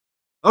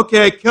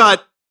Okay,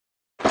 cut.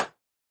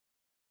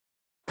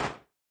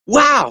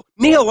 Wow,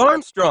 Neil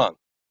Armstrong.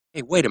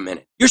 Hey, wait a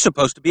minute. You're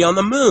supposed to be on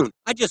the moon.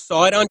 I just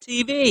saw it on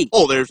TV.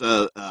 Oh, there's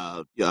a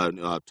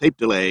tape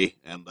delay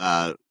and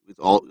with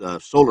all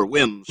solar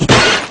winds.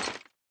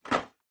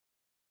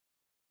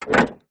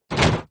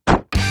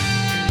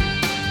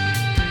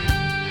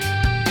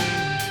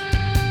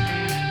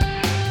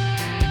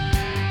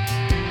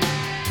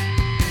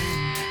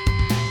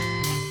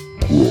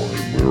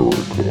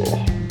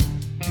 Grimerica.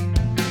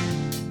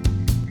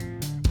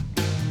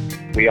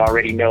 We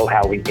already know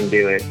how we can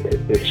do it.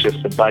 It's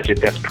just the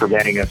budget that's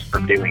preventing us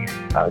from doing it.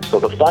 So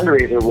the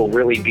fundraiser will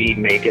really be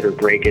make it or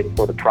break it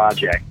for the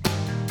project.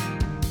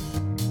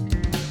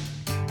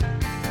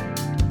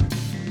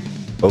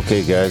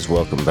 Okay, guys,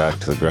 welcome back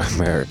to the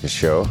Grimerica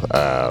show.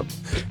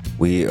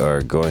 We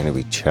are going to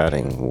be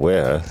chatting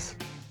with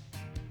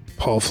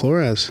Paul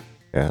Flores.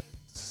 Yeah,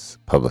 it's a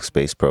public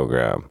space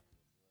program.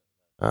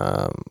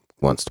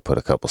 Wants to put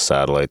a couple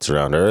satellites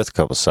around Earth, a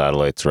couple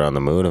satellites around the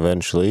moon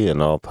eventually,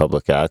 and all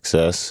public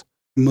access.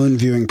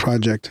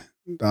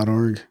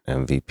 Moonviewingproject.org.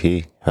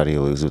 MVP. How do you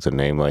lose with a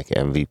name like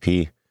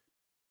MVP?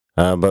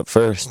 But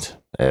first,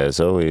 as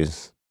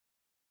always,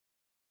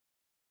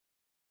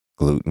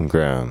 gluten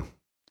gram.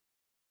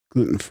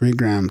 Gluten-free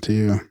gram to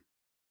you.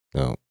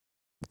 No,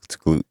 it's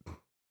gluten.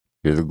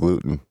 You're the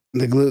gluten.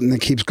 The gluten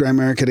that keeps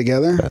Grimerica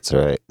together? That's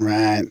right.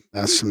 Right.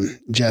 That's from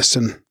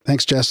Justin.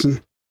 Thanks,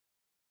 Justin.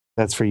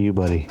 That's for you,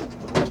 buddy.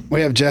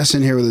 We have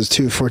Justin here with his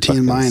 214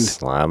 in mind.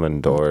 Slamming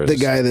doors. The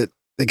guy that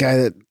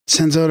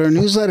sends out our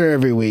newsletter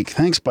every week.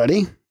 Thanks,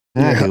 buddy.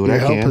 Yeah, your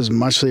help is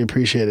muchly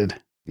appreciated.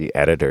 The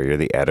editor. You're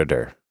the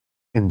editor.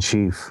 In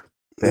chief.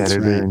 That's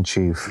Editor right. in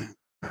chief.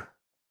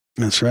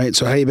 That's right.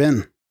 So how you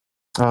been?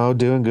 Oh,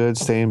 doing good.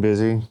 Staying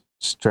busy.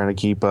 Just trying to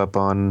keep up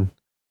on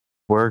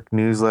work,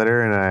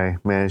 newsletter, and I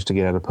managed to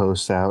get a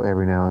post out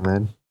every now and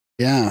then.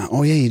 Yeah.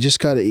 Oh, yeah. You just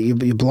got it. You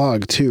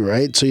blog too,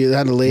 right? So you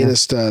had the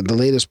latest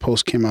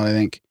post came out, I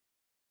think,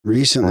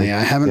 recently. I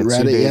haven't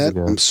read it yet.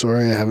 I'm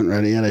sorry, I haven't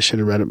read it yet. I should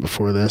have read it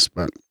before this,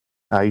 but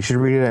you should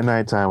read it at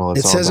nighttime. While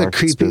it's it says a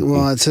creepy.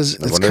 Well, it says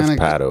I it's wonder kind if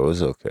of Pato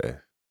is okay.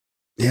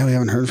 Yeah, we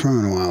haven't heard from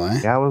him in a while,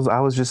 eh? Yeah,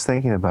 I was just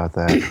thinking about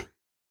that.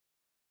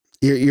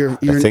 You're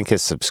I think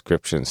his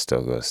subscription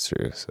still goes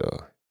through,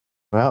 so.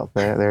 Well,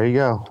 there you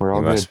go. We're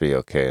all he good. must be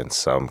okay in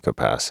some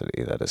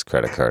capacity that his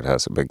credit card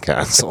hasn't been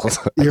canceled.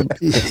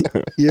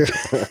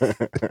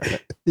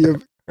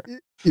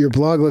 your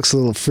blog looks a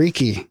little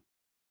freaky.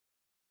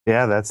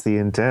 Yeah, that's the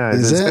intent.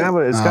 Is it's it? kind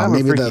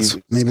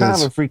of Maybe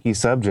a freaky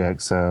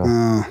subject. So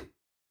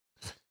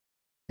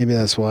maybe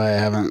that's why I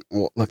haven't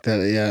looked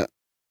at it yet.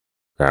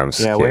 I'm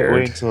scared. Yeah,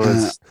 wait until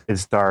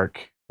it's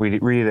dark.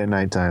 Read it at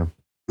nighttime.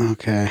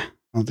 Okay,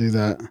 I'll do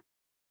that.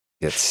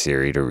 Get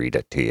Siri to read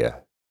it to you.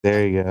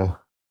 There you go.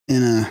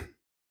 In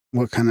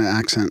what kind of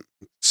accent?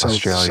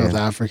 Australian. South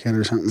African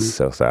or something?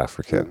 South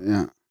African.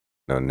 Yeah.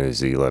 No, New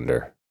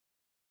Zealander.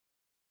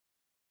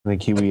 The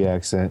Kiwi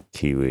accent.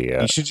 Kiwi,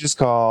 yeah. You should just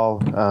call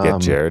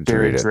Get Jared to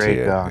read it to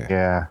you.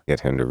 Yeah. Get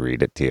him to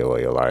read it to you while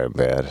you lie in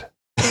bed.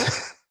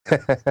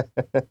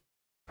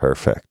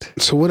 Perfect.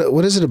 So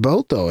what is it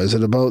about, though? Is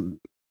it about...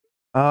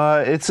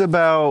 It's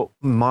about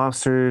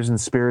monsters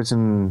and spirits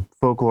and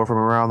folklore from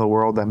around the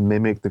world that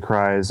mimic the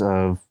cries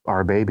of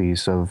our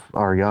babies, of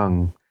our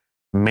young,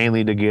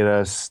 mainly to get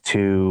us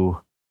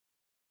to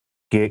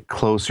get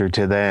closer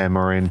to them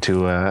or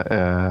into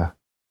a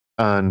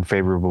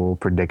unfavorable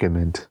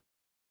predicament.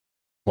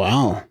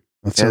 Wow.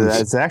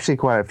 It's actually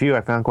quite a few.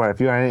 I found quite a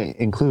few. I didn't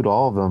include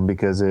all of them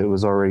because it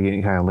was already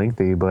getting kind of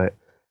lengthy, but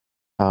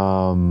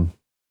I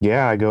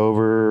go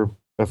over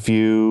a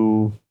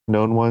few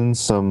known ones,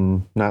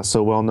 some not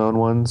so well known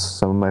ones,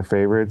 some of my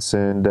favorites,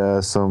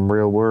 and some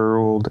real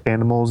world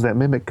animals that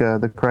mimic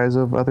the cries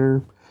of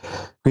other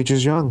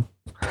creatures young.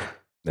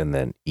 And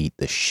then eat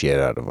the shit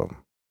out of them.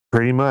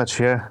 Pretty much,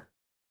 yeah.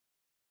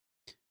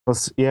 Well,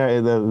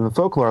 the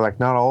folklore, like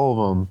not all of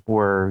them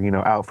were,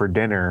 out for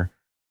dinner.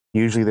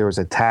 Usually there was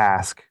a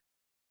task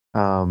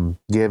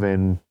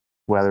given,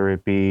 whether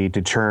it be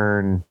to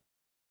turn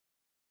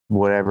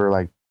whatever,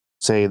 like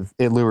say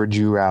it lured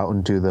you out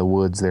into the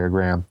woods there,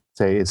 Graham.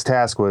 Say its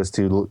task was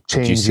to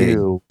change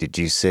you. Did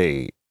you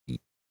say,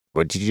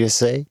 what did you just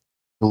say?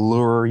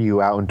 Lure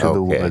you out into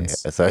the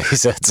woods. I thought you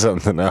said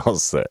something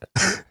else there.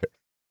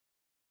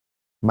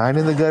 Mine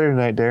in the gutter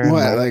tonight, Darren.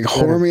 What, like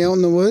whore me out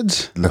in the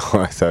woods? No,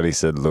 I thought he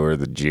said lure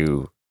the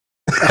Jew.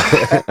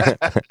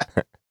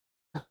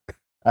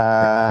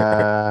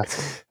 I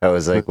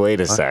was like,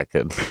 wait a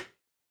second.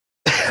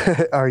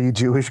 Are you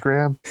Jewish,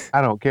 Graham?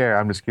 I don't care.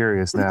 I'm just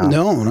curious now.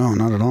 No,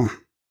 not at all.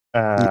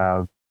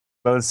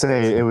 But let's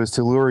say it was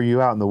to lure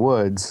you out in the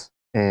woods,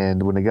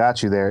 and when it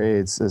got you there,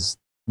 its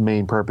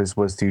main purpose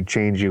was to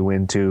change you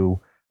into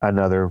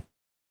another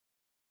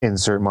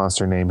insert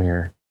monster name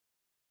here.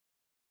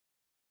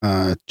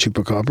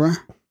 Chupacabra?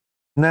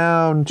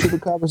 No,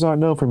 chupacabras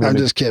aren't known for me. I'm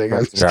just kidding.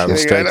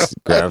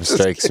 Graham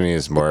strikes me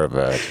as more of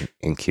an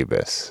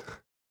incubus.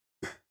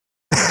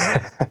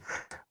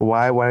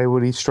 Why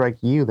would he strike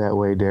you that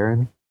way,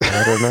 Darren?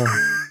 I don't know.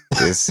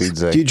 This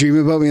seems like Do you dream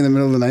about me in the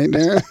middle of the night,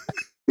 Darren?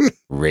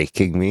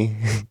 raking me.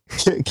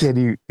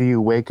 Do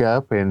you wake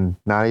up and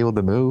not able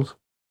to move?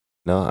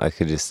 No, I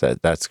could just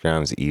that's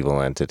Graham's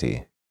evil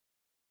entity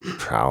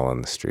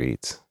prowling the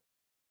streets.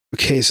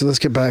 Okay, so let's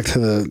get back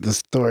to the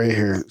story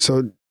here.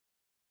 So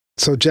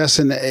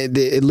Justin,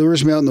 it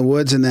lures me out in the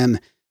woods, and then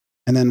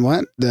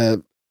what?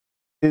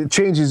 It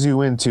changes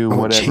you into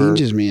whatever it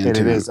changes me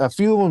into it is. A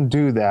few of them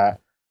do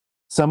that.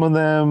 Some of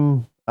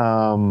them,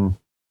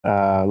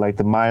 like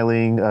the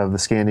Myling of the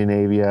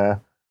Scandinavia,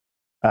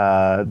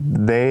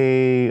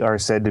 they are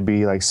said to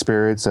be like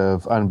spirits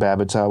of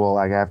unbaptized. Well,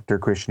 like after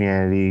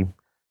Christianity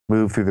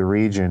moved through the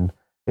region,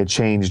 it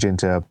changed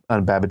into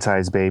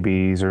unbaptized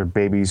babies or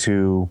babies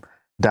who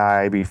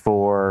die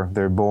before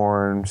they're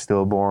born,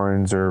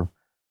 stillborns, or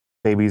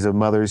babies of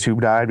mothers who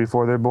died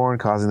before they're born,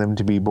 causing them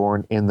to be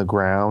born in the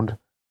ground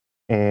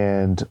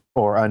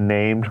or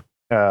unnamed.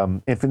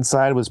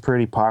 Infanticide was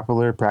pretty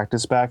popular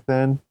practice back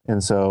then,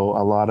 and so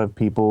a lot of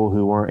people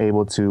who weren't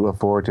able to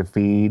afford to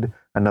feed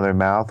another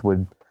mouth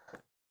would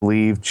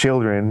leave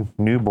children,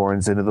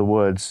 newborns, into the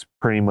woods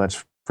pretty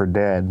much for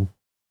dead.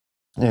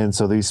 And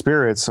so these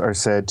spirits are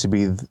said to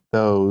be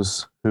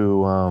those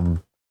who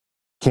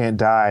can't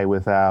die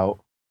without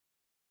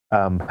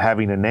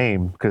having a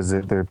name, because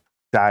they're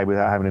died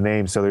without having a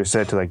name. So they're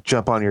said to like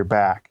jump on your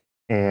back,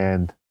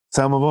 and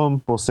some of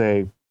them will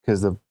say,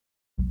 because the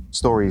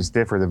stories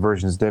differ, the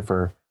versions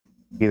differ.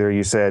 Either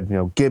you said,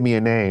 give me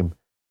a name,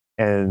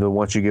 and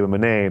once you give them a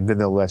name, then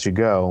they'll let you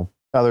go.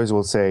 Others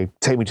will say,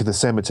 take me to the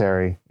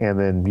cemetery, and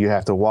then you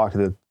have to walk to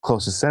the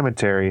closest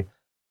cemetery. And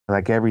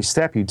like every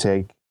step you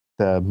take,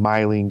 the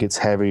myling gets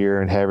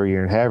heavier and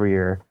heavier and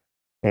heavier.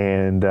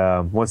 And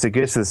once it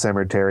gets to the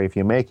cemetery, if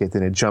you make it,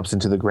 then it jumps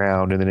into the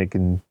ground, and then it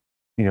can,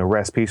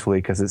 rest peacefully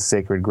because it's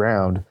sacred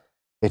ground.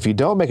 If you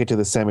don't make it to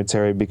the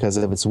cemetery because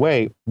of its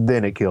weight,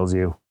 then it kills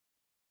you.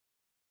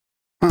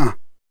 Huh.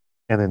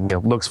 And then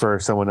looks for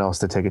someone else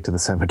to take it to the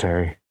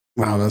cemetery.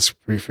 Wow, that's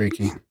pretty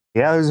freaky.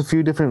 Yeah, there's a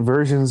few different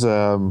versions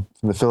from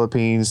the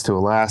Philippines to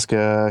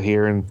Alaska,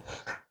 here in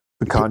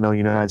the continental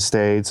United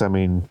States. I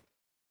mean,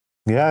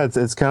 yeah,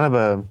 it's kind of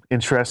a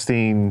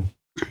interesting.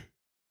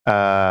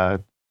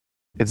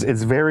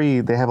 It's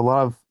very. They have a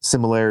lot of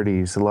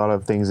similarities, a lot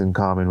of things in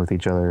common with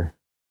each other.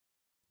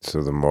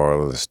 So the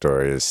moral of the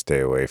story is stay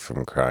away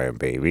from crying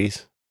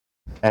babies.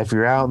 If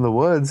you're out in the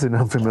woods in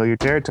unfamiliar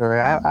territory,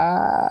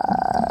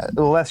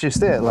 well, that's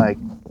just it. Like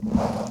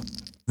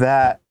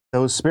that,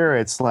 those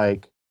spirits,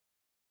 like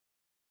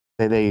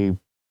they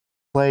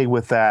play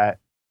with that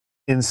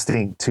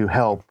instinct to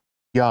help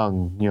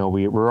young.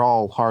 We're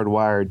all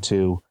hardwired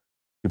to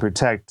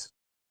protect,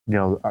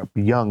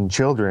 young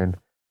children.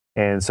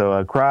 And so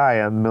a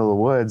cry in the middle of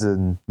the woods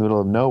in the middle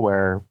of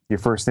nowhere, your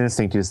first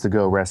instinct is to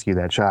go rescue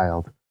that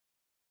child.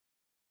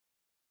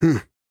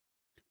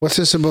 What's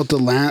this about the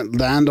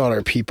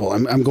landowner people?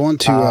 I'm going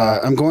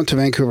to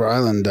Vancouver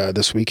Island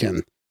this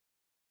weekend.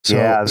 So,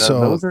 yeah,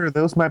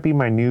 those might be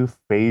my new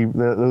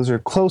favorite. Those are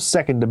close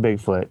second to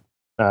Bigfoot,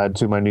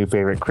 to my new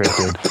favorite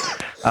cryptid.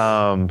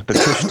 The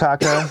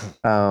Kushtaka,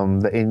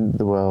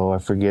 I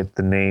forget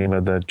the name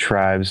of the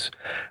tribes,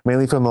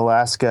 mainly from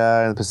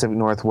Alaska and the Pacific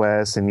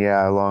Northwest, and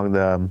along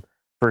the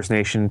First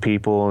Nation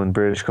people in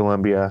British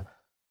Columbia.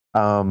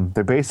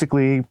 They're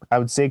basically, I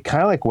would say,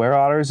 kind of like were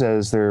otters,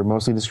 as they're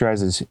mostly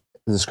described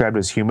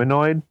as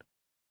humanoid,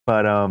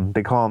 but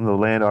they call them the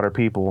land otter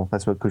people.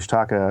 That's what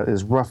Kushtaka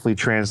is roughly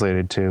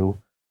translated to.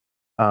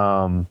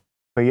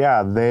 But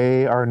yeah,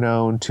 they are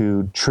known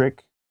to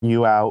trick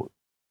you out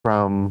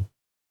from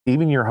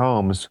even your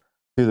homes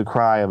through the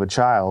cry of a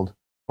child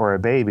or a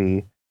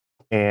baby,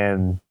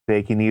 and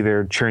they can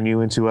either churn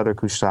you into other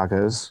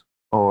Kushtakas,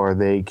 or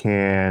they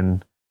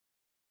can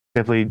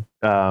simply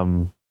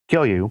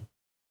kill you.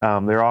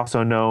 They're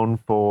also known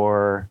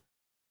for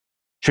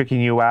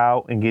tricking you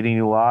out and getting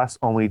you lost,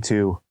 only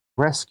to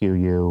rescue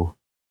you.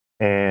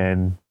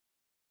 And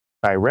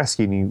by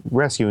rescuing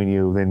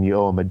you, then you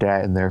owe them a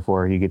debt, and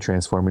therefore you get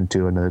transformed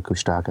into another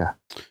Kushtaka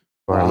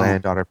or a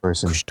land otter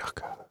person.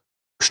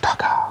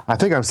 Kushtaka. I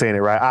think I'm saying it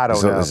right. I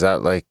don't know. Is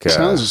that like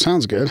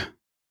sounds good?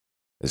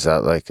 Is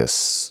that like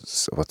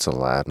what's a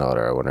land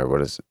otter? I wonder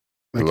what is.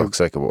 It looks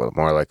like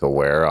more like a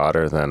were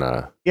otter than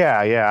a.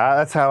 Yeah.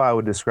 That's how I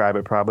would describe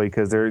it, probably,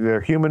 because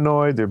they're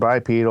humanoid, they're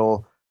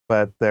bipedal,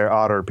 but they're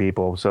otter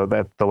people. So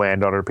that's the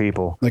land otter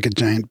people. Like a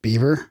giant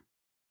beaver.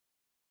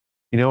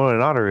 You know what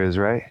an otter is,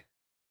 right?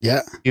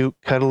 Yeah. Cute,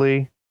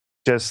 cuddly,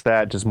 just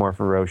more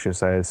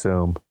ferocious, I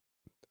assume.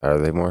 Are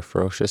they more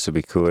ferocious? It'd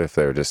be cool if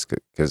they were just,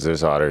 because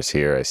there's otters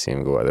here. I see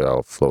them go, they're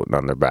all floating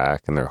on their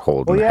back and they're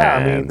holding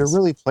hands. I mean, they're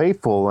really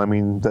playful. I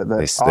mean,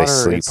 they sleep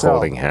itself,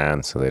 holding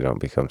hands so they don't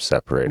become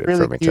separated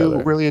really from each cute,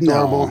 other. Really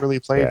adorable,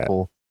 really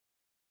playful.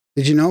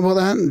 Yeah. Did you know about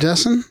that,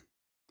 Justin?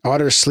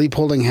 Otters sleep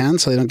holding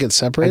hands so they don't get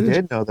separated? I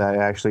did know that,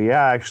 actually.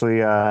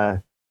 Yeah,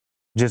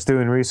 just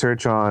doing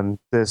research on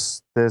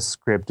this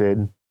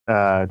cryptid.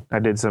 I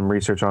did some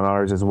research on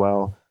otters as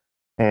well.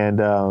 And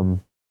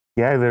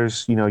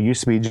there's,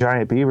 used to be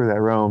giant beaver that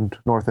roamed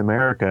North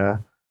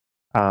America.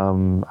 I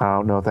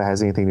don't know if that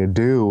has anything to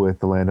do with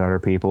the land otter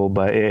people,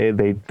 but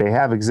they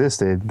have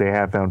existed. They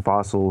have found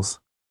fossils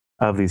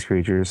of these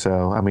creatures.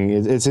 So, I mean,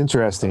 it's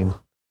interesting.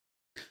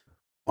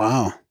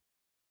 Wow.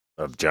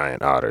 Of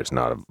giant otters,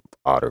 not of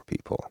otter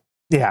people.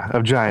 Yeah,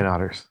 of giant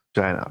otters.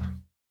 Giant otters.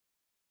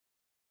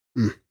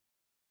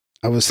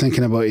 I was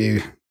thinking about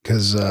you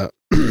because I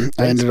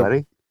Thanks,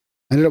 buddy.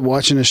 ended up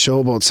watching a show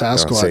about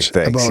Sasquatch.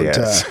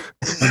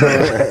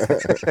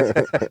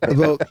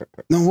 About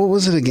no, what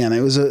was it again?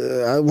 It was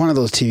one of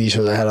those TV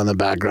shows I had on the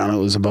background. It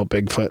was about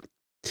Bigfoot.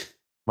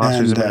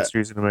 Monsters and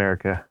Mysteries in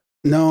America.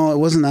 No, it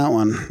wasn't that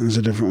one. It was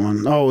a different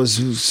one. Oh, it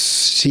was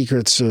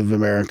Secrets of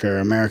America, or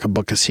America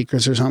Book of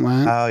Secrets, or something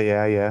like that. Oh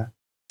yeah.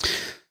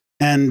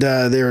 And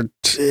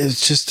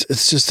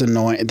it's just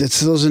annoying.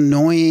 It's those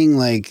annoying,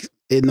 like,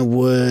 in the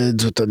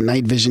woods with the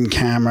night vision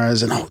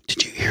cameras, and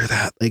did you hear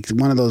that? Like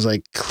one of those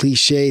like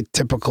cliche,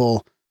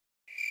 typical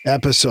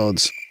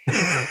episodes.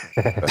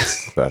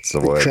 That's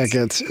the word.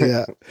 Crickets,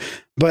 yeah.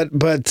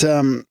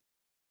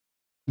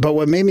 But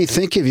what made me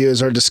think of you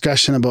is our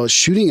discussion about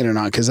shooting it or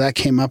not, because that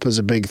came up as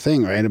a big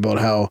thing, right? About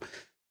how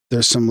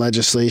there's some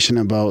legislation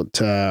about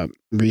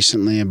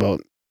recently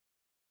about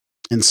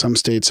in some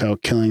states how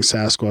killing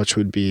Sasquatch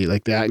would be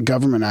like that.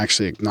 Government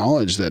actually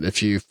acknowledged that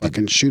if you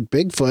fucking shoot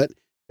Bigfoot,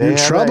 you're in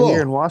trouble.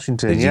 Here in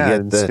Washington,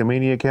 in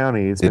Skamania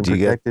County. It's been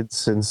protected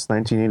since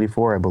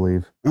 1984, I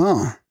believe.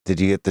 Oh, did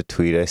you get the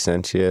tweet I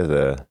sent you?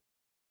 The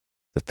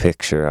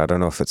picture. I don't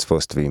know if it's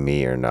supposed to be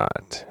me or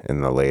not in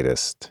the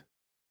latest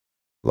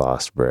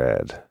Lost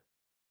Bread.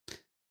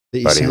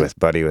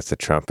 Buddy with the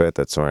trumpet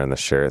that's wearing the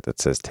shirt that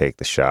says "Take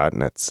the shot,"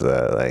 and it's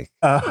the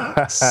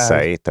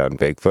site on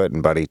Bigfoot.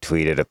 And Buddy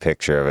tweeted a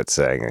picture of it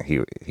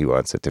saying he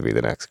wants it to be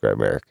the next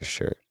Grimerica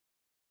shirt.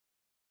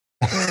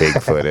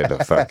 Bigfoot in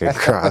a fucking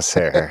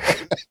crosshair.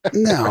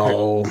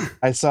 No,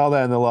 I saw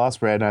that in the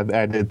Lost Bread, and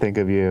I did think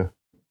of you.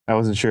 I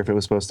wasn't sure if it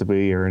was supposed to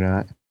be or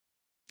not.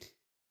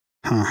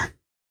 Huh?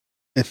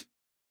 If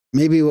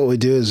maybe what we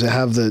do is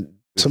have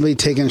somebody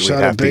taking a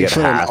shot at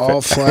Bigfoot and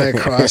all fly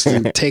across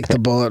and take the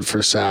bullet for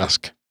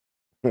Sask.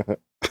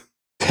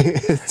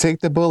 Take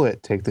the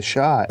bullet, take the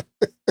shot.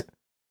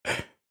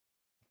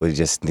 We'll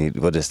just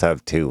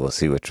have two. We'll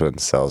see which one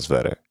sells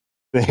better.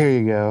 There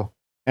you go.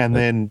 And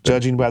then,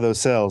 judging by those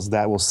sales,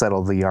 that will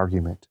settle the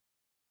argument.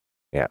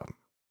 Yeah.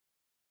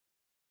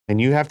 And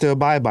you have to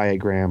abide by it,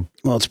 Graham.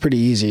 Well, it's pretty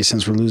easy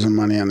since we're losing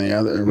money on the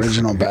other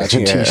original batch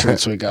of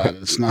T-shirts we got.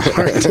 It's not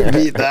hard to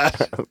beat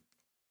that.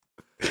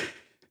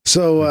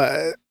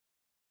 So,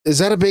 is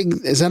that a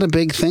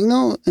big thing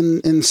though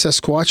in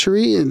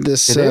Sasquatchery? It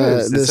is.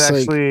 It's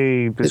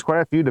actually there's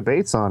quite a few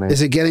debates on it.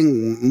 Is it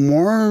getting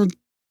more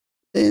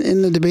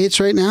in the debates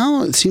right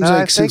now? It seems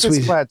like it's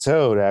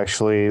plateaued.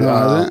 Actually,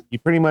 you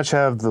pretty much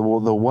have the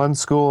one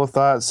school of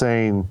thought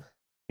saying,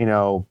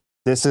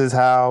 this is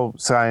how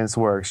science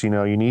works.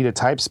 You need a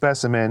type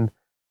specimen,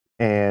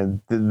 and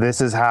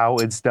this is how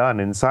it's done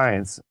in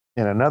science.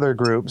 And another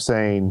group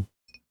saying,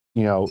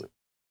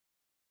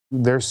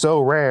 they're so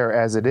rare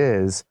as it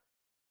is,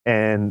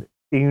 and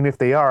even if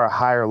they are a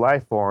higher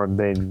life form,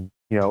 then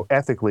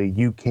ethically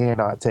you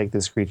cannot take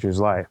this creature's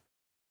life.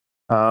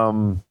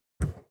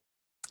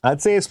 I'd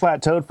say it's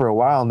plateaued for a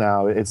while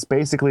now. It's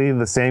basically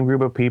the same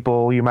group of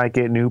people. You might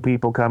get new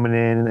people coming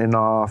in and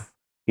off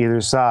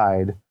either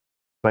side.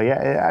 But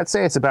yeah, I'd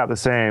say it's about the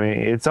same.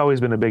 It's always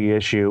been a big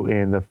issue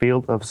in the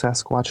field of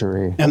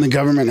Sasquatchery. And the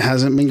government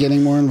hasn't been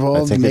getting more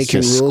involved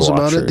making rules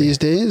about it these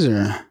days?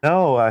 Or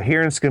no,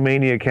 here in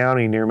Skamania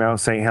County near Mount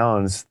St.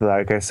 Helens,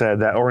 like I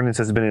said, that ordinance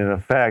has been in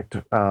effect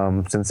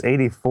since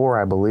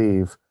 84, I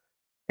believe.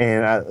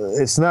 And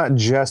it's not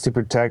just to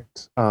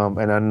protect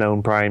an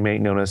unknown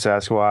primate known as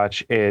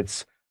Sasquatch.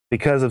 It's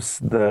because of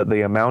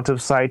the amount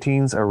of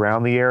sightings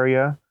around the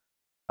area.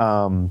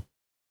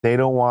 They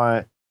don't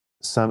want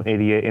some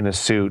idiot in a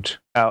suit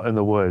out in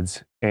the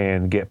woods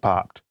and get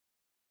popped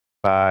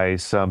by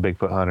some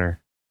Bigfoot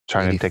hunter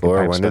trying to take a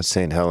pipe. When did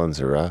St. Helens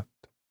erupt?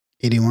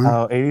 81?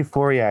 Oh,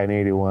 84, yeah, in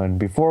 81.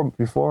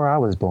 Before I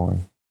was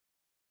born.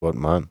 What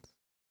month?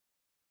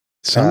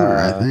 Summer,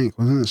 I think.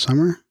 Wasn't it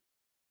summer?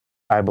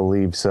 I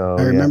believe so.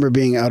 I remember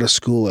being out of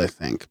school, I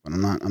think, but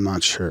I'm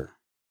not sure.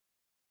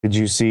 Did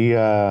you see we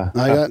got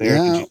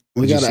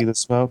see the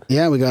smoke?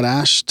 Yeah, we got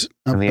ashed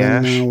up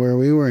in where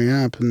we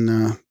were, up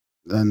in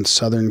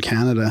southern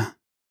Canada.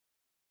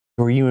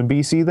 Were you in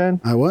BC then?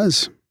 I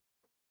was.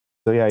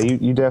 So yeah,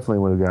 you definitely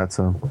would have got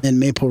some. In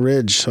Maple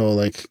Ridge, so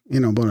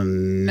about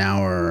an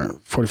hour,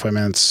 45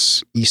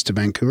 minutes east of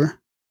Vancouver.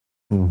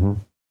 Mm-hmm.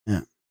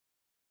 Yeah.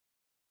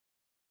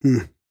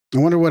 I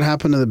wonder what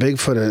happened to the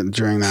Bigfoot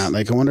during that.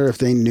 Like, I wonder if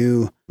they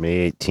knew.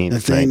 May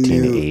 18th,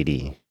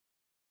 1980.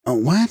 Oh,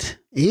 what?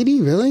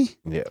 80? Really?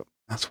 Yeah.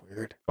 That's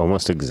weird.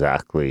 Almost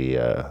exactly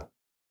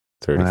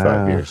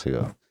 35 years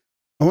ago.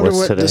 I wonder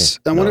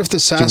if the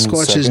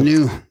Sasquatches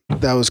knew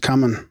that was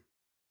coming.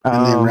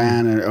 And they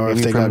ran, or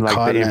if they got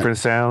caught in it.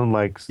 Infrasound,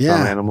 like some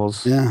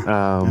animals.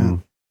 Yeah.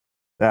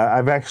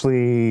 I've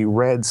actually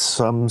read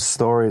some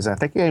stories. I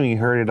think I even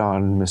heard it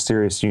on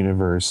Mysterious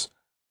Universe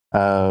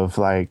of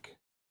like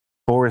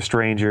forest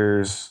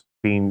rangers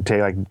being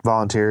like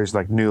volunteers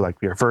like knew like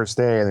your first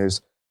day, and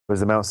was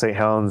the Mount St.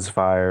 Helens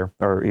fire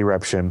or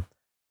eruption,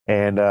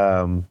 and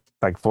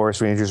like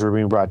forest rangers were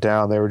being brought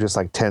down. They were just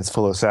like tents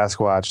full of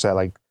Sasquatch that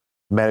like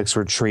medics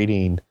were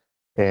treating,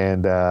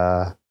 and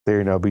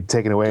they be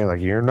taken away and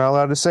like you're not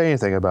allowed to say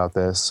anything about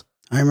this.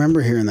 I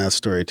remember hearing that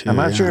story too. I'm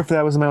not sure if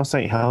that was Mount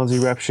St. Helens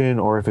eruption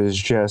or if it was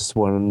just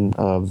one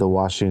of the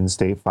Washington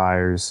State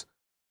fires.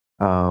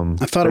 I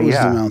thought it was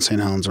the Mount St.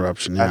 Helens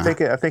eruption. Yeah. I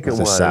think it was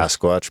the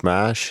Sasquatch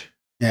mash.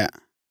 Yeah.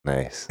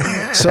 Nice.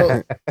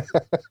 So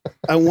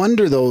I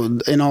wonder though,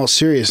 in all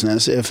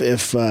seriousness, if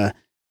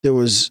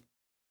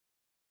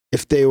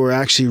they were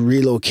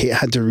actually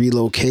had to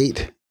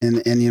relocate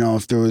and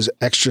if there was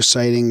extra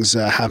sightings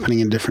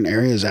happening in different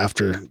areas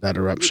after that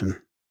eruption.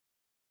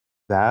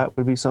 That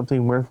would be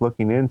something worth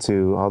looking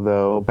into.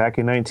 Although back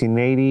in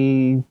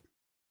 1980,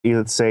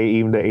 let's say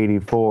even to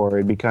 84,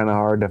 it'd be kind of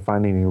hard to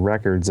find any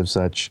records of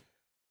such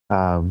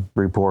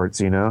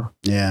reports,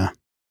 Yeah.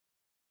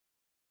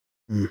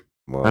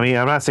 Well, I mean,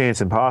 I'm not saying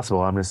it's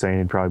impossible. I'm just saying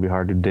it'd probably be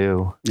hard to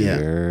do. Yeah.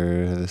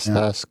 You're the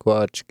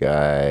Sasquatch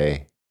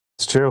guy.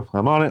 It's true.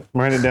 I'm on it.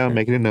 I'm writing it down,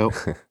 making a note.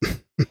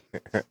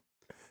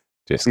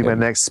 Just Be my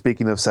next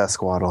speaking of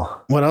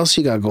Sasquattle. What else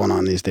you got going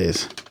on these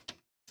days?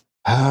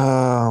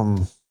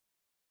 Well,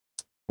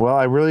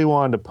 I really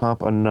wanted to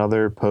pump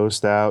another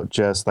post out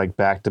just like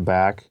back to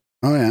back.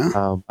 Oh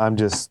yeah. I'm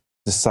just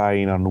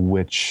deciding on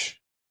which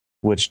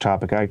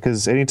topic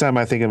because anytime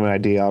I think of an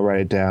idea, I'll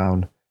write it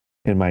down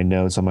in my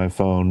notes on my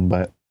phone,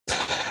 but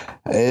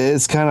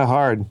it's kind of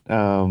hard.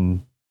 I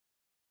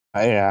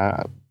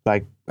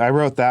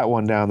wrote that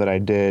one down that I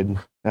did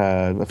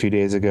a few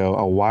days ago,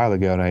 a while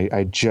ago, and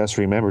I just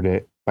remembered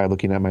it by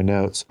looking at my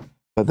notes.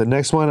 But the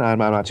next one, I'm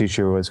not too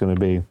sure what it's going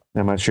to be.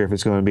 I'm not sure if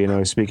it's going to be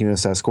another speaking of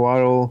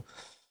Sasquattle,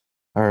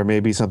 or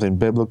maybe something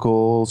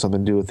biblical,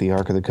 something to do with the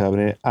Ark of the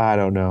Covenant. I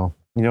don't know.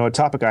 A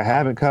topic I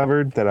haven't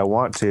covered that I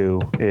want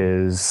to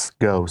is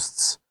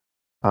ghosts,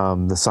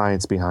 the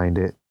science behind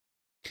it.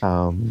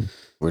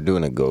 We're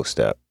doing a ghost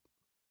app.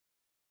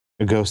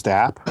 A ghost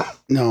app?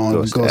 No,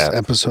 Ghost ghost app.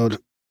 episode.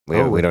 We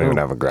don't even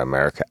have a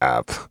Grimerica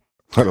app,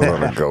 let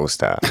alone a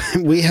ghost app.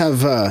 We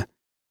have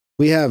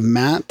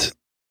Matt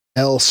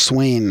L.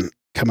 Swain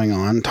coming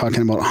on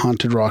talking about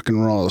haunted rock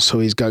and roll. So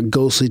he's got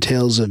ghostly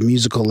tales of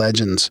musical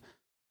legends.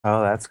 Oh,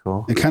 that's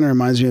cool. It kind of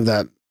reminds me of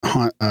that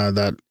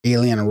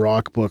alien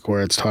rock book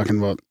where it's talking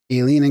about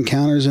alien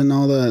encounters and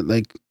all the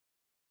like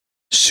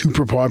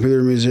super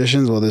popular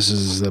musicians. Well, this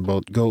is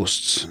about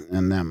ghosts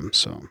and them.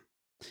 So,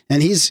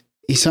 and he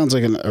sounds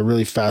like a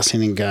really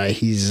fascinating guy.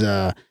 He's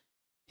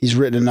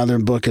written another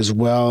book as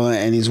well,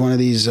 and he's one of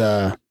these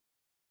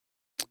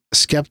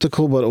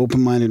skeptical but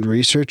open-minded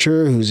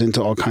researcher who's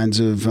into all kinds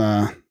of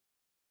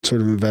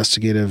sort of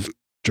investigative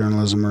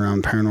journalism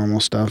around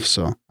paranormal stuff.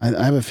 So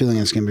I have a feeling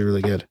it's going to be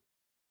really good.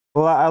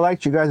 Well, I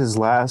liked you guys'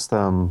 last,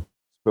 well,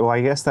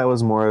 I guess that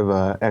was more of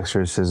a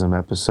exorcism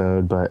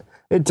episode, but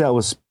it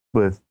dealt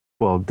with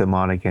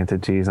demonic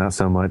entities, not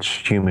so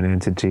much human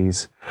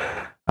entities.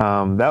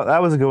 That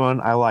was a good one.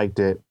 I liked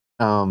it.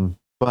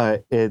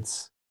 But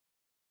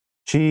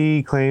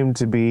she claimed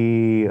to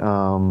be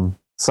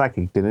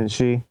psychic, didn't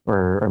she?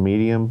 Or a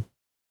medium?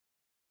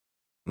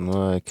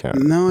 No, I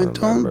can't. No, I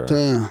remember.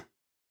 don't.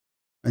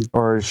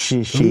 Or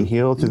she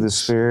healed through the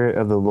spirit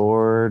of the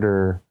Lord,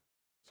 or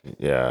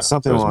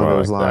something along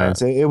those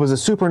lines. It was a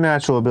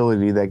supernatural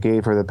ability that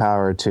gave her the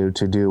power to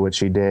do what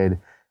she did.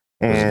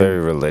 And it was very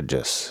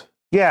religious.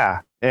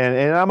 Yeah,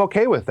 and I'm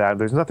okay with that.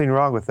 There's nothing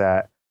wrong with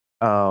that.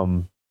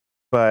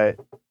 But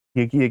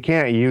you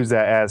can't use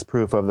that as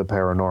proof of the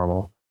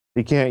paranormal.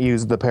 You can't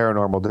use the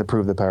paranormal to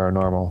prove the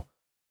paranormal.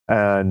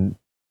 And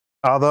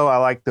although I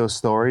like those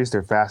stories,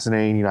 they're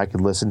fascinating. I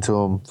could listen to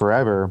them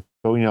forever.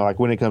 But like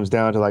when it comes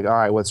down to like, all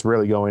right, what's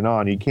really going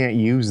on? You can't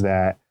use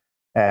that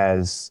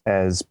as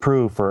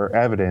proof or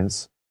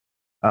evidence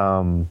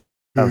of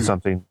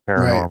something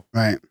paranormal.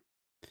 Right.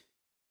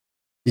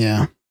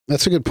 Yeah,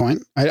 that's a good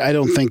point. I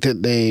don't think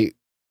that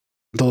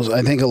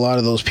I think a lot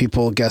of those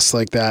people guess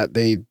like that.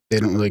 They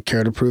don't really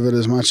care to prove it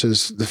as much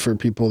as for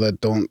people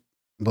that don't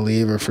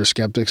believe, or for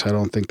skeptics. I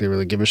don't think they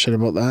really give a shit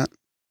about that.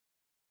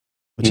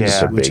 Which is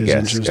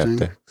interesting.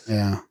 Skeptic.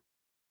 Yeah.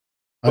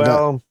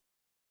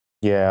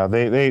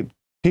 They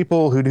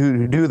people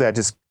who do that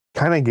just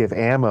kind of give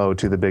ammo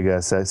to the big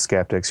ass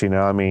skeptics.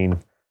 I mean,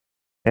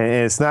 and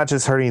it's not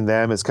just hurting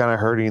them; it's kind of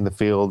hurting the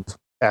field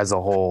as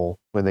a whole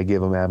when they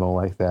give them ammo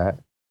like that.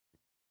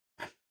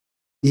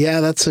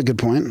 Yeah, that's a good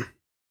point.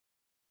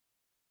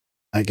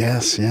 I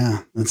guess,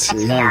 yeah. It's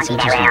interesting.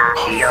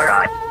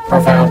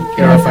 Profound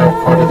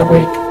UFO quote of the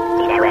week.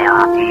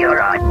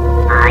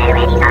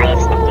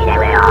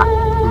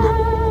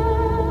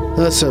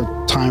 That's a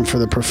time for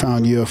the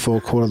profound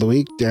UFO quote of the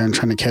week. Darren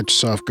trying to catch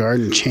us off guard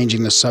and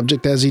changing the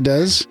subject as he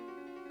does.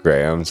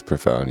 Graham's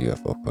profound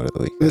UFO quote of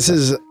the week. This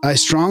is, I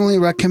strongly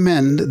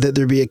recommend that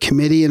there be a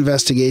committee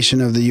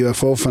investigation of the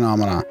UFO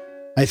phenomena.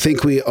 I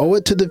think we owe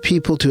it to the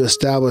people to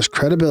establish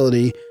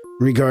credibility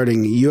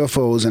regarding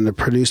UFOs and to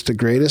produce the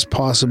greatest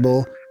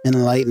possible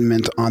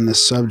enlightenment on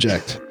this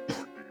subject.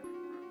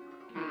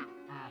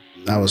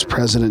 That was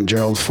President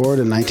Gerald Ford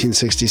in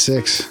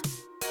 1966.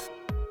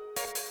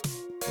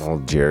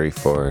 Old Jerry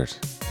Ford.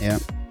 Yeah.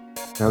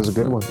 That was a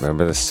good one.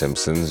 Remember The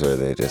Simpsons where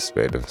they just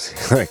made him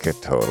seem like a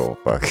total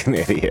fucking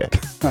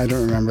idiot? I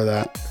don't remember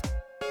that.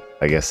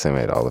 I guess they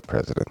made all the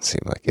presidents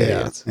seem like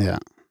idiots. Yeah.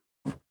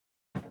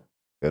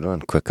 Good one.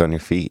 Quick on your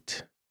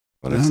feet.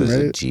 What if there's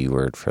a G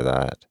word for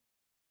that?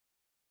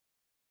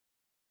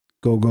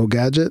 Go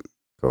gadget?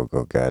 Go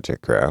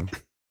gadget grab?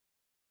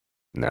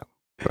 No,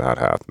 not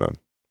happening.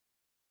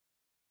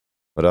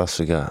 What else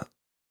we got?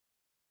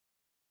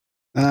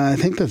 I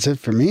think that's it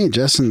for me.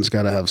 Justin's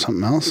got to have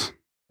something else.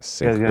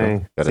 Got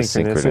a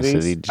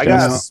synchronicity. I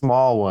got a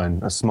small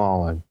one.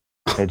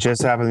 It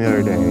just happened the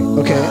other day.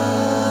 Okay.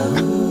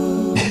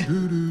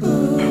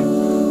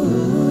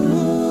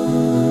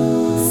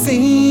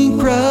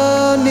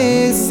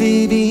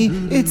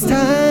 Synchronicity. It's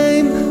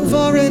time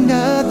for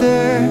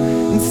another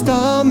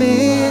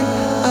installment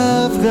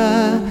of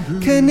the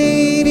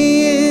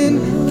Canadian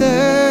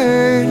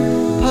Third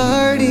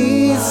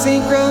Party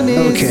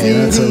Synchronicity. Okay,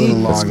 that's a little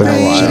long. It's been a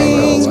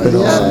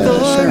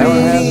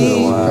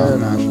while. Fair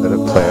enough. Let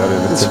it play out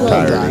in its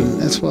entirety.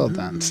 It's well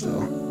done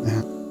still.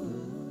 Yeah.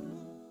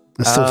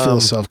 I still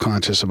feel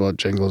self-conscious about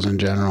jingles in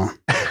general.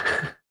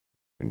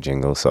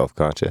 Jingle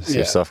self-conscious? Yeah.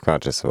 You're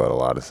self-conscious about a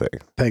lot of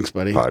things. Thanks,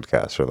 buddy.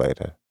 Podcast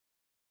related.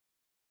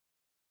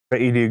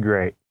 But you do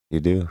great. You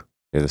do.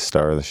 You're the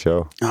star of the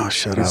show. Oh,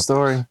 shut Good up.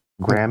 story.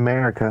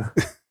 Grimerica.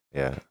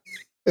 Yeah.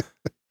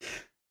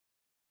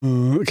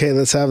 Okay,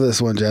 let's have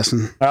this one,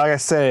 Justin. Like I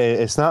said,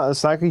 it's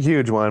not a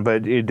huge one,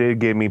 but it did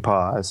give me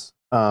pause.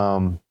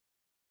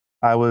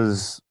 I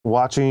was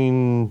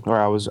watching, or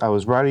I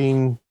was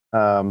writing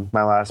my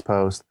last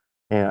post,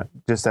 and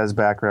just as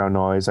background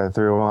noise, I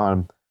threw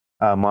on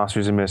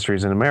Monsters and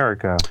Mysteries in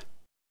America,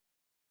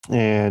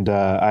 and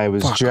I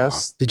was Fuck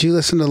just. off. Did you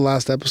listen to the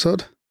last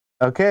episode?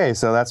 Okay,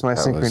 so that's my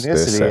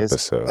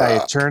synchronicity.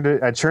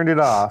 I turned it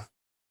off,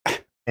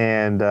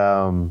 and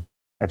I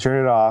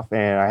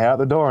head out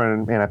the door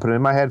and I put it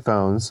in my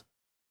headphones.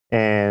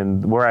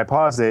 And where I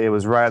paused it, it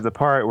was right at the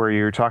part where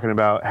you were talking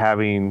about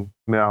having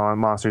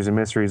Monsters and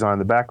Mysteries on in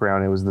the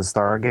background. It was the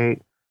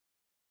Stargate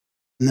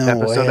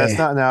episode. Way. That's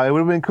not now. It would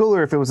have been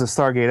cooler if it was a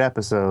Stargate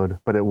episode,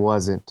 but it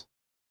wasn't.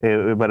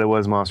 But it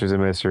was Monsters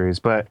and Mysteries.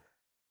 But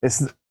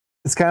it's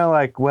kind of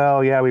like,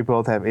 well, yeah, we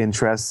both have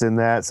interests in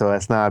that, so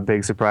that's not a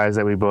big surprise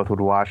that we both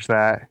would watch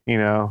that, you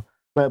know.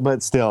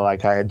 But still,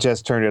 like, I had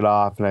just turned it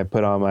off and I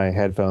put on my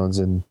headphones,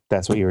 and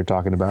that's what you were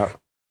talking about.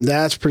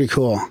 That's pretty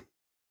cool.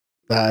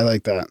 I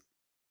like that.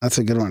 That's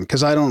a good one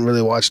because I don't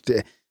really watch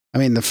the. I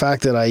mean, the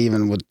fact that I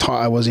even would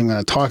talk, I wasn't even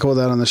going to talk about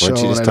that on the show. Why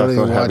don't you just and talk I don't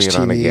about even watch having it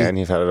TV. on again?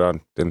 You've had it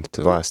on in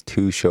the last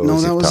two shows.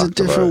 No, that was a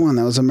different about. one.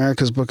 That was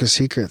America's Book of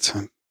Secrets.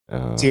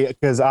 See,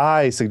 because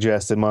I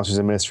suggested Monsters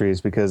and Mysteries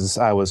because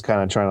I was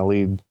kind of trying to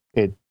lead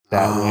it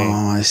that way.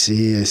 Oh, I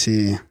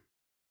see.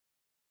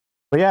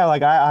 But yeah,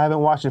 like I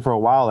haven't watched it for a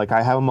while. Like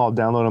I have them all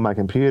downloaded on my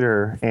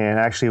computer, and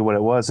actually, what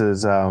it was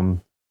is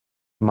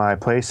my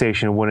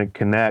PlayStation wouldn't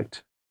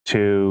connect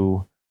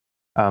to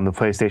the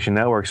PlayStation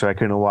Network, so I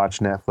couldn't watch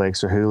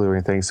Netflix or Hulu or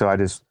anything. So I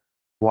just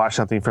watched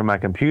something from my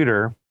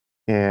computer,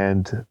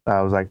 and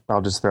I was like,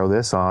 I'll just throw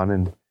this on,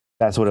 and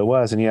that's what it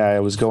was. And yeah, I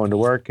was going to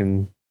work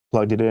and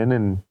plugged it in,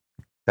 and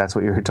that's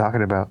what you were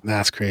talking about.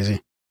 That's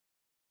crazy.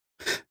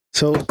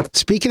 So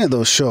speaking of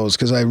those shows,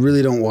 because I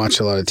really don't watch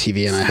a lot of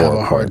TV, and I have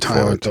a hard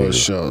time with those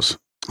shows.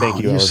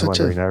 Thank you. I was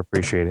wondering. I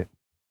appreciate it.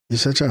 You're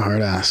such a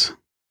hard ass.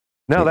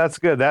 No, that's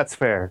good. That's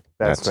fair.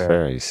 That's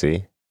fair. You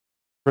see,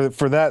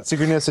 for that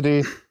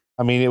synchronicity,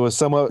 I mean, it was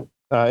somewhat.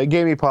 It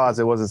gave me pause.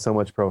 It wasn't so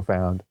much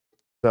profound.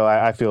 So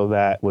I feel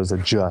that was a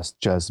just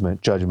judgment.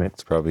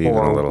 It's probably even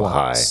a little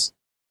high.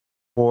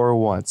 For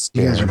once,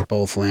 you guys are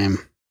both lame.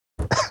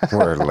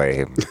 We're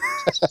lame.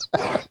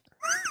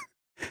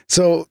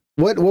 So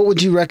what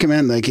would you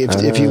recommend? Like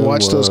if you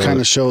watch those kind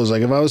of shows,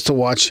 like if I was to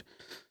watch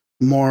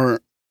more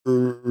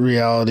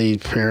reality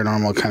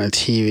paranormal kind of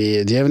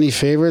TV, do you have any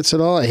favorites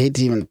at all? I hate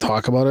to even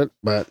talk about it,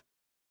 but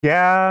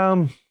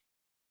yeah,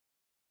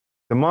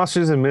 the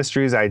Monsters and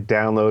Mysteries I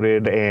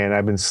downloaded, and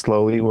I've been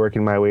slowly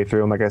working my way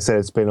through them. Like I said,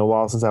 it's been a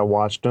while since I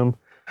watched them.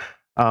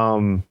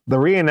 The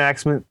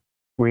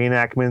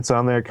reenactments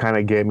on there kind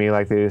of get me,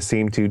 like they just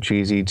seem too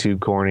cheesy, too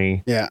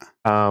corny. Yeah.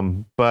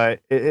 But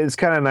it's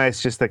kind of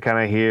nice just to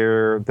kind of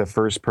hear the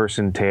first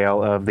person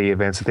tale of the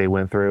events that they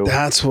went through.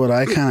 That's what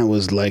I kind of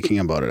was liking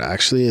about it,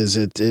 actually, is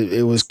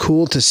it was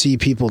cool to see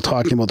people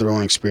talking about their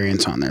own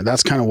experience on there.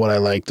 That's kind of what I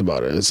liked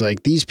about it. It's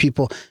like these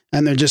people,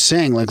 and they're just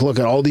saying, like, look,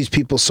 at all these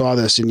people saw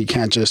this, and you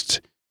can't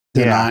just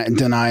deny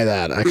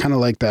that. I kind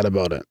of like that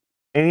about it.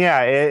 And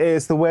yeah,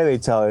 it's the way they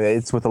tell it.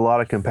 It's with a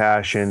lot of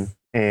compassion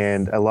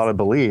and a lot of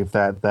belief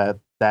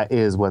that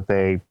is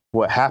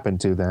what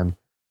happened to them.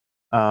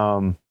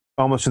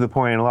 Almost to the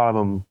point in a lot of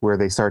them where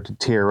they start to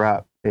tear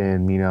up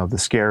in, you know, the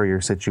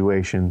scarier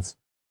situations.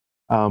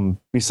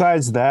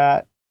 Besides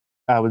that,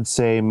 I would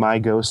say My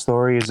Ghost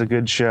Story is a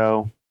good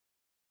show.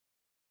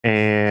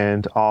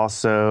 And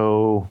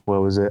also,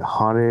 what was it?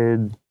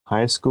 Haunted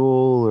High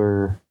School,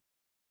 or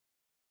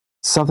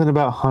Something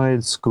about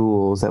haunted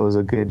schools. That was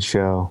a good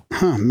show.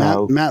 Huh?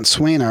 Matt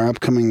Swain, our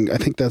upcoming. I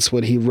think that's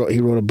what he wrote.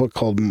 He wrote a book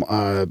called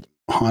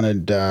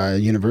Haunted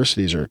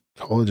Universities or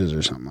Colleges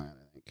or something like that.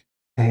 I think.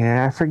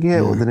 Yeah, I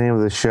forget what the name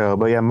of the show,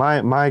 but yeah,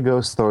 my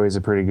ghost story is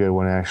a pretty good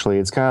one actually.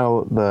 It's kind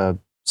of the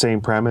same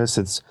premise.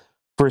 It's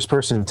first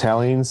person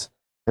tellings.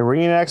 The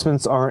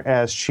reenactments aren't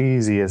as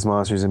cheesy as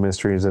Monsters and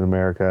Mysteries in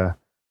America,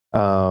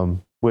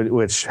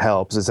 which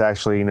helps. It's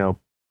actually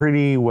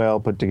pretty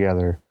well put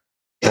together.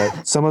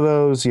 But some of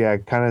those,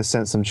 kind of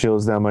sent some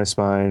chills down my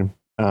spine.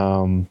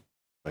 Like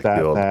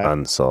the old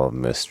Unsolved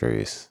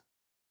Mysteries.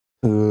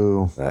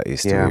 Ooh, that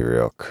used to be a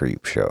real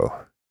creep show.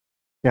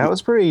 Yeah, I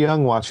was pretty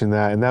young watching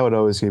that, and that would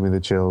always give me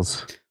the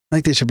chills. I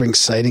think they should bring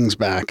Sightings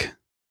back.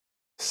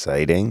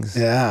 Sightings?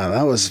 Yeah,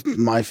 that was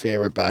my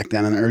favorite back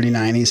then in the early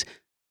 90s.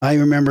 I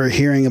remember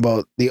hearing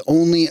about the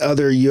only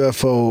other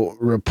UFO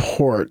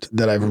report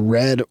that I've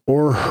read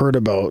or heard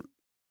about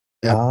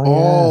at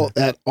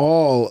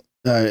all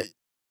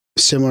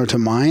similar to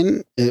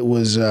mine. It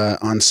was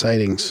on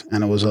Sightings,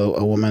 and it was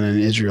a woman in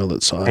Israel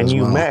that saw it and as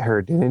well. And you met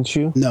her, didn't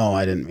you? No,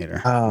 I didn't meet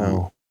her. Oh.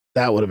 No.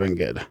 That would have been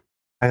good.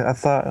 I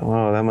thought,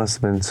 well, that must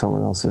have been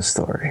someone else's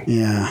story.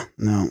 Yeah,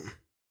 no,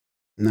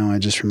 I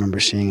just remember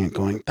seeing it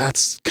going,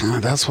 that's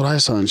what I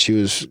saw. And she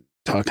was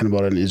talking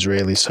about an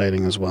Israeli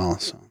sighting as well.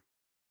 So.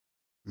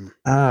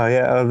 Oh,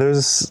 yeah.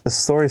 There's a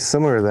story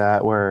similar to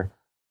that where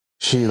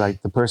she,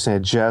 the person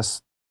had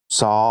just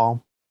saw,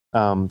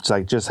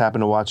 just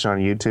happened to watch it on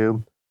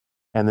YouTube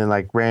and then,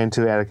 ran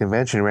to at a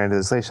convention, ran to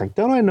this lady. She's like,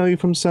 don't I know you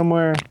from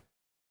somewhere?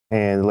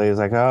 And the lady's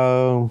like,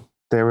 oh,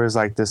 there was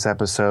this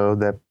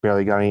episode that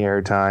barely got any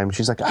airtime.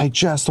 She's like, I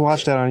just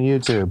watched that on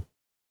YouTube.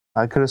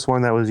 I could have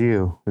sworn that was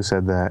you who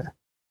said that.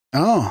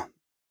 Oh,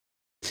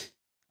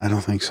 I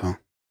don't think so.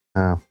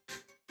 Oh.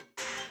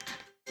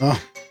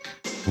 Oh,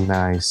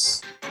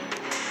 nice.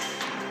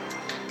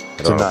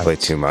 I don't play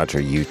too much or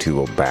YouTube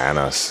will ban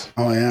us.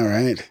 Oh, yeah,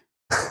 right.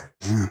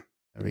 Yeah,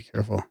 gotta be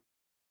careful.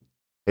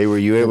 Hey, were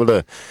you able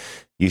to,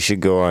 you should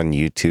go on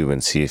YouTube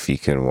and see if you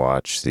can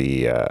watch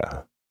the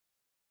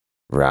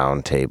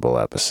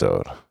Roundtable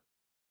episode.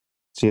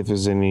 See if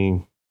there's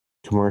any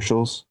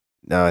commercials?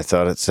 No, I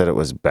thought it said it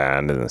was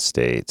banned in the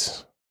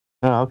States.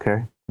 Oh,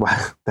 okay.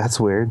 Wow, that's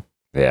weird.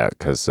 Yeah,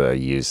 because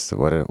used,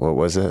 what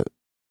was it?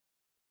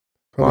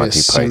 Probably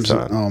Monty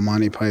Python. Oh,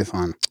 Monty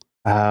Python.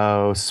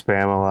 Oh,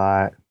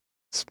 Spam-A-Lot.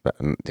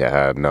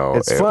 Yeah, no.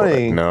 It's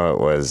funny. It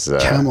was...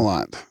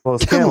 Camelot. Well,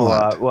 it's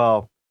Camelot.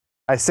 Well,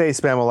 I say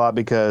Spam-A-Lot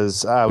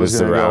because I was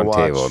going to go watch...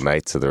 Table,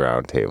 Knights of the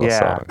Round Table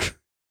song.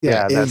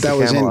 Yeah, that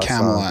was in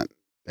Camelot,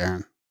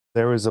 Darren.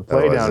 There was a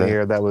play down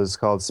here that was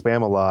called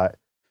Spam-A-Lot,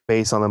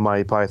 based on the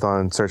Monty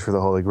Python Search for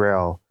the Holy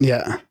Grail.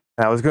 Yeah.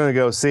 And I was going to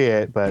go see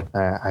it, but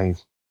I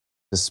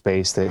just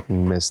spaced it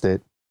and missed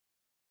it.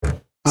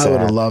 I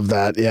would have loved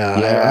that.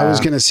 Yeah. I was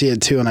going to see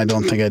it too, and I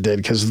don't think I did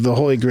because the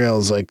Holy Grail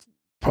is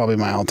probably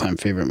my all-time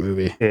favorite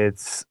movie.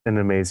 It's an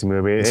amazing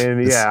movie.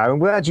 And I'm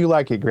glad you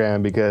like it,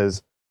 Graham,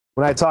 because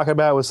when I talk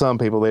about it with some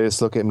people, they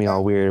just look at me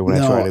all weird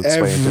when I try to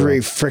explain it. Every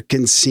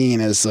freaking scene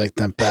is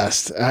the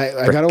best.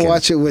 I got to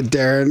watch it with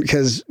Darren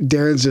because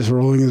Darren's just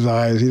rolling his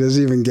eyes. He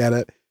doesn't even get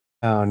it.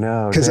 Oh,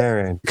 no,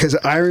 Darren. Because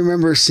I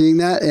remember seeing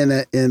that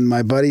in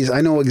my buddies.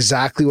 I know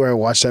exactly where I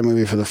watched that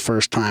movie for the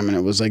first time, and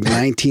it was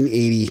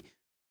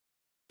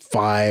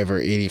 1985 or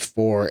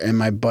 84, and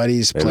my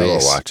buddy's place. Maybe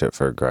we'll watch it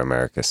for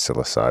Grimerica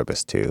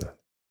psilocybus too.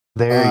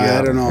 There you go.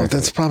 I don't know.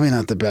 That's probably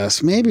not the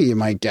best. Maybe you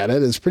might get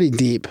it. It's pretty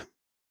deep.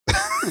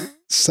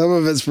 Some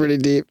of it's pretty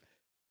deep.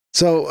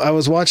 So I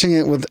was watching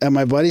it at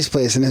my buddy's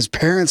place, and his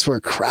parents were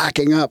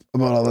cracking up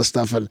about all this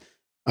stuff. And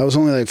I was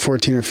only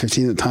 14 or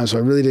 15 at the time, so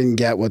I really didn't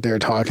get what they were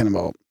talking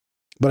about.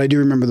 But I do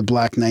remember the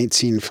Black Knight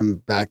scene from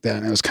back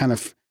then. It was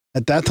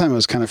at that time, it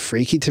was kind of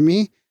freaky to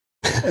me.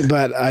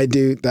 But I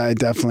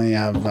definitely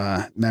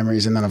have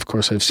memories. And then, of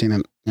course, I've seen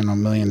it, a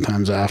million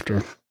times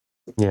after.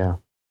 Yeah.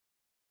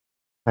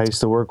 I used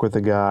to work with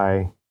a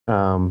guy.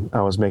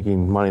 I was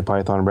making Monty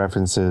Python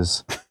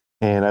references.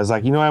 And I was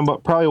like, I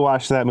probably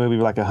watched that movie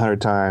 100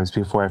 times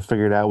before I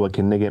figured out what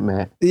Knigget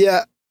meant.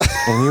 Yeah.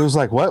 And he was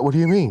like, what? What do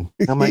you mean?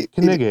 I'm like,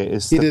 Knigget.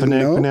 It's the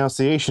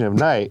pronunciation of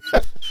night.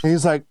 And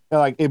he's like,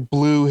 it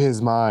blew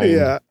his mind.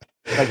 Yeah.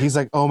 He's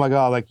like, oh my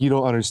God, you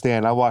don't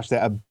understand. I watched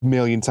that a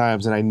million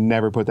times and I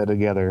never put that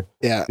together.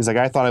 Yeah. He's like,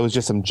 I thought it was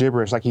just some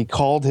gibberish. He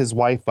called his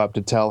wife up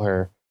to tell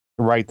her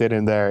right then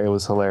and there. It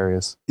was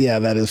hilarious. Yeah,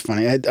 that is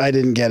funny. I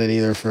didn't get it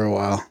either for a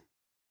while.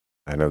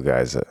 I know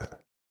guys that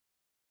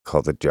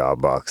call the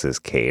job boxes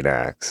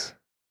K-Nax.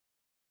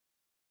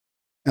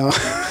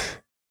 Oh,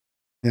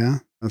 yeah.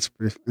 That's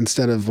pretty.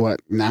 Instead of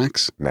what?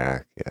 Nax?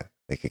 Knack, yeah.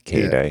 Like a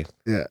K-knife.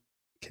 Yeah.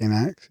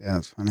 K-Nax? Yeah,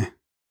 that's funny.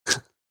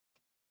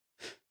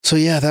 So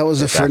yeah, that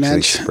was a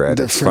French.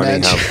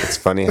 It's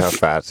funny how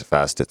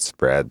fast it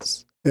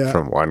spreads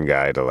from one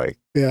guy to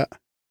Yeah.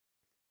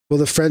 Well,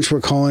 the French were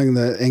calling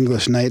the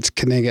English knights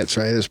Kniggets,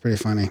 right? It's pretty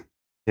funny.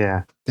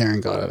 Yeah.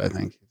 Darren got it, I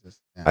think.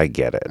 I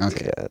get it.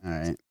 Okay. Yeah. All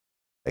right.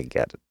 I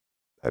get it.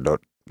 I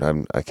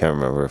can't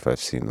remember if I've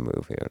seen the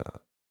movie or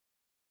not.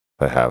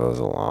 If I have, it was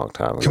a long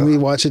time ago. Can we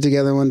watch it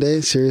together one day?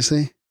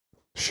 Seriously?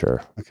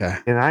 Sure. Okay.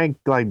 Can I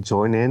like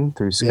join in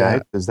through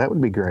Skype? Because that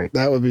would be great.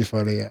 That would be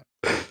funny, yeah.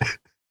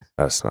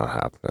 That's not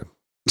happening.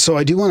 So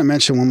I do want to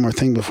mention one more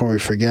thing before we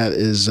forget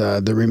is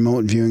the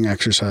remote viewing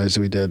exercise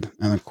that we did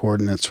and the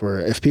coordinates were,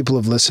 if people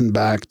have listened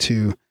back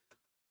to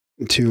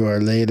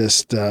our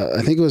latest,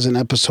 I think it was an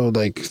episode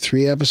like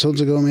 3 episodes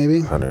ago,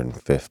 maybe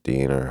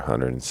 115 or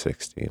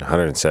 116,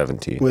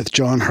 117 with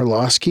John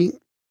Herlosky.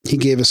 He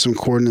gave us some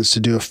coordinates to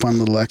do a fun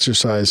little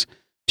exercise.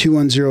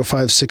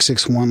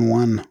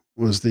 210-56611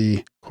 was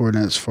the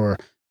coordinates for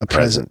a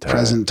present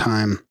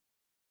time.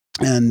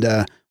 And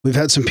we've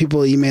had some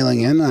people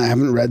emailing in. I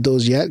haven't read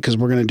those yet because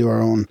we're going to do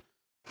our own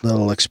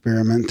little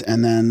experiment.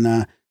 And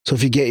then, so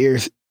if you get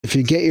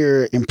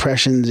your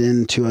impressions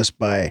in to us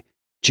by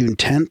June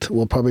 10th,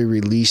 we'll probably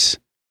release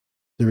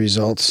the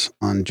results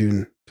on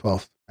June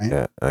 12th, right?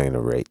 Yeah, I'm going to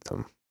rate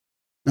them.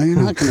 No,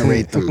 you're not going to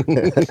rate them.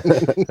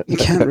 You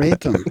can't rate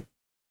them.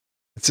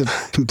 It's a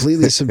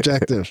completely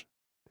subjective.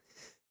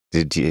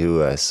 Did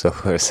you, so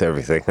is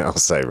everything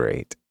else I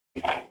rate?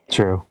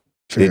 True.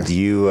 Did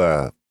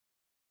you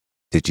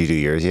do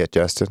yours yet,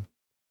 Justin?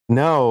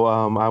 No,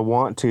 I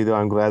want to, though.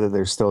 I'm glad that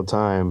there's still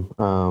time.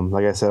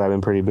 Like I said, I've been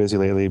pretty busy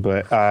lately,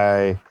 but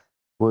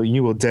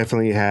you will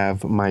definitely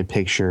have my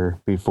picture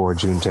before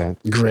June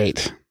 10th.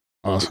 Great.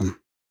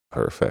 Awesome.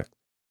 Perfect.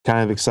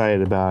 Kind of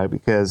excited about it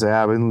because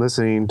I've been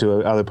listening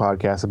to other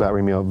podcasts about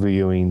remote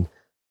viewing,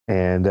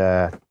 and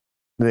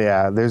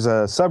there's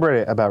a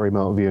subreddit about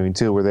remote viewing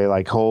too, where they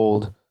like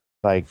hold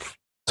like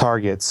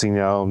targets,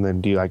 and then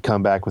do you like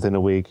come back within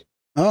a week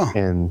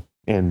and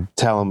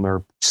tell them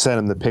or send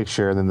them the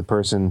picture, and then the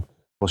person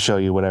will show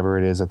you whatever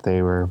it is that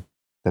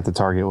the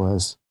target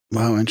was.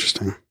 Wow,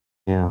 interesting.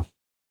 Yeah.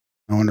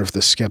 I wonder if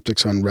the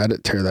skeptics on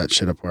Reddit tear that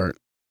shit apart.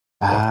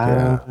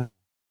 Yeah.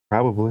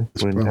 Probably.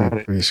 It's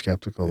probably pretty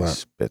skeptical They that.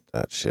 spit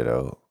that shit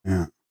out.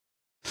 Yeah.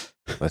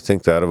 I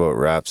think that about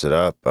wraps it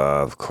up.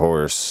 Of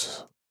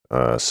course,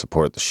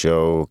 support the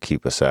show.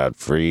 Keep us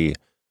ad-free.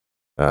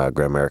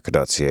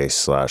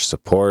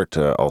 Grimerica.ca/support.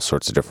 All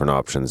sorts of different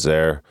options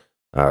there.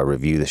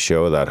 Review the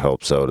show. That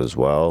helps out as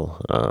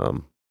well.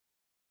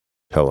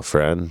 Tell a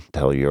friend.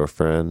 Tell your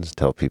friends.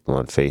 Tell people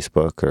on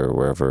Facebook or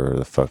wherever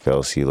the fuck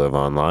else you live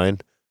online.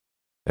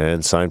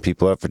 And sign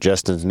people up for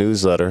Justin's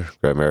newsletter.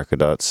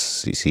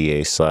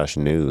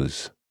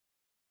 Grimerica.ca/news.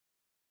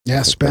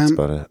 Yeah,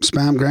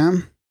 spam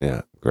Graham.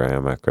 Yeah,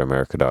 Graham at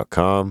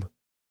Grimerica.com.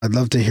 I'd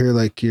love to hear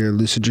like your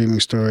lucid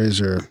dreaming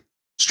stories or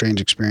strange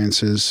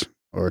experiences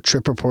or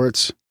trip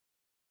reports,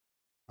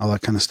 all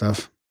that kind of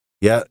stuff.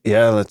 Yeah.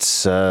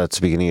 Let's. It's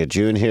the beginning of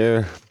June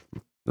here.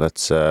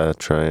 Let's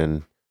try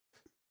and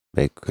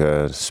make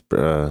a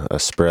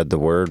spread the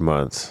word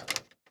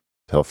month.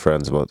 Tell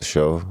friends about the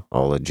show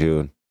all of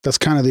June. That's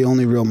kind of the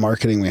only real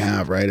marketing we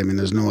have, right? I mean,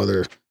 there's no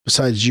other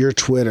besides your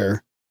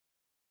Twitter,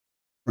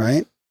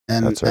 right?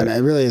 And That's right.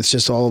 And really, it's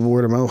just all of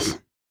word of mouth.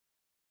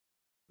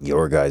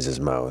 Your guys'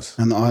 mouth.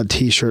 And the odd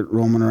T-shirt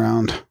roaming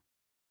around.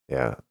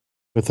 Yeah.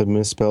 With a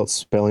misspelled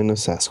spelling of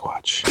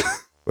Sasquatch.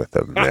 With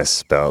a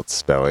misspelled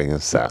spelling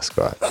of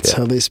Sasquatch. That's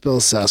how they spell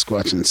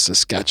Sasquatch in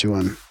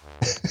Saskatchewan.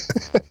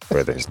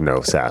 Where there's no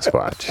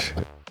Sasquatch.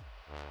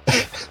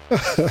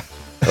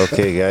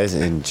 Okay, guys,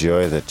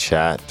 enjoy the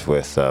chat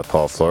with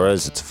Paul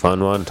Flores. It's a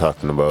fun one,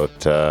 talking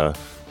about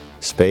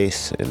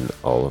space in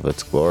all of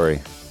its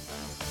glory.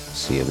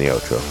 See you in the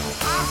outro.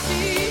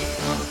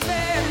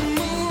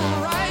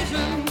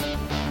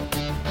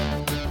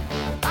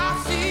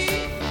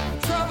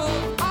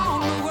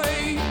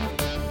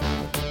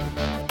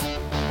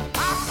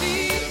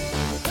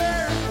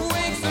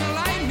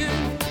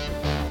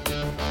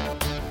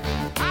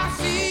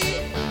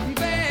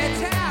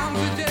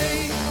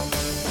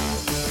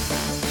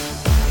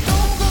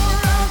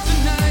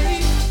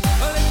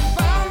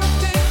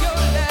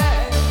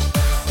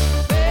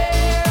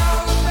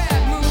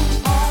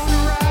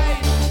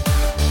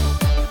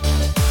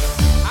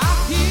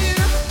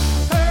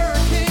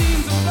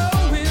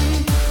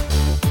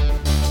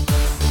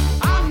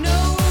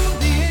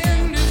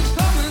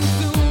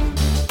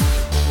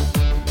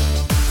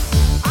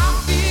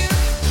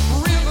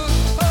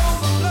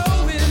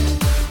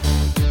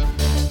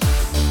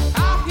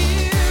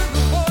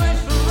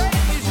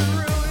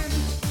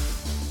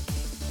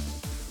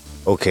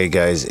 Okay,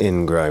 guys,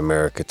 in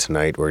Grimerica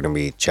tonight, we're going to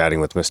be chatting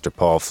with Mr.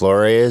 Paul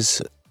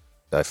Flores.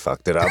 I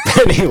fucked it up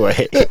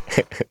anyway.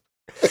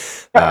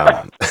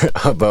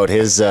 About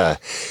his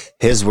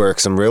work,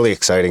 some really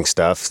exciting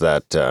stuff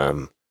that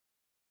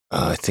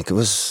I think it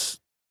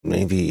was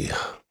maybe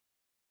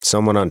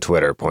someone on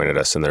Twitter pointed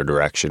us in their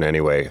direction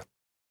anyway.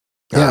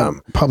 Yeah,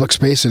 Public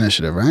Space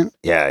Initiative, right?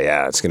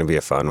 Yeah, it's going to be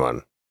a fun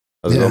one.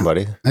 How's it going,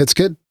 buddy? It's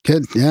good.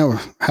 Yeah, we're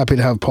happy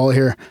to have Paul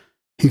here.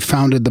 He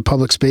founded the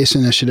Public Space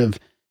Initiative,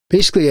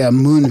 basically a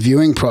moon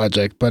viewing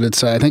project, but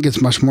it's I think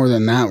it's much more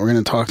than that. We're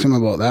going to talk to him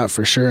about that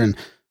for sure and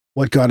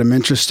what got him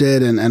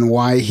interested and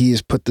why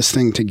he's put this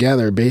thing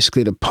together,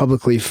 basically to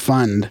publicly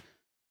fund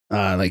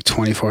like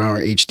 24-hour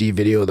HD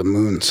video of the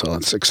moon. So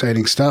it's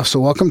exciting stuff. So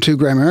welcome to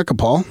Grimerica,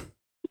 Paul.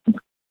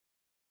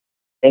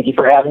 Thank you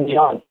for having me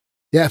on.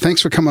 Yeah,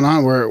 thanks for coming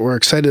on. We're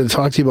excited to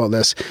talk to you about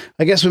this.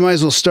 I guess we might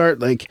as well start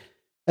like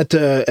at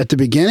the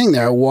beginning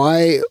there.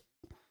 Why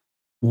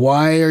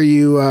are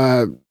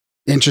you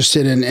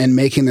interested in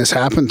making this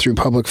happen through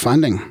public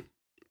funding?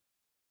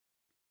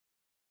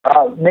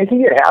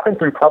 Making it happen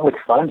through public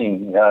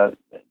funding.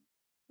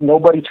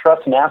 Nobody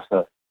trusts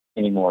NASA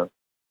anymore.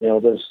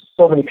 There's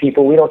so many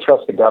people. We don't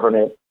trust the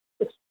government.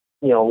 It's,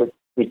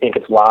 we think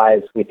it's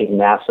lies. We think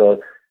NASA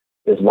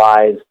is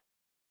lies.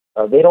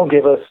 They don't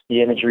give us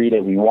the imagery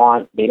that we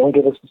want. They don't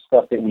give us the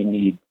stuff that we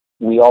need.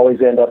 We always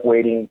end up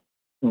waiting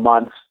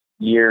months,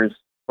 years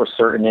for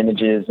certain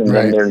images, and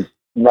then there's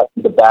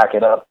nothing to back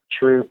it up.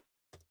 True.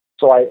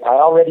 So I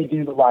already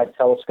do the live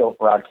telescope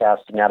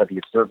broadcasting out of the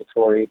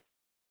observatory,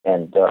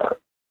 and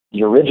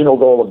the original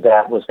goal of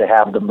that was to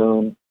have the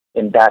moon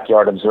in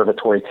backyard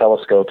observatory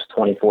telescopes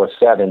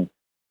 24/7.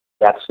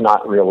 That's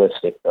not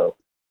realistic, though.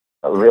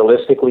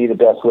 Realistically, the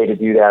best way to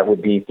do that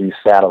would be through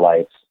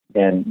satellites,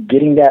 and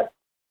getting that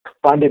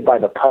funded by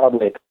the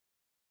public,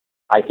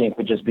 I think,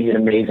 would just be an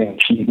amazing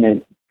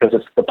achievement, because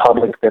it's the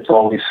public that's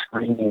always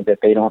screaming that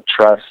they don't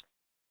trust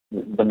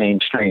the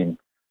mainstream.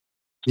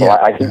 So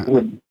I think it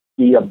would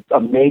be a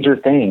major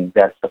thing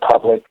that the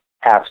public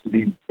has to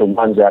be the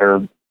ones that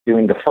are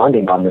doing the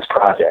funding on this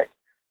project.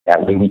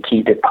 That way we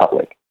keep it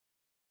public.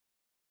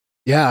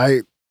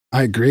 Yeah,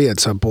 I agree.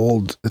 It's a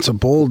bold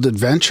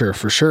adventure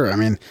for sure. I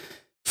mean,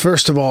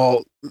 first of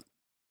all,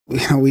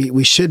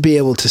 we should be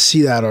able to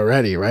see that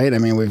already, right? I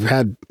mean, we've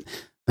had,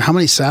 how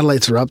many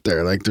satellites are up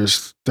there? Like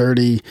there's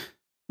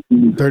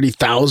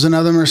 30,000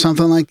 of them or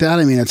something like that.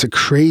 I mean, it's a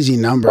crazy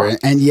number.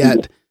 And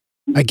yet,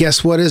 I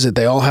guess, what is it?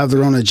 They all have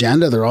their own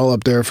agenda. They're all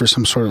up there for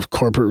some sort of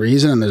corporate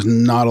reason, and there's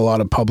not a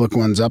lot of public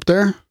ones up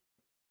there.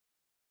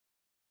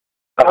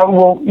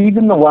 Well,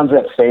 even the ones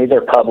that say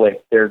they're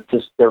public, they're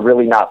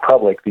really not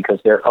public, because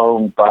they're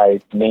owned by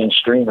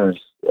mainstreamers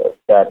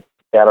that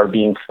are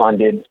being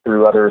funded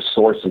through other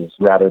sources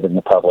rather than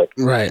the public.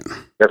 Right.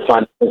 Their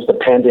fund is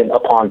dependent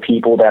upon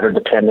people that are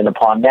dependent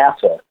upon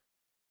NASA.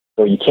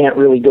 So you can't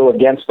really go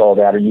against all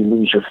that, or you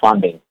lose your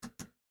funding.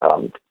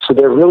 So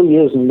there really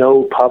is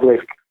no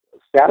public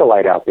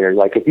satellite out there.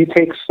 Like if you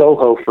take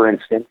SOHO, for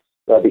instance,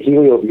 the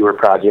HelioViewer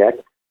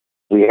project,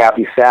 we have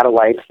these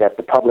satellites that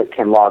the public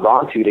can log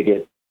on to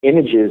get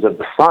images of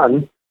the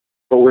sun,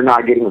 but we're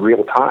not getting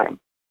real time.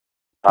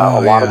 A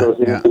lot of those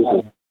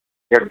images,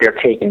 they're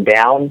taken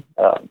down,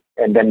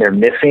 and then they're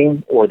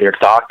missing, or they're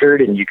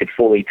doctored, and you could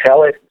fully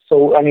tell it.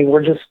 So, I mean,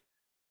 we're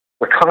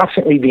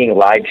constantly being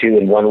lied to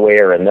in one way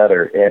or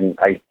another. And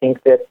I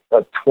think that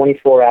a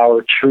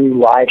 24-hour true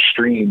live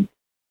stream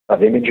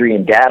of imagery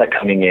and data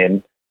coming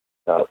in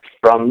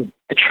from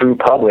the true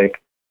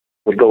public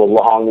would go a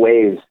long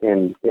ways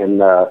in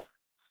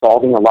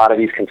solving a lot of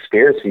these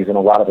conspiracies and a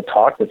lot of the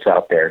talk that's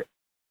out there.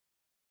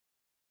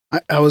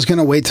 I was going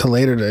to wait till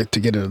later to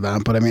get into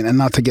that, but I mean, and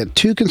not to get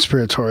too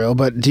conspiratorial,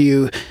 but do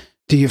you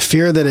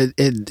fear that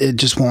it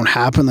just won't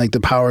happen? Like the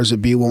powers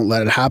that be won't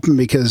let it happen?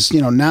 Because,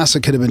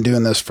 NASA could have been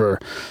doing this for,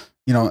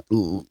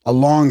 a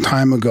long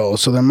time ago.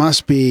 So there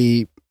must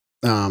be,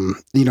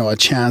 a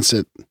chance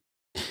that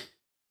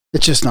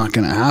it's just not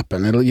going to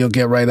happen. You'll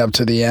get right up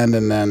to the end,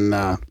 and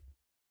then,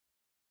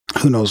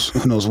 who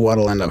knows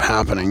what'll end up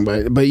happening,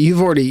 but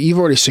you've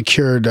already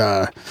secured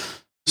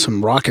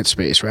some rocket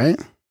space, right?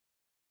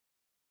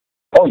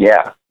 Oh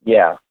yeah.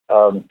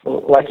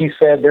 Like you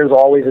said, there's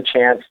always a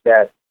chance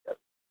that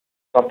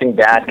something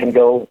bad can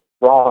go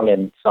wrong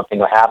and something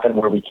will happen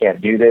where we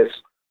can't do this.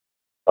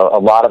 A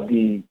lot of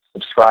the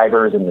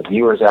subscribers and the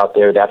viewers out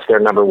there, that's their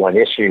number one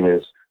issue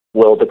is,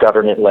 will the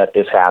government let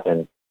this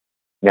happen?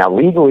 Now,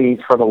 legally,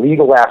 from a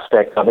legal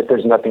aspect of it,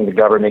 there's nothing the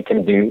government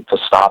can do to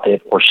stop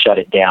it or shut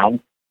it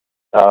down.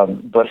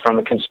 But from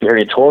the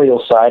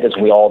conspiratorial side, as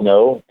we all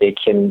know, they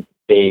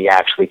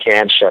actually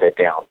can shut it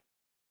down.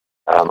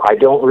 I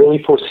don't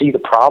really foresee the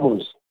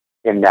problems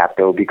in that,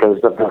 though, because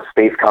of the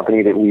space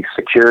company that we've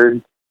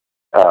secured.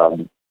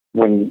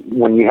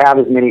 When you have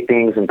as many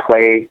things in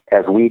play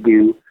as we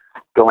do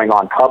going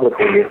on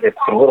publicly, it's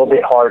a little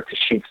bit hard to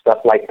shoot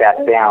stuff like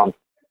that down.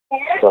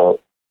 So.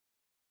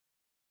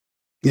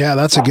 Yeah,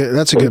 that's a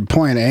good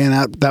point, eh?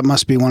 And that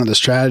must be one of the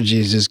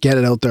strategies, is get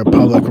it out there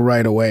public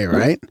right away,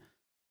 right?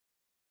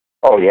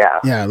 Oh yeah.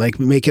 Yeah, like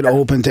make it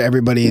open to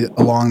everybody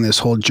along this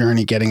whole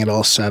journey, getting it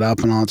all set up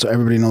and all, so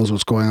everybody knows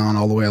what's going on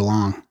all the way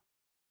along.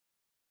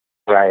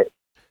 Right.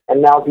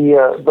 And now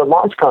the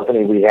launch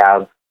company we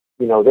have,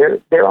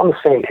 they're on the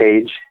same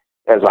page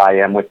as I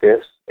am with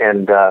this,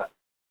 and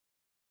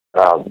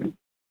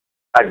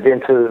I've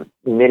been to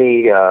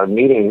many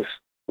meetings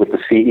with the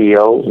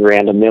CEO,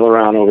 Miranda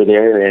Milleron over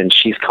there, and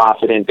she's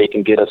confident they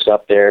can get us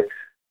up there,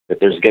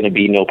 that there's going to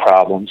be no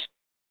problems.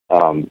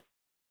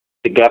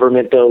 The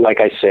government, though, like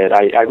I said,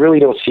 I really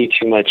don't see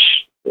too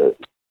much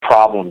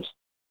problems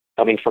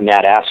coming from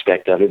that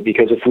aspect of it,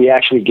 because if we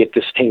actually get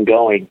this thing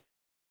going,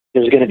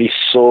 there's going to be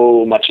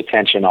so much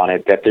attention on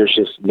it that there's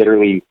just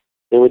literally,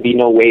 there would be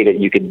no way that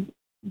you could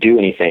do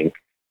anything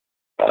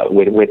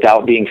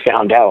without being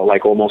found out,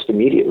 like almost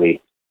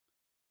immediately.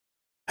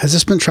 Has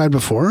this been tried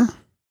before?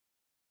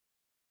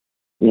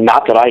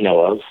 Not that I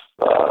know of.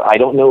 I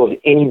don't know of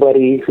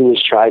anybody who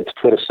has tried to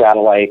put a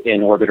satellite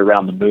in orbit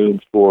around the moon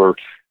for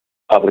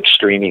public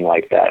streaming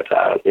like that.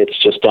 It's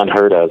just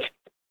unheard of.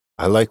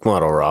 I like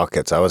model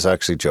rockets. I was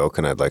actually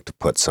joking I'd like to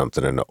put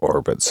something into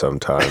orbit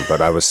sometime,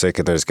 but I was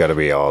thinking there's got to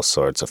be all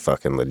sorts of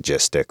fucking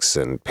logistics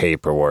and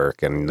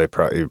paperwork, and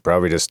you're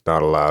probably just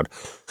not allowed.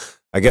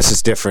 I guess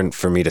it's different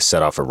for me to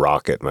set off a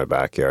rocket in my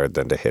backyard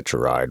than to hitch a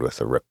ride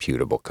with a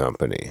reputable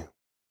company.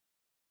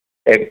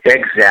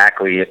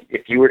 Exactly.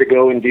 If you were to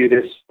go and do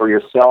this for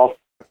yourself,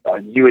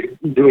 you would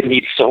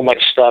need so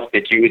much stuff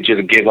that you would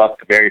just give up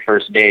the very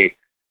first day.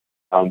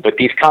 But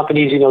these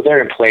companies,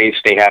 they're in place.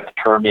 They have the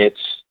permits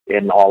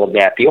and all of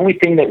that. The only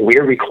thing that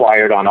we're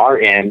required on our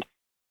end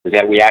is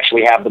that we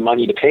actually have the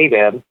money to pay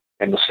them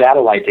and the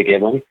satellite to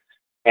give them.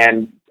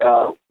 And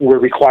we're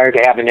required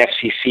to have an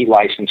FCC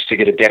license to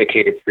get a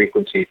dedicated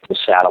frequency for the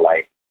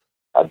satellite.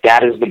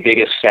 That is the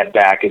biggest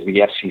setback, is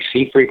the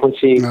FCC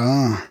frequency.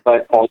 Oh.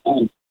 But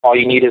all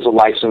you need is a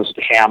licensed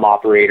ham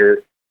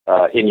operator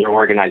in your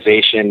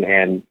organization,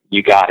 and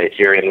you got it.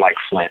 You're in like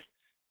Flint.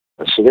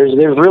 So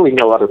there's really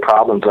no other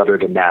problems other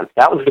than that.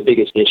 That was the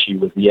biggest issue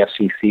with the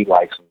FCC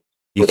license.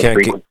 You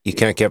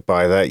can't get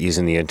by that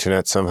using the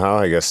internet somehow?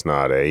 I guess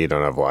not, eh? You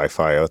don't have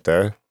Wi-Fi out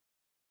there?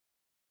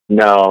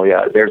 No,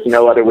 yeah. There's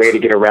no other way to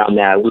get around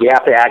that. We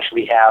have to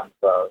actually have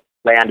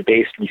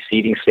land-based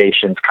receiving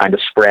stations kind of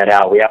spread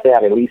out. We have to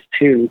have at least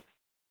 2.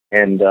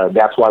 And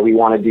that's why we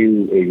want to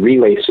do a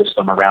relay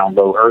system around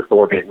low Earth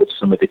orbit with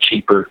some of the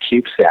cheaper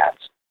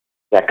CubeSats.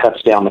 That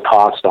cuts down the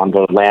cost on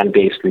the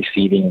land-based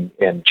receiving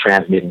and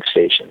transmitting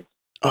stations.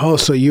 Oh,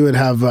 so you would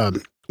have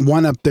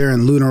one up there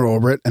in lunar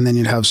orbit, and then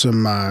you'd have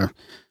some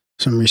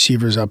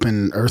receivers up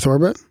in Earth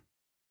orbit?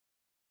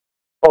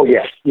 Oh,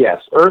 yes.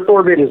 Earth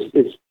orbit is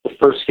the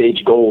first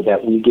stage goal,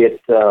 that we get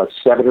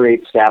 7 or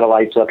 8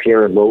 satellites up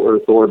here in low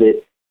Earth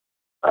orbit.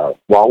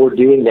 While we're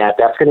doing that,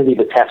 that's going to be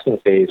the testing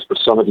phase for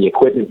some of the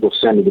equipment we'll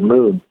send to the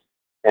moon.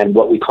 And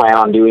what we plan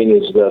on doing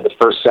is the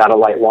first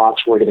satellite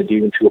launch we're going to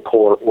do into a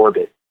polar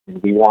orbit.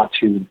 And we want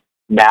to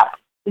map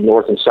the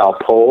North and South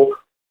Pole.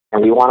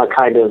 And we want to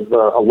kind of,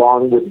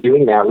 along with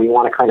doing that, we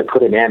want to kind of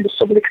put an end to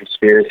some of the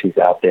conspiracies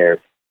out there,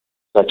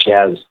 such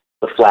as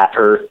the flat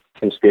Earth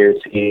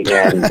conspiracy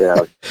and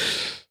the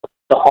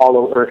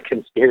hollow Earth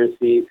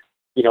conspiracy.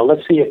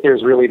 Let's see if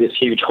there's really this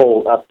huge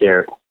hole up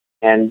there.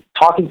 And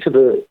talking to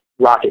the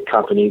rocket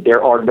company,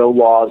 there are no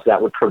laws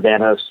that would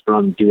prevent us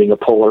from doing a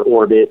polar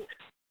orbit.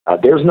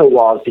 There's no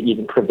laws to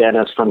even prevent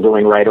us from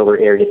going right over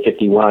Area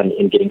 51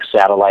 and getting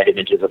satellite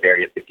images of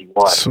Area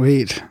 51.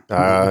 Sweet.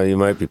 You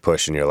might be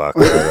pushing your luck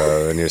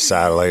there, and your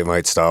satellite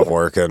might stop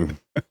working.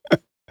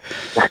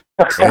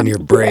 And your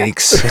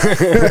brakes.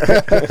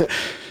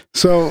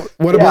 So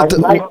what about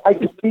I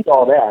can see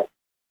all that.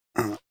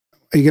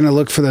 Are you going to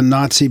look for the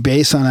Nazi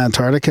base on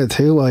Antarctica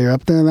too while you're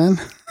up there then?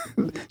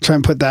 Try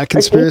and put that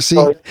conspiracy?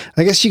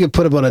 I guess you could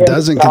put about a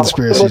dozen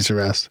conspiracies to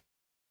rest.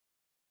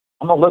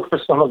 I'm going to look for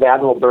some of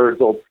Admiral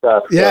Byrd's old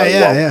stuff.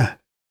 Yeah.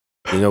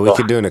 We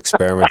could do an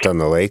experiment on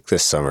the lake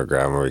this summer,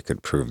 Graham, where we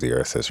could prove the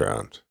Earth is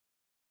round.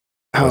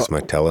 That's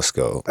my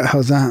telescope.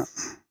 How's that?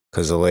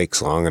 Because the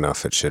lake's long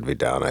enough, it should be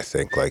down, I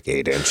think, like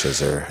 8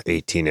 inches or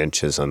 18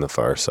 inches on the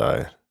far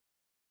side.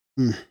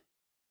 We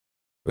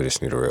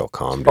just need a real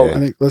calm day. I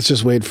think let's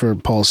just wait for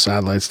Paul's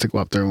satellites to go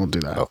up there and we'll do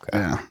that. Okay.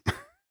 Yeah.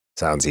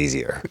 Sounds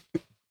easier.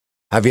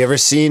 Have you ever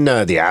seen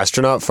The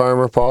Astronaut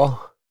Farmer,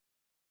 Paul?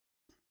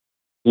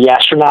 The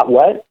astronaut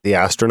what? The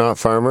Astronaut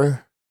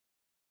Farmer?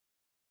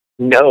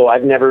 No,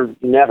 I've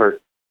never.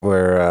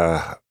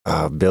 Where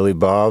Billy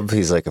Bob,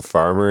 he's like a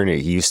farmer, and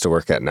he used to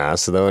work at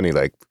NASA, though, and he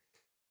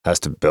has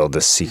to build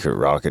this secret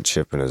rocket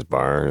ship in his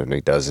barn, and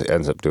he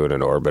ends up doing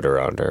an orbit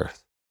around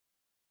Earth.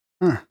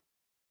 Huh.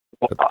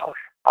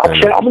 I'm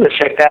going to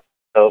check that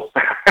out.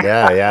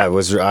 Yeah. It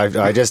was. I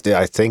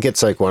think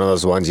it's like one of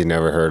those ones you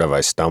never heard of.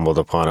 I stumbled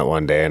upon it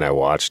one day and I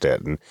watched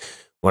it, and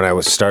when I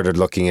started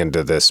looking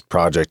into this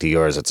project of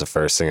yours, it's the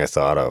first thing I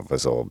thought of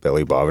was old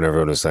Billy Bob, and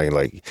everyone was saying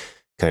like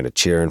kind of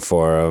cheering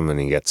for him, and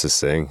he gets this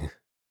thing.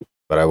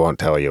 But I won't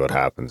tell you what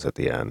happens at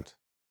the end.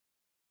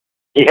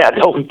 Yeah,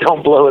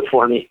 don't blow it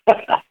for me.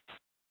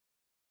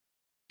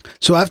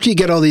 So after you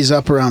get all these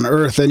up around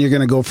Earth, then you're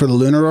going to go for the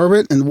lunar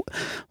orbit, and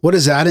what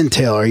does that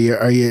entail?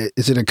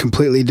 Is it a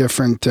completely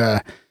different,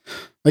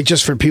 like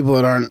just for people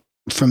that aren't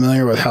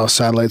familiar with how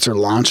satellites are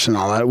launched and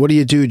all that? What do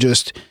you do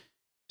just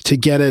to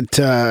get it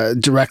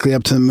directly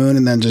up to the moon,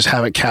 and then just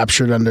have it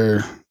captured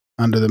under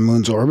the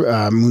moon's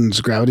orbit,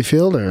 moon's gravity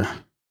field, or?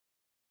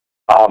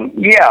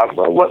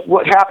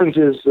 What happens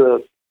is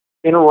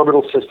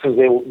interorbital systems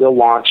they'll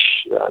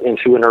launch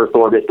into an Earth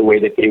orbit the way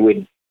that they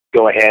would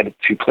go ahead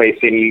to place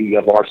any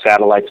of our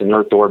satellites in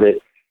Earth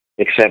orbit,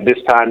 except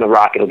this time the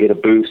rocket will get a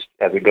boost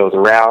as it goes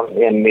around,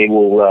 and they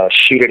will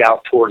shoot it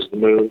out towards the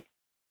moon,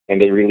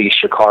 and they release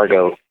your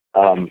cargo.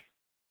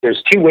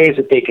 There's 2 ways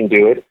that they can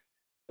do it.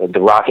 The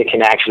rocket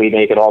can actually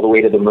make it all the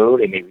way to the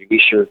moon, and they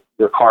release your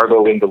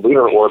cargo into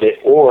lunar orbit,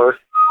 or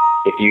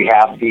if you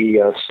have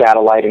the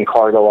satellite and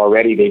cargo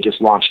already, they just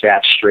launch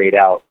that straight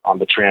out on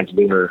the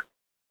translunar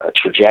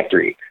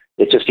trajectory.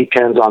 It just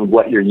depends on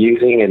what you're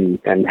using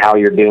and how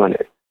you're doing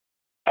it.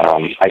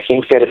 I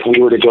think that if we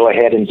were to go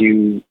ahead and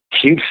do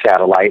cube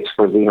satellites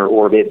for lunar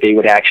orbit, they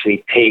would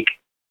actually take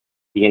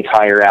the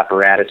entire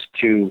apparatus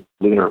to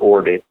lunar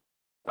orbit.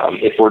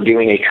 If we're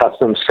doing a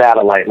custom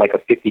satellite, like a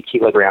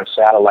 50-kilogram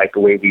satellite the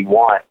way we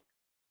want,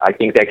 I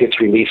think that gets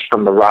released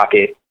from the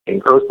rocket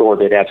in Earth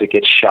orbit as it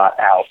gets shot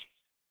out.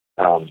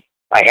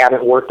 I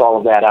haven't worked all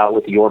of that out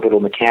with the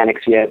orbital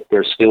mechanics yet.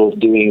 They're still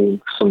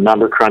doing some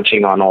number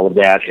crunching on all of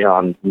that,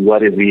 on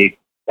what is the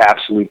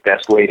absolute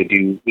best way to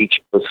do each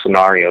of those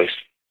scenarios.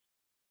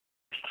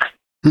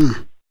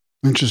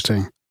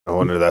 Interesting. I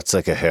wonder, that's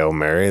like a Hail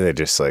Mary. They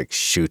just like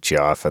shoot you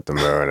off at the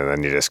moon and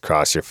then you just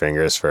cross your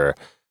fingers for,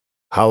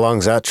 how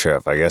long's that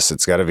trip? I guess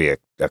it's got to be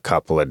a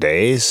couple of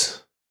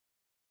days.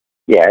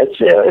 Yeah,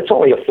 it's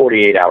only a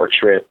 48-hour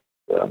trip.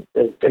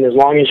 And as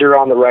long as you're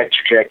on the right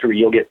trajectory,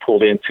 you'll get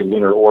pulled into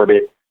lunar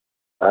orbit.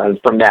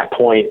 From that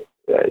point,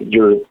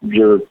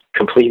 you're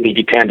completely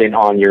dependent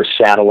on your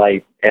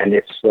satellite and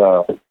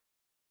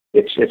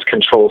its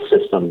control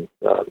system.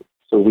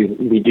 So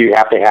we do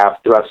have to have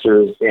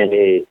thrusters and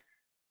a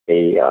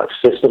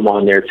system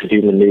on there to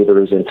do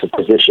maneuvers and to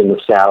position the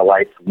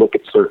satellite, to look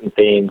at certain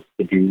things,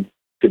 to do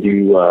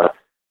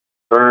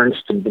burns,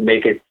 to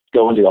make it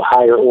go into a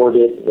higher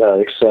orbit,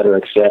 et cetera,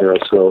 et cetera.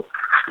 So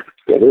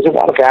yeah, there's a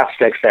lot of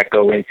aspects that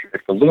go into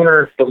it. The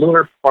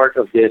lunar part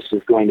of this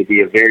is going to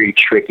be a very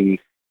tricky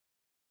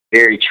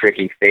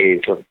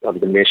phase of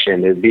the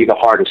mission. It'd be the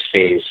hardest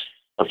phase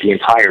of the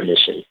entire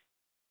mission,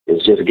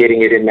 is just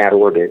getting it in that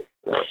orbit.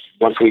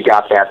 Once we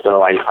got that,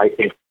 though, I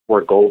think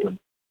we're golden.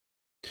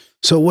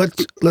 So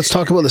let's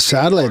talk about the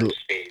satellite.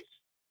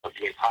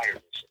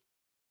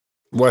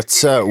 What's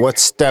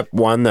step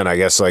one then? I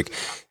guess what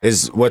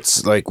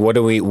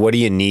do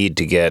you need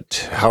to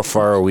get? How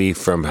far are we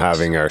from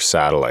having our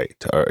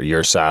satellite, or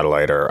your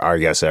satellite, or I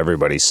guess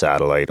everybody's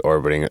satellite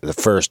orbiting the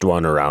first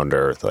one around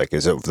Earth? Like,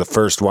 is it the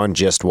first one,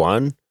 just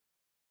one?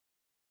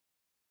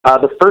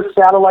 The first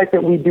satellite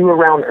that we do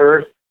around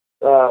Earth,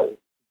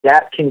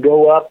 that can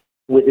go up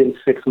within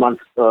 6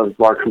 months of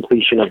our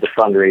completion of the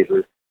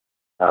fundraiser.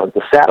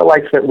 The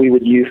satellites that we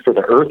would use for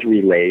the Earth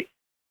relay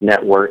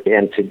network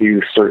and to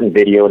do certain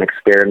video and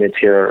experiments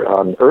here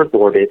on Earth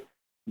orbit,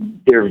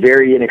 they're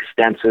very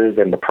inexpensive,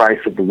 and the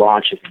price of the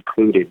launch is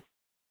included.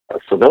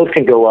 So those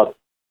can go up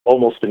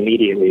almost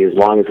immediately as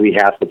long as we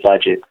have the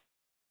budget.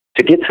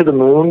 To get to the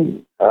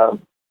moon,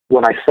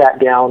 when I sat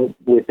down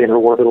with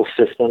interorbital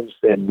systems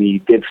and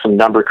we did some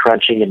number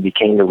crunching and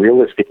became the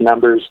realistic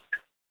numbers,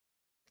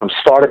 from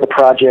start of the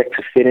project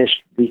to finish,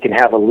 we can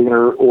have a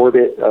lunar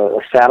orbit, a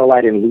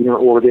satellite in lunar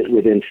orbit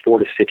within 4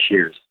 to 6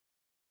 years.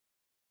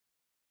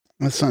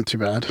 That's not too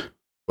bad.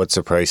 What's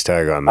the price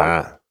tag on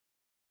that?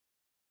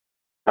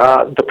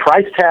 The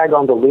price tag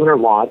on the lunar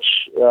launch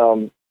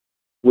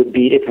would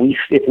be,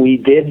 if we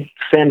did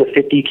send a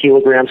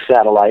 50-kilogram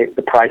satellite,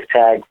 the price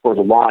tag for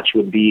the launch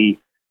would be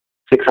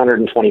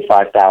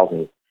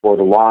 $625,000 for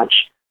the launch,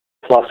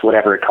 plus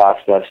whatever it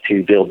costs us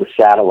to build the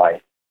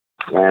satellite.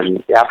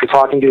 And after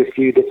talking to a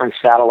few different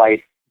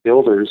satellite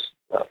builders,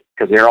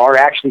 because there are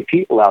actually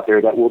people out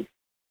there that will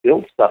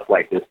build stuff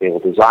like this, they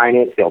will design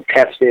it, they'll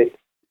test it,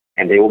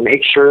 and they will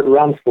make sure it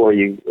runs for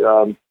you.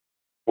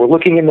 We're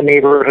looking in the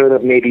neighborhood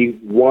of maybe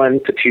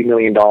 $1 to $2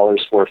 million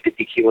for a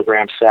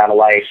 50-kilogram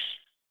satellite,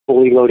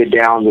 fully loaded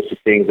down with the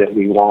things that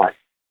we want.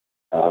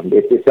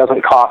 It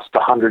doesn't cost the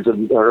hundreds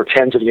of or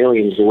tens of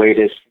millions the way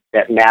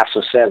that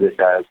NASA says it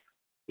does.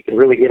 You can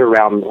really get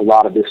around a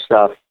lot of this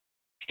stuff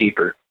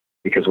cheaper,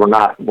 because we're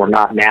not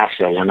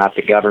NASA, we're not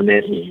the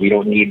government, and we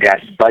don't need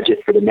that budget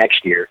for the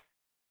next year.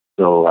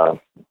 So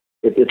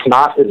it's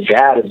not as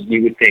bad as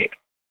you would think.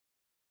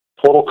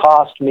 Total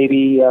cost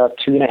maybe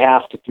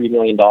 $2.5 to $3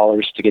 million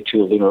to get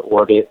to a lunar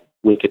orbit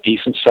with a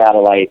decent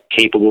satellite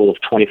capable of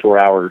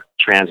 24-hour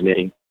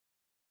transmitting.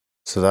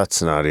 So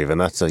that's not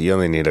even, you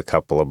only need a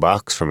couple of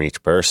bucks from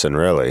each person,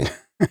 really.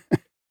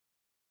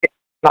 It's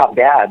not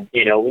bad.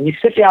 You know, when you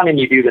sit down and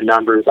you do the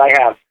numbers,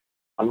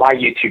 on my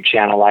YouTube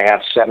channel, I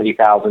have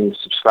 70,000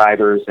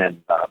 subscribers,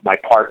 and my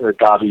partner,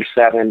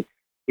 W7,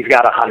 he's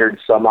got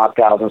 100-some-odd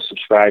thousand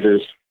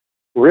subscribers.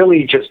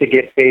 Really, just to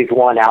get phase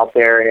one out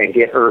there and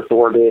get Earth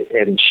orbit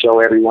and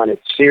show everyone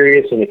it's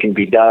serious and it can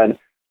be done,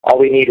 all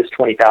we need is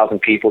 20,000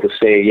 people to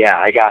say, yeah,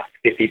 I got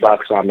 $50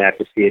 on that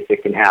to see if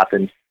it can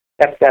happen.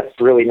 That's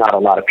really not a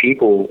lot of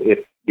people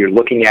if you're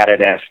looking at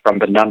it as from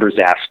the numbers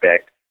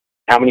aspect.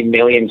 How many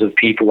millions of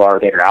people are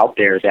there out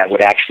there that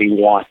would actually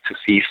want to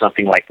see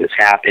something like this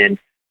happen?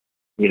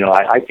 You know,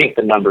 I think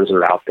the numbers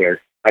are out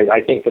there.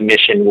 I think the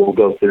mission will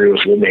go through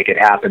and we'll make it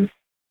happen.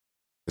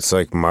 It's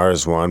like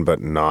Mars One,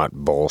 but not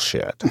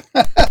bullshit.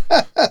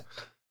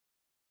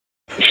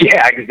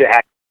 Yeah,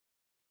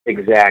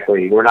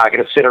 exactly. We're not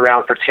going to sit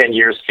around for 10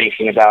 years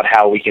thinking about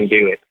how we can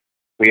do it.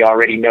 We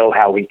already know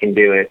how we can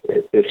do it.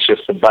 It's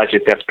just the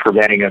budget that's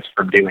preventing us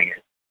from doing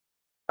it.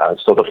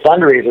 So the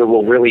fundraiser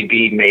will really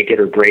be make it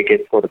or break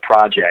it for the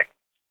project.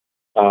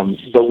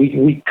 But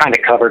we kind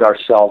of covered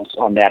ourselves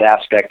on that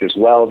aspect as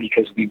well,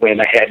 because we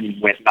went ahead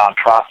and went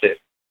nonprofit.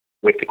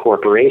 with the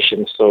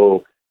corporation.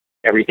 So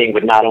everything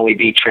would not only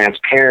be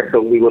transparent,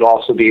 but we would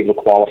also be able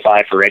to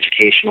qualify for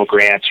educational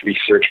grants,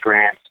 research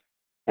grants,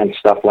 and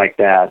stuff like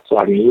that. So,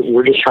 I mean,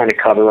 we're just trying to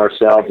cover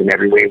ourselves in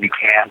every way we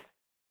can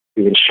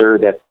to ensure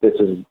that this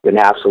is an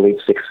absolute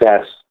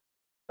success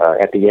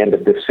at the end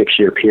of this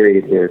 6-year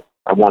period here.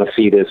 I want to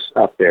see this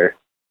up there.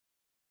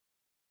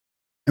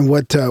 And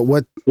what are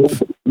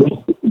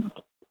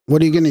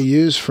you going to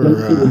use for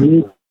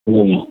the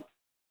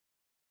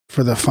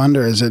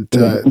funder? Is it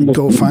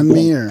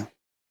GoFundMe or?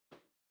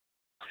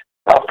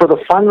 For the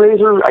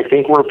fundraiser, I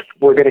think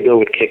we're going to go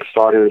with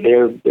Kickstarter.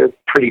 They're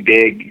pretty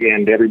big,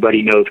 and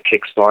everybody knows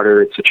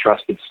Kickstarter. It's a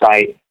trusted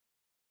site.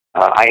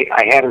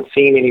 I haven't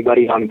seen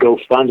anybody on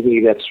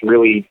GoFundMe that's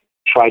really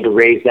tried to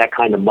raise that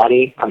kind of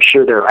money. I'm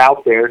sure they're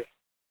out there,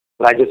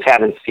 but I just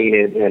haven't seen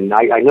it. And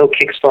I know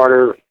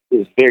Kickstarter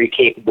is very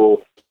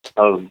capable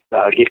of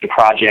getting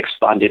projects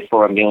funded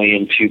for $1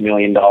 million, $2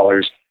 million.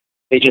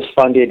 They just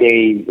funded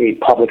a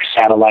public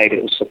satellite.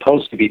 It was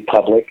supposed to be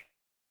public.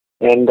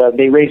 And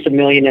they raised $1.5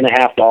 million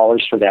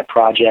for that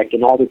project.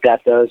 And all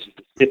that does is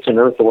it sits in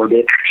Earth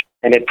orbit,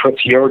 and it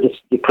puts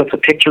a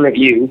picture of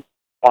you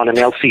on an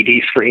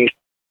LCD screen,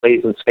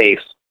 plays in space.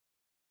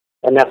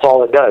 And that's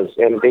all it does.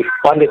 And they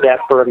funded that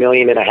for $1.5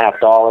 million.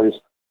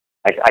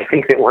 I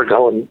think that we're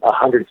going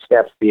 100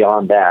 steps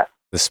beyond that.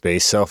 The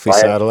space selfie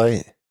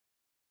satellite?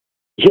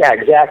 Yeah,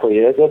 exactly.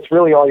 That's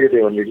really all you're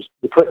doing. You're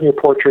putting your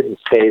portrait in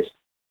space,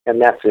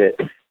 and that's it.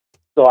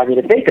 So, I mean,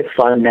 if they could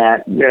fund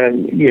that,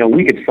 then,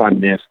 we could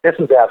fund this. This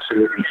is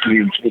absolutely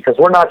huge, because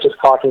we're not just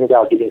talking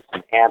about getting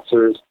some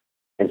answers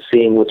and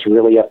seeing what's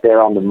really up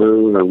there on the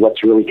moon or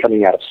what's really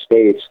coming out of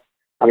space.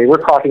 I mean,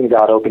 we're talking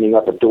about opening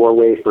up a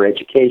doorway for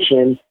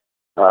education,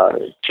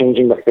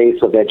 changing the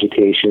face of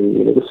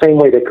education, the same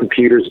way that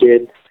computers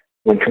did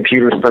when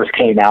computers first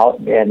came out,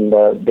 and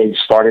they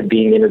started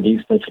being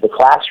introduced into the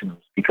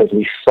classrooms, because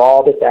we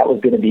saw that was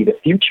going to be the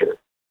future.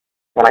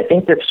 And I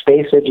think that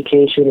space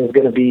education is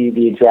going to be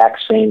the exact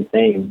same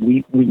thing.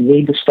 We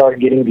need to start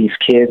getting these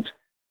kids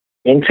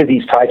into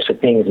these types of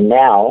things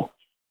now,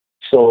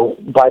 so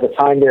by the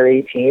time they're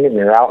 18 and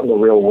they're out in the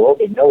real world,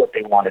 they know what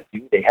they want to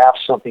do. They have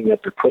something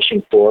that they're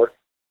pushing for,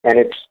 and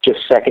it's just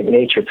second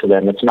nature to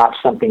them. It's not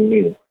something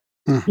new.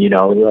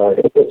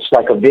 It's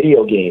like a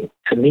video game.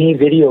 To me,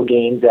 video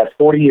games, at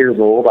 40 years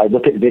old, I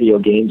look at video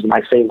games and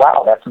I say,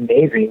 wow, that's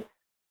amazing.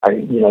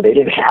 They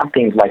didn't have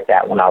things like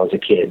that when I was a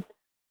kid.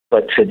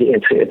 But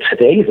in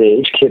today's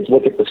age, kids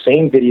look at the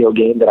same video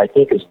game that I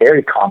think is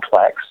very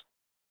complex,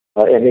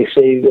 and they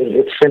say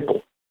it's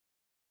simple.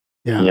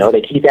 Yeah.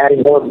 They keep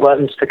adding more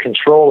buttons to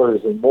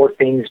controllers and more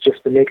things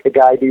just to make the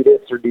guy do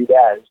this or do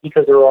that. It's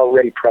because they're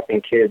already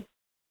prepping kids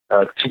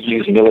to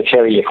use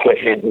military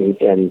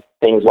equipment and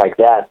things like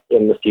that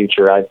in the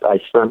future. I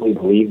firmly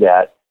believe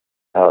that.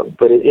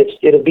 But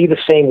it'll be the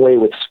same way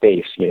with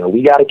space.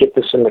 We got to get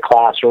this in the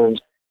classrooms.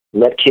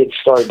 Let kids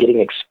start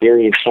getting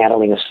experience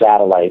handling a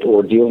satellite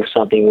or doing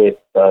something with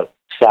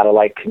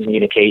satellite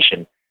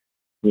communication.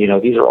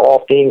 These are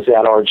all things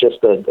that are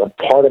just a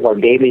part of our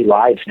daily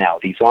lives now.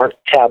 These aren't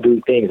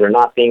taboo things. They're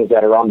not things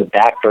that are on the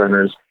back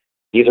burners.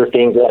 These are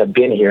things that have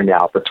been here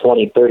now for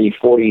 20, 30,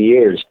 40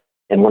 years,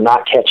 and we're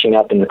not catching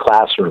up in the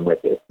classroom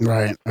with it.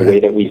 Right. The way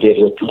that we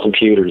did with the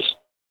computers.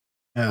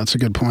 Yeah, that's a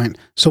good point.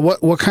 So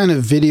what kind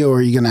of video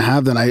are you going to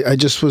have then? I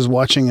just was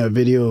watching a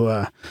video,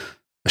 a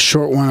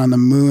short one on the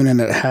moon,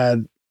 and it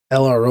had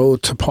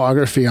LRO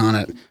topography on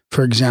it,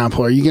 for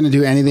example. Are you going to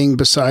do anything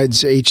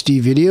besides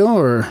HD video,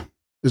 or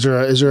is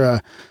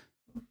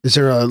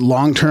there a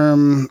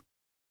long-term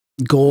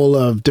goal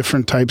of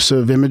different types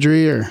of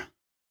imagery, or?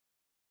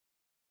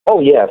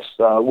 Oh, yes.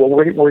 Well,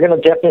 we're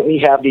going to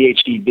definitely have the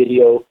HD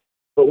video,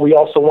 but we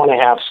also want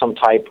to have some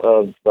type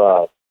of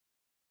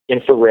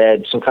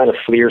infrared, some kind of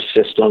FLIR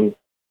system,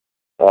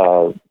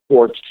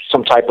 or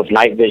some type of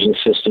night vision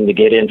system to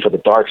get in for the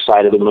dark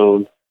side of the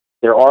moon.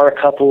 There are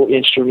a couple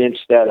instruments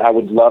that I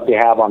would love to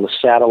have on the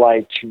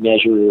satellite to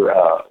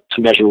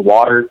measure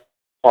water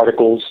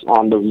particles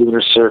on the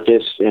lunar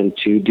surface and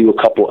to do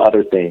a couple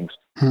other things.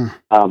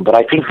 But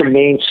I think the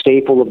main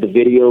staple of the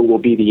video will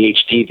be the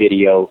HD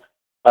video,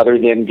 other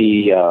than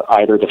the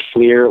either the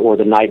FLIR or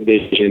the night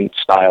vision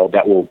style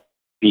that will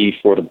be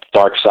for the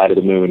dark side of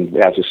the moon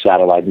as the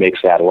satellite makes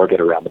that orbit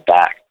around the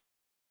back.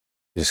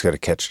 You just got to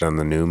catch it on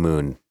the new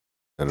moon,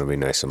 and it'll be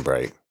nice and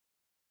bright.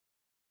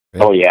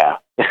 Right? Oh, yeah.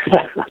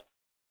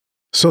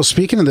 So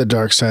speaking of the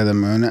dark side of the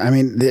moon, I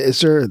mean,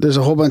 there's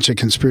a whole bunch of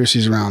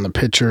conspiracies around the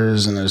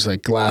pictures, and there's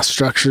like glass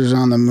structures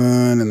on the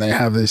moon, and they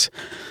have these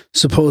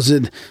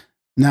supposed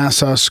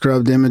NASA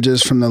scrubbed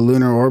images from the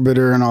lunar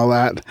orbiter and all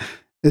that.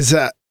 Is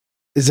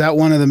that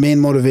one of the main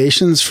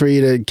motivations for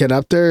you to get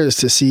up there, is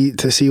to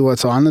see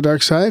what's on the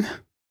dark side?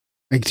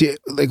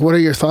 Like, what are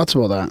your thoughts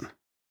about that?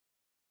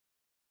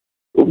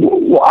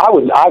 Well,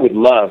 I would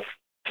love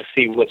to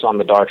see what's on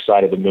the dark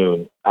side of the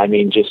moon. I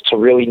mean, just to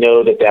really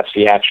know that that's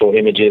the actual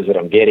images that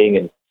I'm getting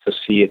and to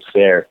see it's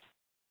there.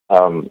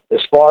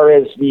 As far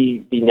as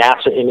the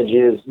NASA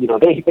images,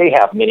 they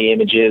have many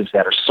images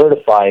that are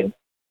certified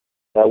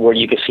where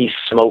you can see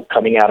smoke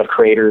coming out of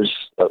craters,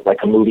 like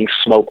a moving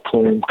smoke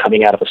plume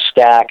coming out of a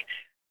stack.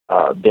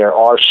 There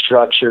are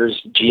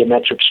structures,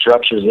 geometric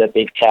structures that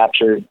they've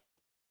captured.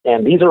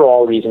 And these are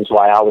all reasons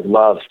why I would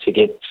love to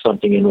get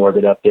something in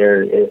orbit up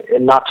there.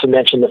 And not to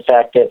mention the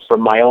fact that from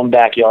my own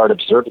backyard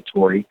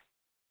observatory,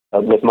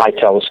 with my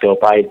telescope,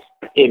 I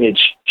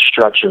image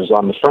structures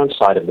on the front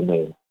side of the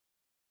moon.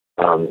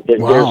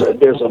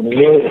 There's a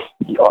million.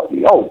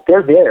 Oh,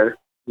 they're there.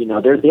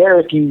 They're there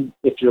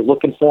if you're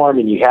looking for them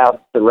and you have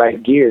the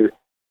right gear.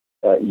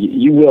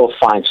 You will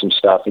find some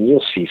stuff and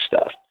you'll see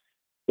stuff.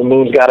 The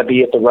moon's got to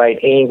be at the right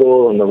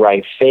angle and the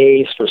right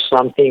phase for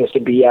some things to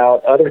be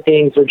out. Other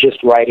things are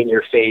just right in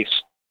your face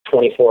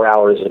 24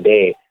 hours a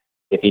day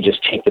if you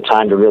just take the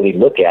time to really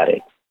look at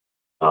it.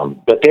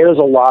 But there's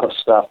a lot of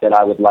stuff that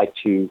I would like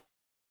to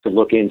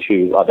look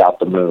into about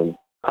the moon.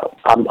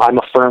 I'm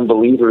a firm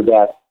believer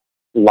that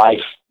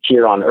life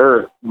here on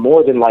Earth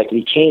more than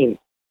likely came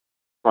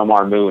from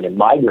our moon and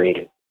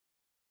migrated.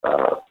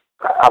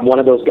 I'm one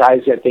of those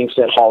guys that thinks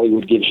that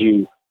Hollywood gives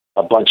you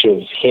a bunch of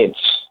hints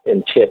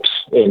and tips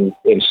in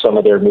some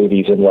of their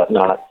movies and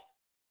whatnot.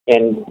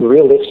 And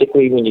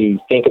realistically, when you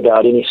think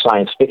about any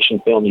science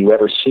fiction film you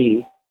ever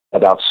see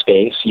about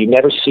space, you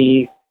never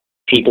see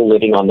people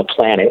living on the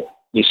planet.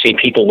 You see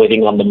people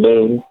living on the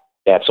moon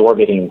that's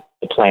orbiting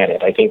the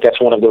planet. I think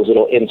that's one of those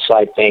little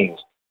inside things,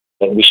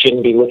 that we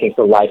shouldn't be looking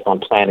for life on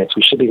planets.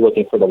 We should be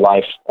looking for the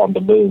life on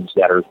the moons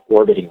that are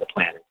orbiting the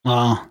planet.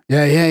 Wow.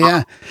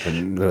 Yeah.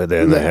 And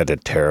then they had to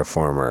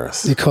terraform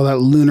Earth. You call that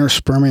lunar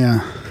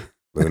spermia.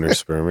 Lunar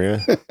spermia?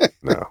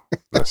 No,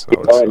 that's not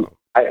what it's called.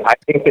 I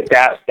think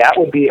that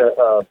would be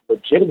a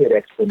legitimate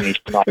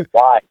explanation on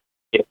why,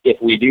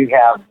 if we do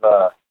have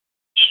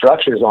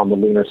structures on the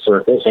lunar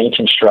surface,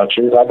 ancient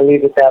structures, I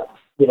believe that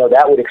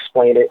would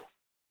explain it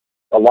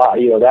a lot.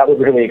 That would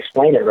really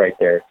explain it right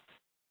there.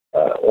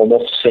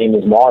 Almost the same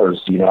as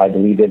Mars. I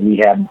believe that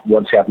we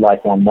once had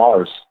life on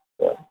Mars.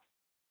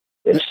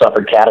 It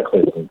suffered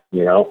cataclysm.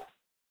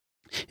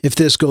 If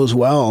this goes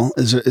well,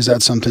 is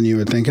that something you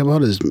would think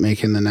about? Is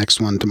making the next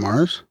one to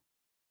Mars?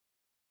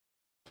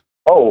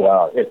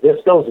 Oh, if this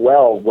goes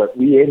well, what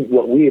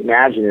we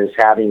imagine is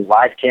having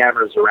live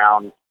cameras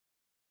around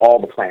all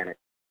the planets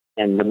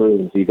and the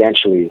moons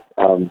eventually.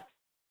 I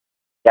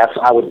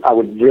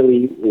would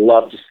really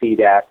love to see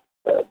that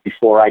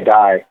before I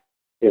die.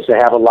 Is to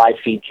have a live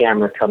feed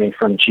camera coming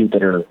from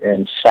Jupiter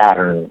and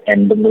Saturn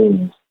and the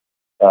moons,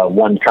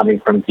 one coming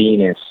from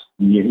Venus.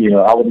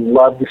 I would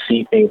love to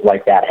see things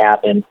like that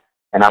happen,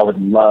 and I would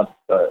love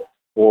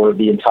for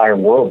the entire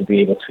world to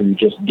be able to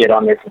just get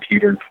on their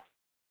computer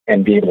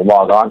and be able to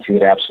log on to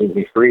it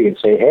absolutely free and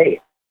say, hey,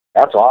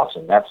 that's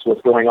awesome. That's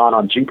what's going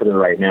on Jupiter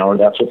right now, or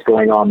that's what's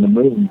going on the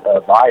moon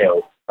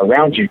bio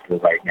around Jupiter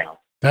right now.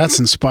 That's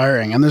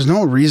inspiring. And there's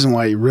no reason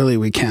why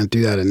we can't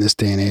do that in this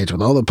day and age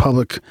with all the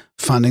public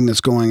funding that's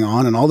going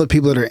on and all the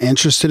people that are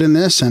interested in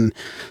this and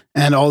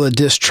all the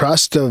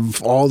distrust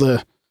of all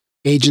the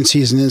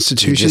agencies and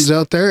institutions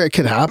out there. It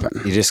could happen.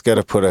 You just got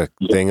to put a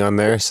thing on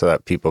there so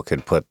that people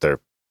can put their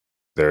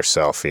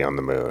selfie on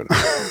the moon.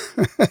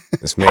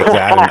 Just make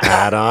that an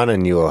add-on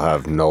and you will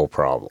have no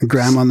problem.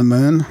 Graham on the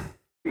moon.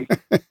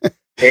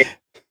 Hey,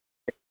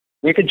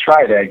 you could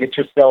try that. Get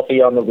your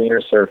selfie on the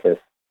lunar surface.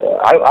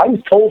 I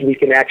was told we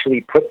can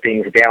actually put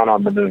things down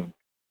on the moon.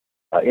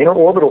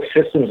 Interorbital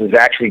Systems is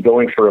actually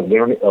going for a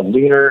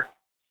lunar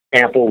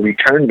sample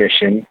return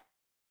mission.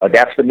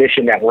 That's the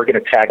mission that we're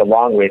going to tag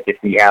along with if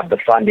we have the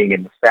funding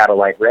and the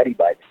satellite ready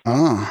by then.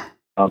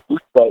 Oh.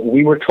 But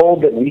we were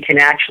told that we can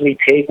actually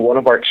take one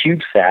of our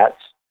CubeSats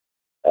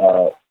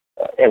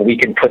and we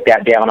can put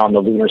that down on the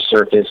lunar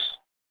surface.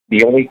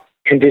 The only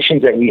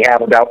conditions that we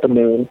have about the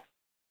moon,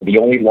 the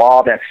only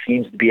law that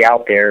seems to be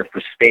out there for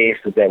space,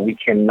 is that we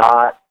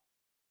cannot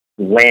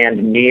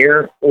land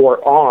near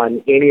or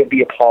on any of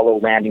the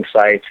Apollo landing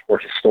sites for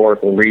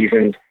historical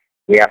reasons.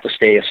 We have to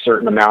stay a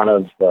certain amount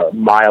of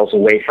miles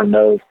away from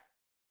those.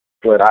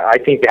 But I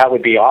think that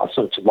would be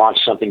awesome to launch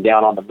something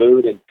down on the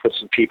moon and put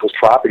some people's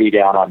property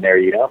down on there,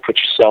 put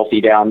your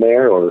selfie down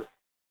there. Or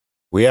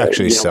we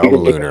actually sell the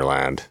lunar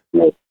land.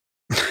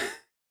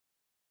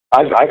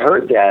 I've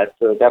heard that.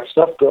 That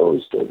stuff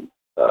goes.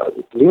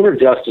 Lunar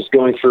dust is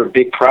going for a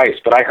big price,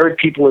 but I heard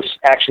people are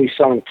actually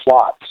selling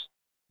plots.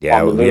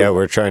 Yeah,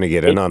 we're trying to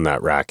get in on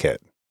that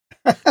racket.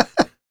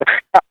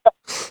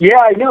 Yeah,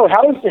 I know.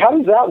 How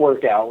does that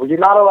work out? Well, you're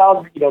not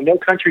allowed. No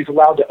country's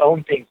allowed to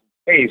own things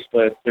in space,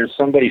 but there's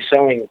somebody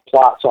selling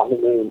plots on the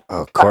moon.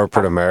 Oh,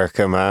 corporate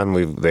America, man,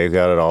 they've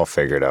got it all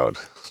figured out.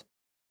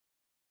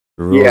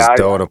 The rules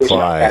don't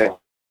apply.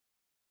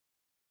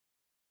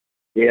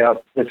 Yeah,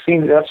 that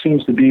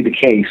seems to be the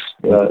case.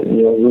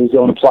 Rules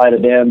don't apply to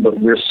them,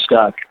 but we're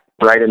stuck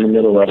right in the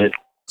middle of it.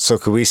 So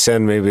could we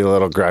send maybe a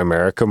little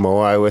Grimerica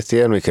moai with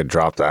you and we could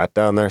drop that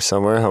down there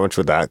somewhere? How much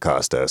would that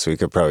cost us? We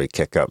could probably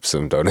kick up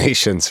some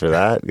donations for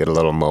that. Get a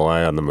little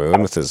moai on the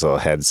moon with his little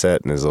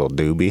headset and his little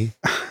doobie.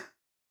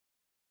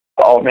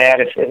 Oh,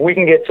 man, if we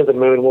can get to the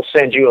moon, we'll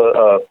send you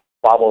a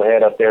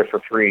bobblehead up there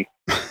for free.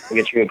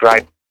 We'll get you a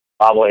dry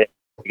bobblehead.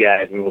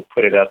 guys, and we'll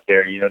put it up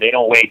there. They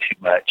don't weigh too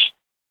much.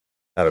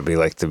 That'll be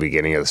like the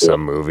beginning of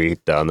some movie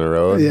down the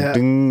road. Yeah.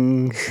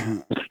 Ding.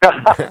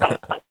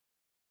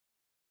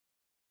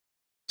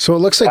 So it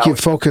looks like you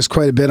focus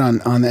quite a bit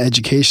on the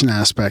education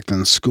aspect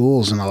and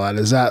schools and all that.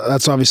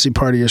 That's obviously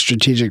part of your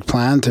strategic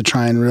plan to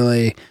try and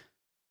really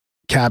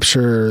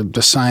capture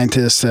the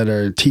scientists that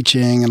are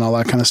teaching and all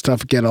that kind of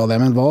stuff, get all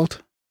them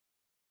involved?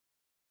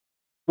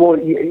 Well,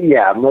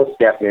 yeah, most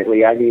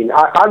definitely. I mean,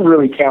 I'm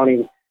really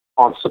counting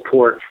on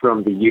support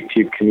from the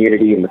YouTube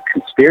community and the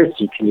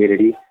conspiracy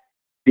community,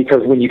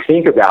 because when you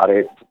think about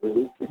it,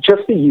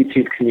 just the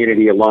YouTube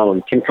community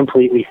alone can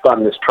completely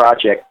fund this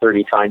project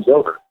 30 times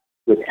over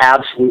with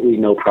absolutely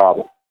no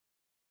problem.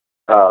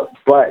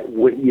 But,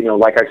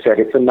 like I said,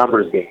 it's a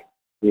numbers game,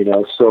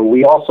 so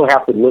we also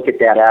have to look at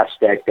that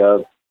aspect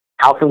of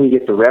how can we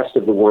get the rest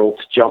of the world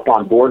to jump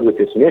on board with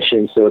this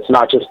mission, so it's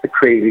not just the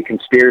crazy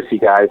conspiracy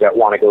guys that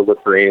want to go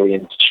look for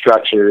alien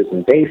structures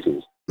and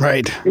bases.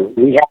 Right.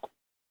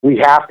 We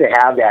have to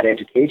have that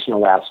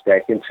educational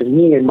aspect. And to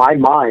me, in my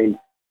mind,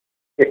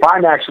 if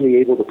I'm actually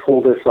able to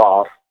pull this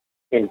off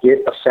and get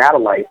a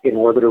satellite in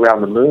orbit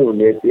around the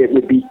moon, it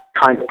would be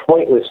kind of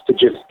pointless to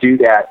just do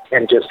that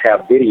and just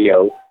have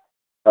video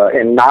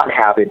and not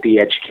have it be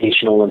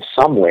educational in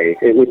some way.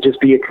 It would just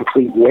be a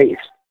complete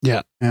waste.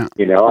 Yeah.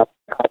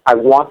 I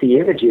want the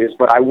images,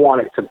 but I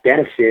want it to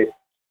benefit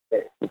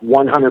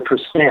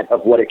 100%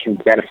 of what it can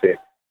benefit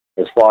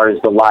as far as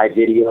the live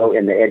video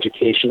and the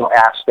educational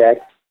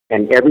aspect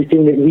and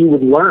everything that we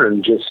would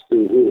learn just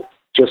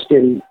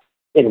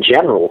in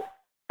general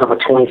from a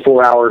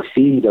 24-hour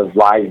feed of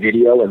live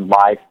video and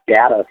live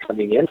data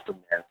coming in from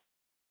there.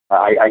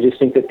 I just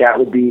think that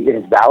would be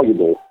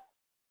invaluable.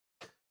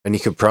 And you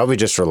could probably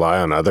just rely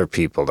on other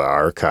people to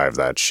archive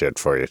that shit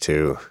for you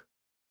too.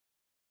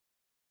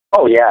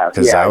 Oh yeah,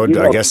 because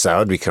I guess that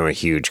would become a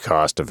huge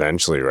cost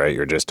eventually, right?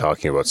 You're just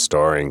talking about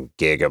storing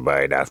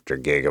gigabyte after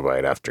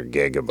gigabyte after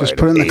gigibyte. Just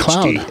put it in the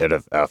cloud.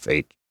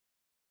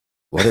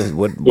 What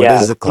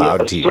is the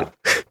cloud to you?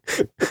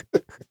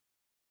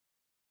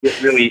 It's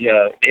really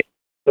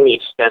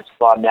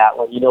expensive on that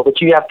one,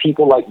 But you have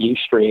people like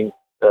Ustream,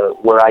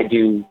 where I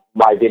do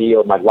my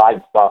video, my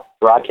live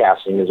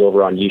broadcasting is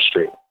over on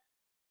Ustream.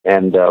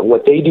 And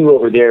what they do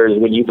over there is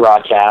when you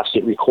broadcast,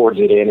 it records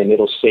it in, and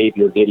it'll save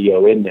your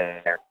video in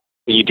there.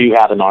 So you do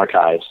have an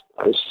archive.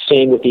 It's the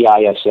same with the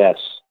ISS,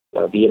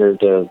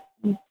 the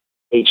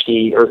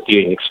HD Earth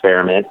viewing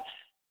experiment.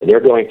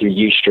 They're going through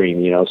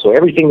Ustream, So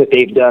everything that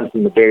they've done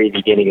from the very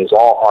beginning is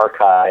all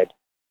archived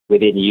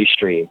within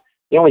Ustream.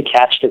 The only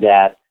catch to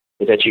that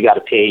is that you got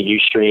to pay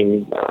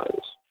Ustream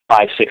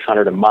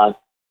 $500-600 a month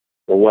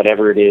or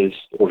whatever it is,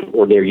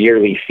 or their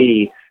yearly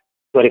fee.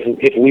 But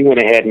if we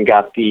went ahead and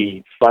got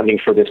the funding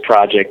for this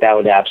project, that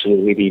would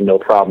absolutely be no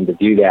problem to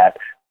do that,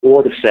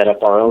 or to set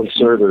up our own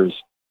servers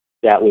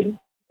that would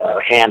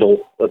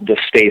handle the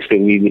space that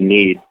we would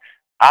need.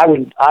 I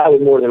would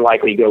more than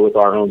likely go with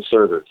our own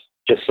servers,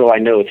 just so I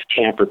know it's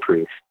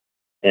tamper-proof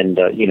and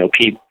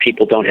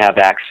people don't have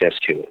access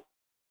to it.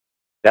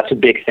 That's a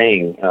big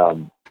thing.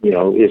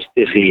 Is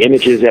the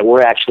images that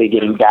we're actually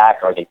getting back,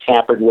 are they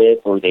tampered with,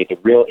 or are they the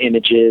real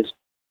images?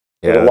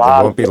 Yeah, it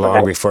won't be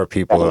long before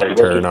people will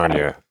turn on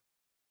you.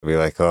 They'll be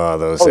like, oh,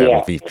 those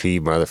MVP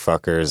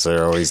motherfuckers,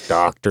 they're always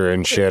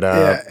doctoring shit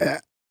up.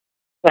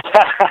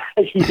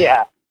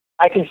 Yeah,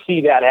 I can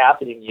see that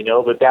happening,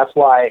 but that's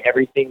why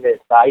everything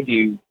that I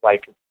do,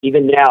 like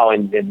even now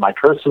in my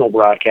personal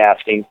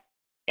broadcasting,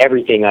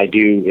 everything I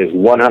do is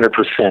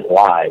 100%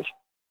 live.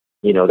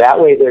 That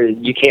way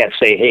you can't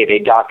say, hey, they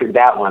doctored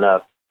that one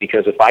up,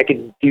 because if I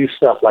could do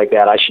stuff like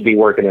that, I should be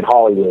working in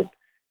Hollywood.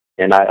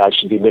 And I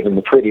should be living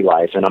the pretty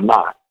life, and I'm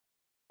not.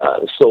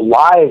 So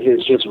live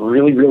is just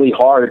really, really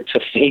hard to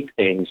fake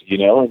things,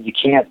 and you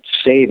can't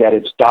say that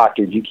it's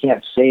doctored. You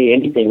can't say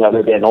anything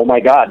other than, oh, my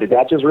God, did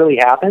that just really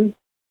happen?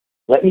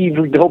 Let me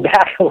go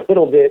back a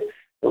little bit.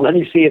 Let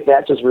me see if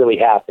that just really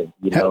happened,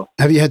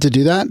 Have you had to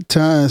do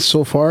that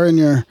so far in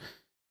your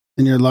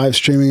live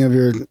streaming of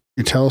your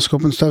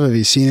telescope and stuff? Have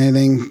you seen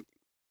anything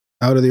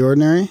out of the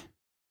ordinary?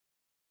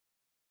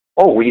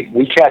 Oh,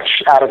 we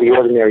catch out of the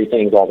ordinary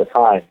things all the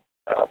time.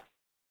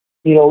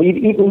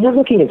 When you're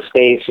looking at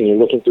space and you're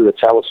looking through a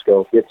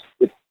telescope,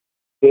 it's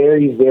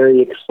very, very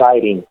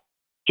exciting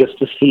just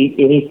to see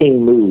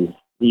anything move.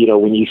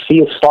 When you see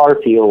a star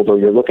field or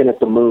you're looking at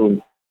the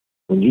moon,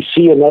 when you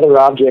see another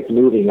object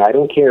moving, I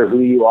don't care who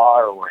you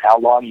are or how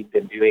long you've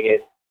been doing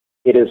it,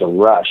 it is a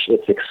rush.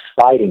 It's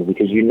exciting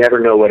because you never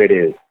know what it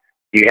is.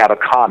 Do you have a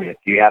comet?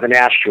 Do you have an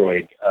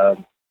asteroid?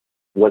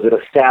 Was it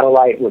a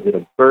satellite? Was it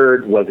a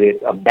bird? Was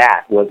it a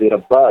bat? Was it a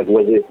bug?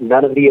 Was it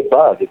none of the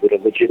above? Is it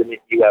a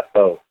legitimate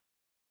UFO?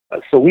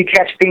 So we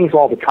catch things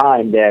all the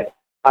time that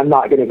I'm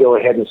not going to go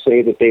ahead and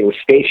say that they were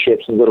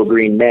spaceships and little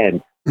green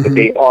men, but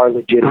they are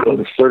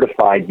legitimate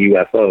certified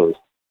UFOs.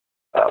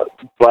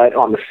 But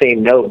on the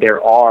same note,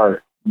 there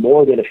are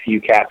more than a few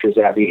captures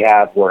that we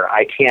have where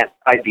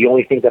the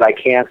only thing that I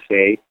can't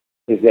say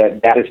is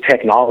that is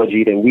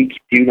technology that we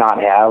do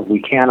not have,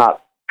 we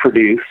cannot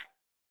produce.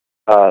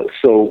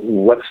 So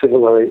what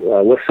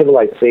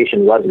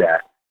civilization was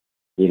that?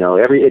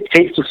 It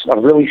takes a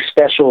really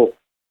special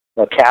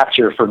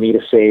capture for me to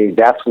say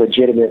that's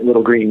legitimate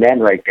little green men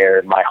right there.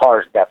 In my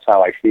heart, that's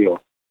how I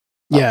feel.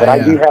 But I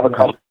do have a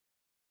couple.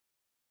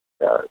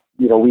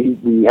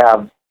 We have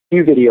a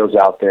few videos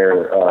out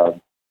there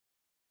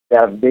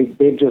that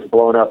they've just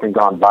blown up and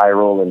gone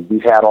viral, and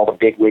we've had all the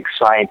bigwig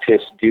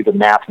scientists do the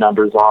math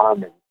numbers on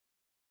them,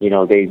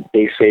 and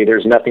they say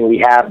there's nothing we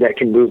have that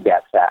can move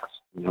that fast.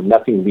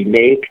 Nothing we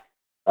make.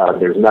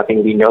 There's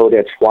nothing we know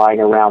that's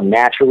flying around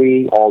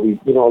naturally. All these,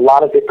 a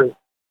lot of different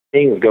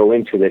things go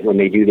into it when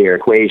they do their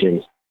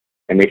equations,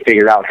 and they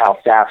figure out how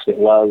fast it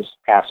was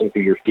passing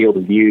through your field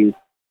of view.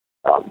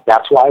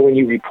 That's why when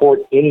you report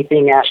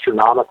anything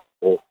astronomical,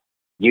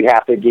 you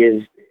have to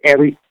give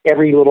every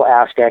little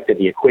aspect of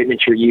the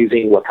equipment you're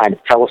using, what kind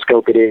of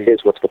telescope it is,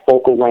 what's the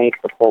focal length,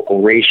 the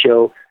focal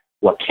ratio,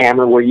 what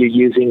camera were you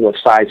using, what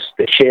size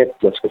the chip,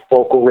 what's the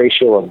focal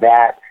ratio of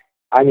that.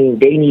 I mean,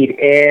 they need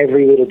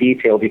every little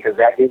detail because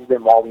that gives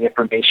them all the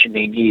information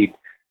they need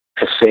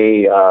to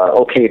say,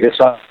 okay, this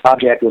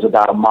object was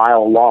about a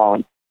mile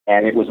long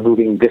and it was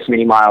moving this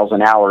many miles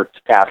an hour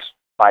to pass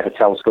by the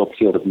telescope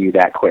field of view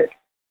that quick.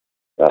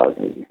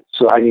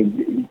 So, I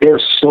mean,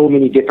 there's so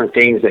many different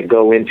things that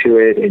go into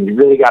it, and you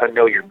really got to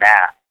know your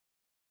math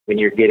when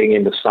you're getting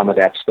into some of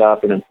that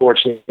stuff. And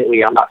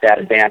unfortunately, I'm not that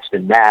advanced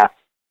in math,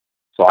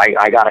 so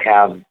I got to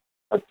have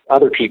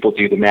other people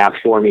do the math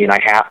for me, and I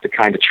have to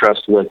kind of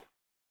trust what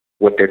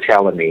they're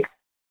telling me.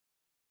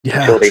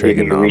 Yeah,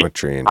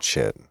 trigonometry and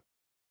shit.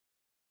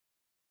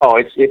 Oh,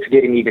 it's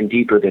getting even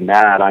deeper than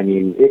that. I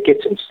mean, it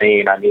gets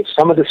insane. I mean,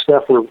 some of the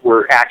stuff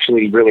we're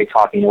actually really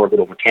talking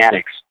orbital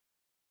mechanics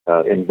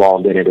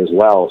involved in it as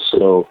well.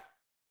 So,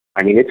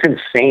 I mean, it's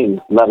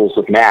insane levels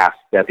of math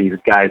that these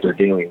guys are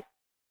doing.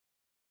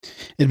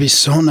 It'd be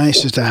so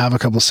nice just to have a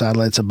couple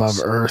satellites above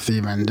Earth,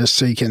 even just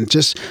so you can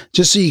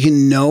so you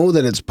can know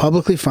that it's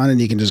publicly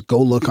funded. You can just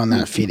go look on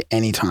that feed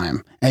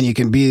anytime, and you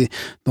can be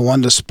the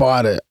one to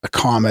spot a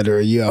comet or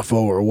a UFO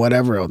or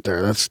whatever out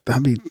there.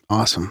 That'd be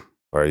awesome.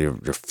 Or your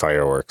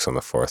fireworks on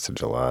the 4th of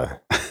July.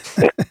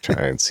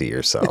 Try and see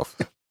yourself.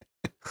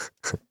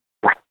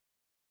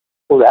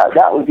 Well,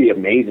 that would be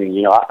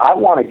amazing. I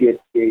want to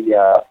get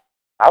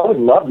I would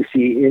love to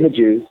see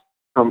images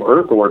from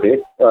Earth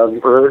orbit of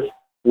Earth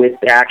with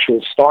the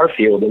actual star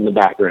field in the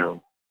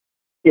background.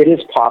 It is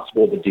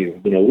possible to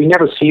do. We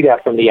never see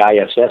that from the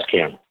ISS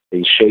camera.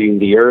 They show you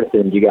the Earth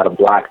and you got a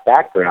black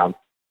background.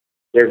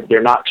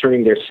 They're not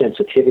turning their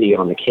sensitivity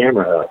on the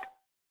camera up.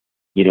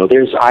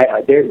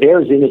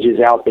 There's images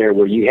out there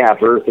where you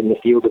have Earth in the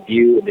field of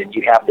view, and then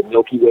you have the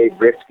Milky Way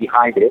rifts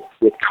behind it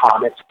with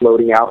comets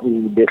floating out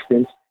in the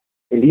distance.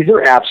 And these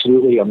are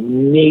absolutely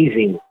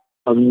amazing,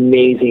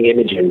 amazing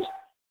images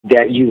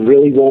that you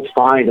really won't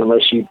find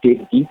unless you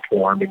dig deep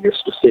for them and you're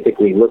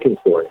specifically looking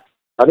for it.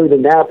 Other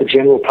than that, the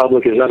general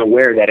public is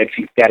unaware that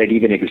it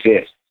even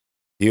exists.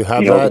 Do you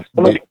have that?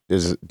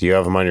 Do you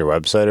have them on your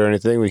website or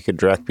anything we could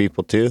direct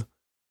people to?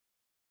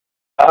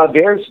 I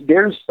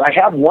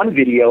have one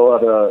video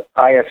of a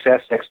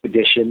ISS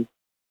expedition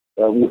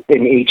in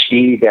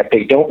HD that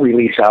they don't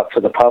release out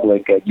to the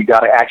public. You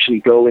got to actually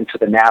go into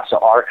the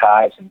NASA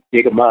archives and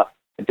dig them up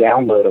and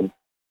download them.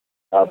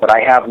 But I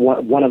have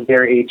one of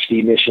their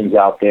HD missions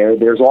out there.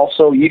 There's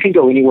also, you can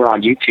go anywhere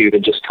on YouTube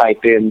and just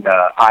type in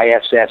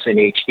ISS in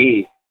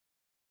HD,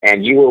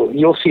 and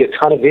you'll see a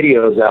ton of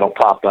videos that'll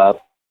pop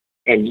up.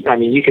 And I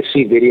mean, you can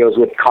see videos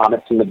with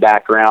comets in the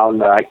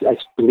background. I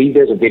believe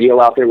there's a video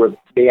out there where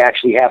they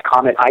actually have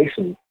comet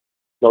icing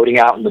floating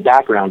out in the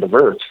background of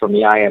Earth from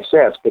the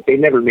ISS, but they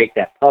never make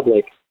that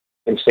public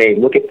and say,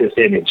 look at this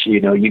image.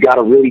 You got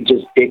to really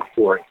just dig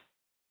for it.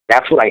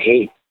 That's what I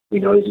hate.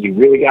 Is you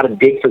really got to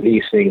dig for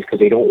these things because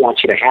they don't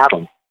want you to have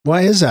them.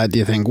 Why is that, do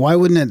you think? Why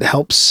wouldn't it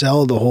help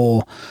sell the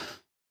whole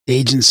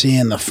agency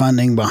and the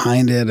funding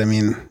behind it? I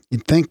mean,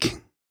 you'd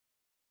think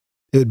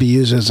it would be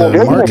used as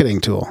a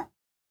marketing tool.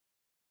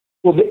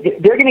 Well,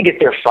 they're going to get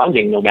their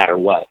funding no matter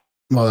what.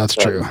 Well, that's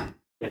true.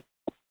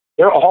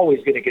 They're always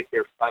going to get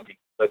their funding.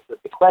 But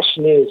the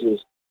question is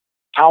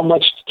how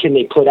much can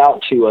they put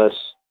out to us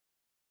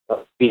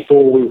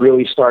before we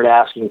really start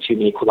asking too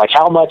many? Like,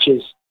 how much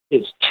is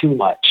too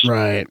much?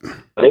 Right.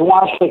 They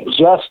want to put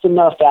just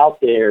enough out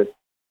there,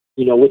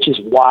 which is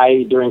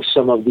why during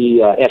some of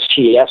the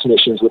STS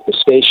missions with the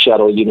space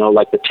shuttle,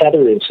 like the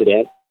tether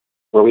incident,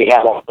 where we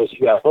had all those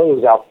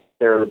UFOs out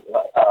there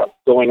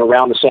going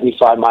around the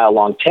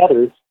 75-mile-long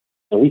tether,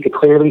 and we could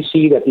clearly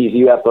see that these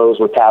UFOs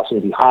were passing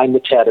behind the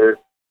tether,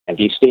 and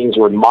these things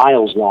were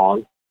miles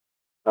long.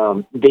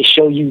 They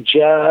show you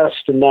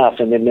just enough,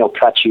 and then they'll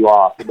cut you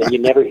off, and then you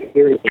never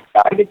hear anything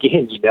about it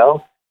again,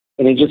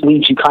 and it just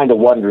leaves you kind of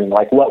wondering,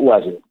 like, what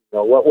was it?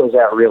 What was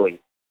that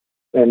really?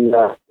 And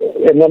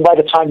then by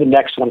the time the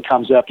next one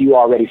comes up, you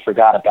already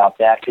forgot about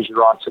that because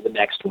you're on to the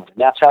next one. And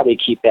that's how they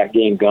keep that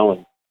game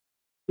going.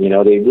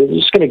 They're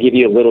just going to give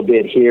you a little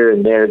bit here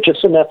and there,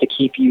 just enough to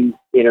keep you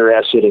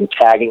interested in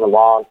tagging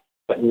along,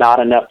 but not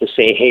enough to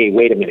say, hey,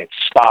 wait a minute,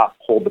 stop,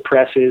 hold the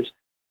presses.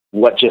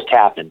 What just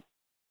happened?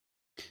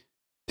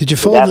 Did you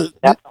So follow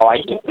that's how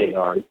I think they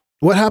are.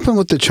 what happened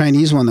with the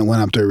Chinese one that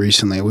went up there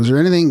recently? Was there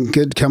anything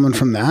good coming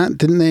from that?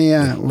 Didn't they,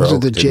 was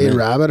it the Jade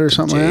Rabbit or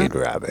something like that?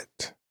 Jade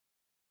Rabbit.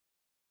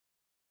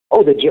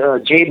 Oh, the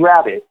Jade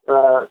Rabbit.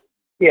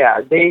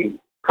 Yeah, a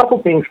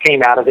couple things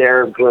came out of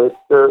there, but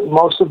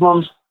most of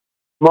them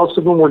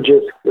were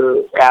just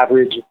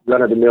average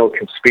run-of-the-mill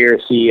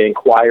conspiracy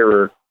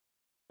Inquirer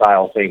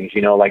style things.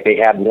 You know, like they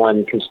had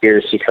one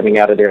conspiracy coming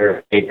out of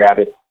there: Jade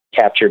Rabbit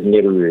captured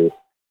Nibiru.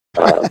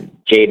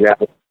 Jade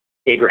Rabbit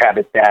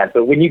that.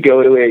 But when you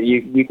go to it,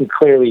 you can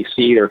clearly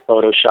see their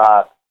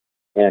Photoshop,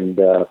 and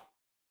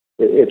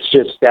it's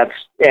just that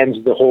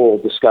ends the whole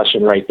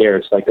discussion right there.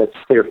 It's like, that's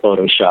clear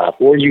Photoshop.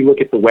 Or you look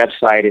at the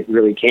website it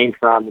really came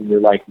from, and you're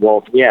like,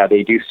 well, yeah,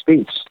 they do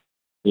spoofs.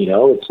 You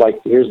know, it's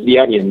like, here's the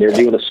Onion. They're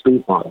doing a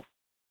spoof on it.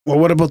 Well,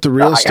 what about the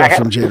real stuff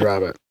from Jade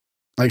Rabbit?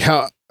 Like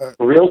how?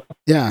 Real?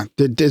 Yeah.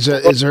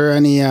 Is there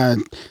any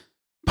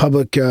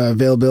public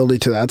availability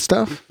to that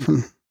stuff?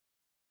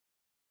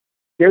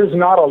 There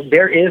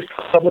is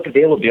public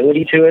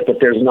availability to it, but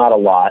there's not a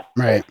lot.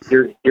 Right.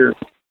 You're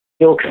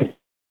still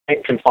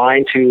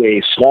confined to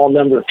a small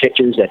number of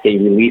pictures that they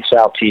release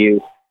out to you.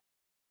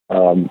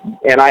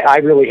 And I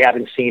really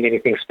haven't seen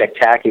anything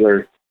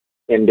spectacular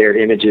in their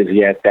images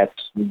yet.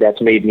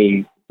 That's made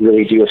me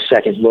really do a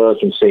second look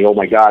and say, oh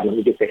my God, let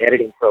me get the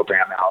editing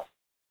program out.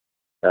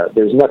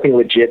 There's nothing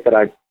legit that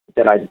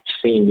I've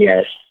seen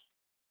yet.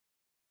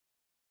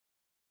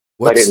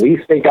 But at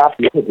least they got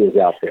the images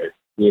out there.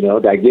 You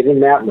know, I give them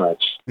that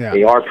much. Yeah.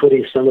 They are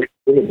putting some of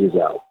the images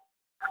out.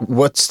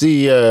 What's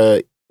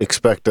the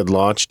expected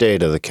launch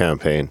date of the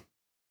campaign?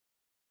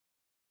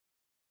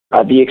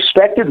 The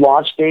expected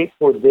launch date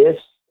for this,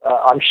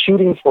 I'm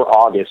shooting for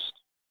August.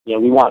 You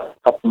know, we want a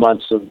couple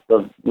months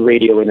of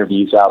radio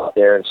interviews out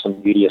there and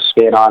some media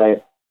spin on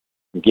it,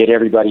 get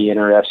everybody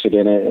interested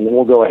in it, and then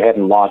we'll go ahead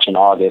and launch in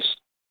August.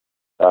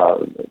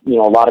 You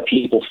know, a lot of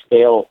people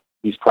fail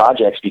these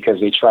projects because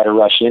they try to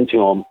rush into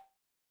them.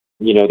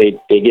 You know,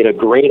 they get a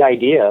great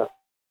idea,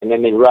 and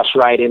then they rush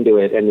right into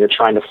it, and they're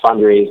trying to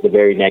fundraise the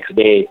very next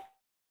day.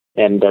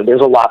 And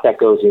there's a lot that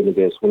goes into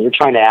this. When you're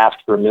trying to ask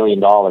for $1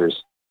 million,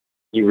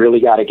 you really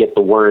got to get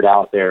the word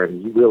out there,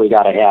 and you really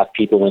got to have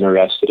people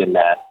interested in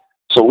that.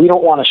 So we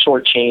don't want to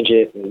shortchange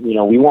it. You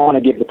know, we want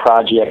to give the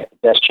project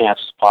the best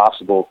chances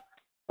possible,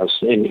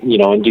 and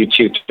do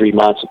 2-3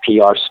 months of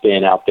PR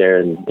spin out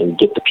there and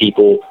get the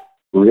people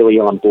really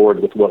on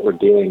board with what we're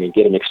doing and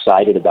get them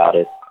excited about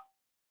it.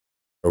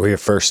 Are we a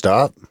first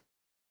stop?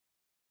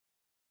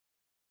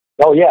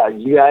 Oh, yeah.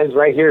 You guys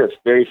right here. It's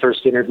the very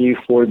first interview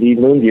for the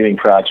Moon Viewing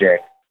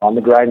Project on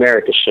the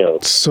Grimerica show.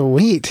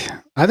 Sweet.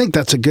 I think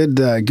that's a good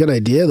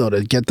idea, though,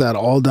 to get that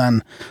all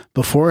done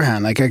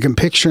beforehand. Like, I can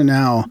picture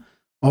now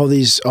all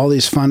these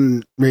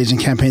fundraising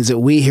campaigns that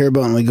we hear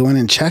about, and we go in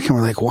and check, and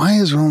we're like, why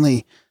is there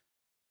only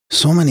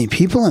so many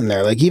people in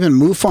there? Like, even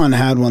MUFON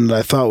had one that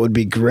I thought would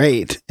be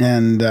great,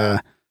 and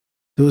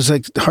there was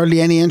like hardly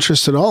any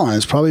interest at all. And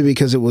it's probably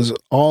because it was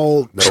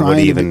all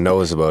nobody even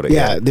knows about it.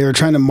 Yeah, they were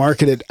trying to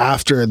market it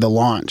after the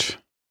launch.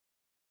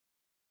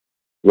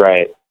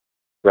 Right.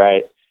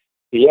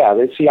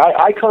 Yeah, see,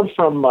 I come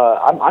from,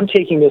 I'm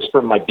taking this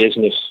from my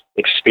business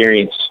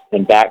experience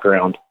and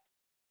background,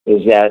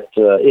 is that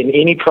in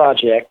any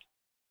project,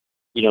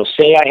 you know,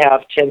 say I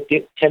have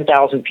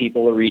 10,000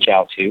 people to reach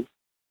out to,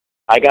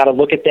 I got to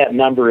look at that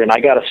number and I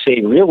got to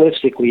say,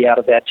 realistically, out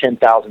of that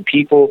 10,000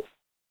 people,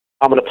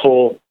 I'm going to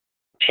pull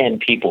 10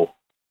 people.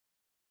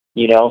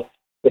 You know,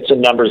 it's a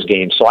numbers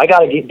game. So I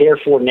got to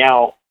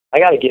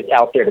get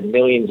out there to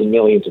millions and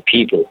millions of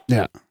people.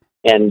 Yeah.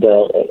 And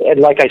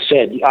like I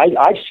said,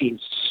 I've seen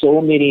so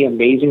many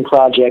amazing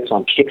projects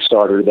on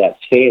Kickstarter that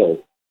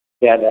failed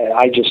that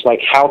I just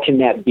like, how can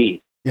that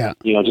be? Yeah.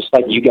 You know, just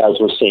like you guys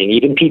were saying,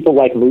 even people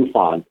like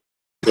MUFON,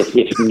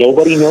 if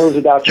nobody knows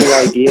about your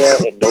idea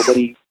and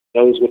nobody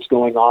knows what's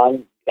going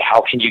on,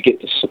 how can you get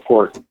the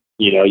support?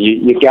 You know,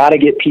 you got to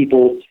get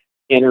people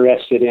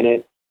interested in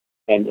it,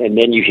 and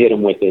then you hit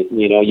them with it.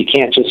 You know, you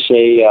can't just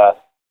say,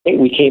 hey,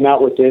 we came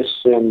out with this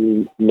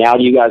and now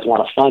do you guys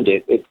want to fund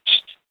it?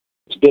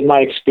 It's been my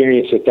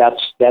experience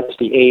that's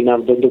the A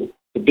number.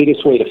 The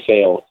biggest way to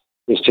fail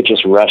is to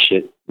just rush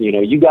it. You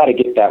know, you got to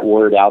get that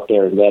word out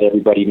there and let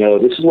everybody know,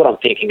 this is what I'm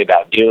thinking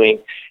about doing.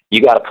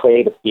 You got to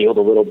play the field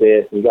a little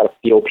bit. You got to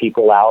feel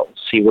people out and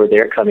see where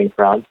they're coming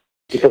from.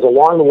 Because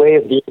along the way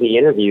of doing the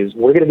interviews,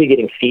 we're going to be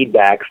getting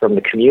feedback from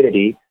the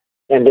community,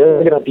 and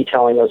they're going to be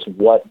telling us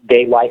what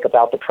they like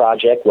about the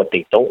project, what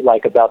they don't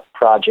like about the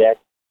project,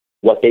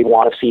 what they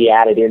want to see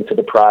added into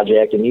the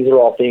project. And these are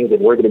all things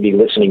that we're going to be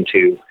listening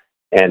to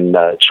and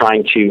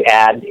trying to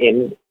add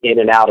in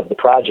and out of the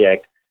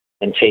project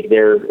and take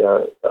their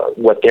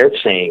what they're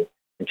saying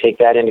and take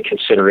that into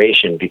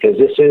consideration, because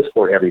this is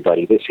for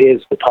everybody. This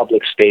is the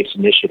Public Space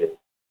Initiative.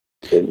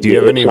 Do you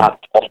have any? It's not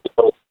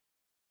the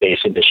Space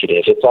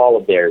Initiative. It's all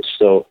of theirs.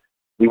 So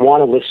we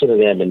want to listen to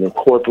them and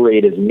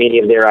incorporate as many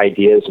of their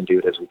ideas and do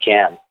it as we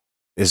can.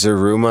 Is there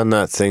room on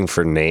that thing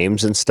for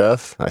names and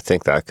stuff? I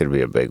think that could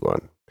be a big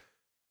one.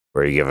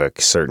 where you give a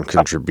certain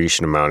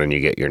contribution amount and you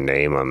get your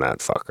name on that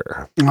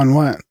fucker. On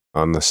what?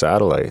 On the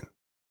satellite.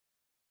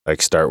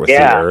 Like start with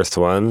the Earth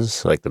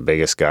ones, like the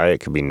biggest guy.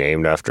 It could be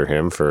named after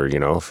him for 50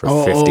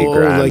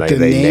 grand. Like the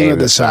they name name of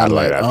the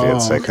satellite. after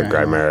it's like okay. a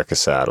Grimerica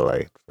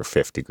satellite for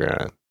 50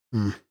 grand.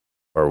 Hmm.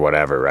 Or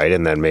whatever, right?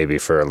 And then maybe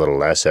for a little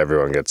less,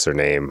 everyone gets their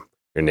name.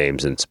 Your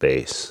name's in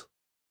space.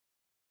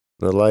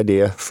 Little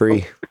idea,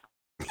 free.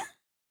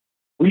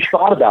 We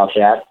thought about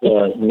that,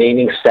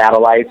 naming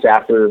satellites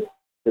after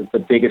the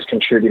biggest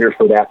contributor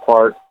for that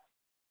part.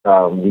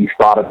 We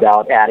thought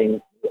about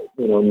adding,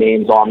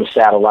 names on the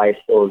satellite,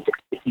 or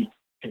if you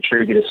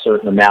contribute a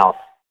certain amount,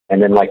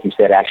 and then, like you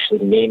said,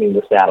 actually naming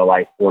the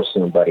satellite for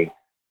somebody.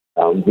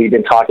 We've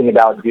been talking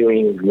about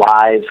doing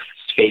live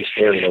space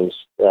aerials.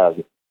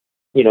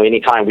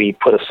 Anytime we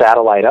put a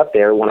satellite up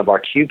there, one of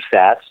our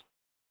CubeSats,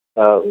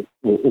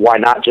 why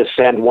not just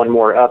send one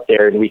more up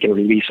there and we can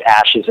release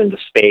ashes into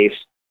space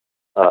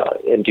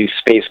and do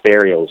space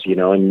burials,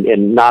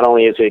 and not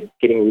only is it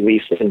getting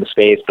released into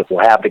space, but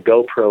we'll have the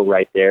GoPro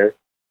right there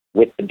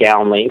with the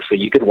downlink so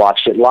you could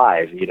watch it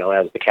live,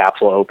 as the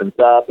capsule opens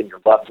up and your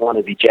loved one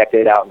is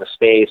ejected out into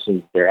space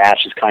and their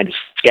ashes kind of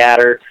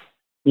scatter.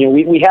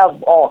 We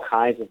have all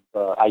kinds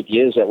of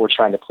ideas that we're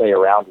trying to play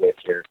around with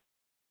here.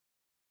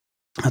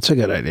 That's a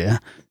good idea.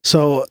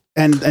 So,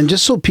 and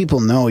just so people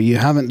know,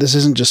 this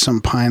isn't just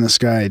some pie in the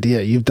sky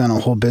idea. You've done a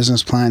whole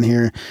business plan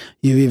here.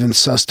 You've even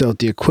sussed out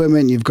the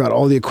equipment. You've got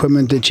all the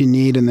equipment that you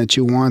need and that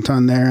you want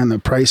on there and the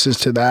prices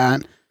to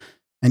that.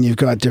 And you've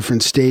got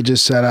different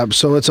stages set up.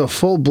 So it's a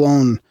full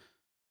blown,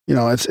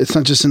 it's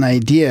not just an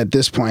idea at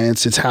this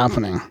point. It's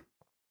happening.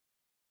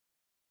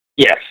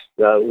 Yes.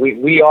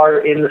 We are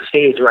in the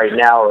stage right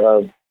now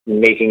of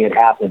making it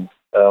happen.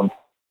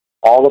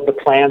 All of the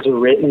plans are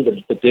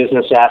written. The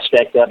business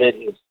aspect of it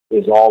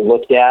is all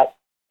looked at.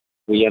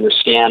 We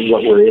understand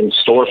what we're in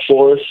store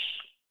for.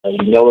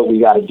 We know what we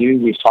got to do.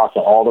 We've talked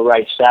to all the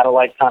right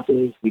satellite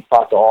companies. We've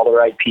talked to all the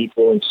right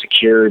people and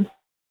secured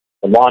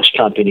the launch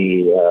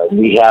company.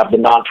 We have the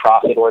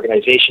nonprofit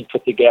organization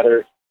put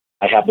together.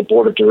 I have the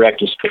board of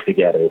directors put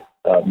together.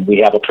 We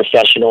have a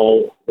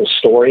professional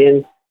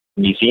historian,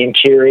 museum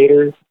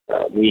curator.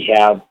 We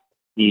have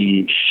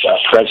the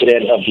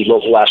president of the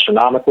local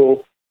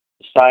astronomical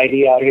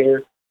society out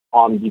here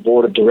on the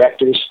board of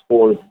directors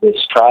for this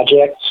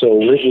project.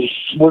 So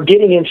we're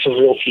getting in some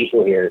real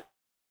people here.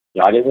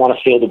 I didn't want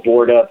to fill the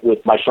board up with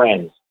my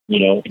friends. We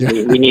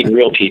need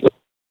real people.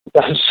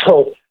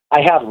 So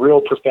I have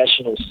real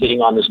professionals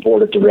sitting on this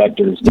board of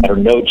directors that are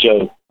no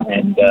joke,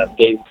 and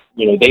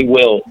they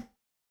will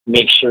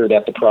make sure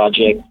that the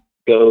project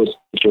goes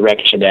the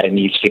direction that it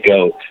needs to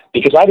go.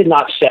 Because I did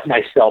not set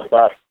myself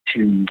up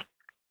to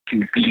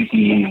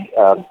be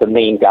the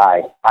main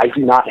guy. I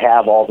do not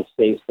have all the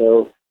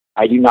say-so.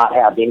 I do not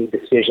have any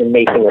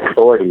decision-making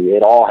authority.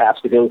 It all has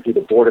to go through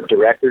the board of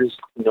directors,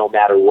 no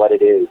matter what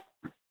it is.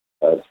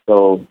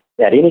 So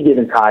at any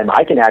given time,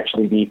 I can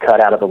actually be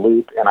cut out of the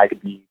loop, and I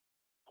could be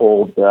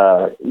told,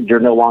 you're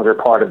no longer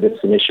part of this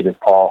initiative,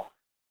 Paul.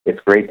 It's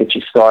great that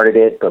you started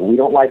it, but we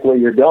don't like where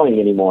you're going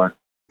anymore.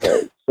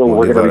 So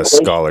we're going to a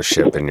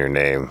scholarship in your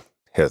name.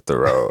 Hit the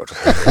road.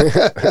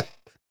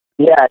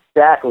 Yeah,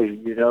 exactly.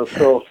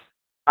 So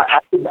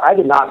I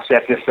did not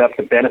set this up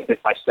to benefit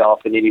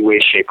myself in any way,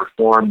 shape, or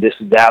form. This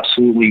is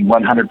absolutely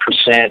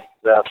 100%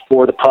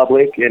 for the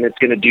public, and it's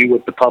going to do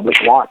what the public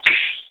wants.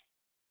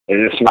 And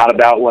it's not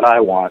about what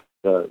I want.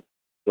 So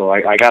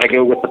I got to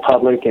go with the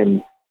public,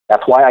 and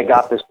that's why I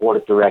got this board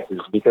of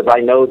directors, because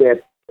I know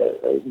that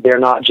they're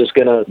not just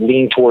going to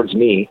lean towards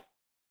me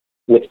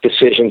with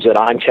decisions that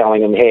I'm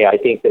telling them, hey, I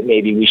think that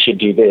maybe we should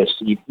do this.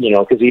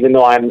 Because even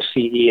though I'm the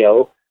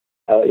CEO,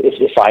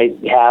 if I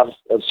have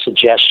a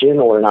suggestion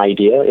or an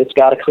idea, it's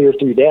got to clear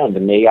through them.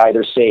 And they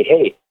either say,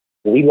 hey,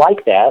 we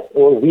like that,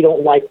 or we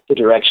don't like the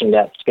direction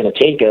that's going to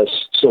take us,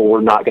 so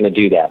we're not going to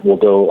do that. We'll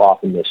go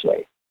off in this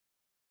way.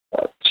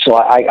 So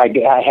I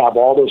have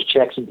all those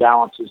checks and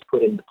balances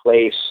put into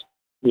place,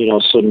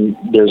 so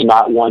there's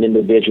not one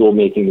individual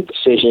making the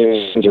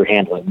decisions or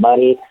handling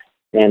money.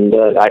 And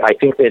I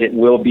think that it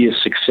will be a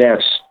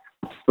success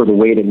for the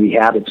way that we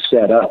have it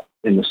set up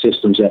and the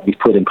systems that we've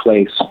put in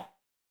place.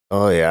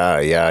 Oh,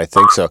 yeah, I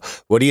think so.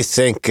 What do you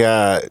think,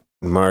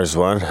 Mars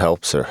One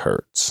helps or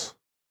hurts?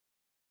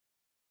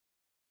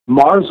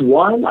 Mars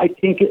One, I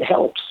think it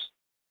helps.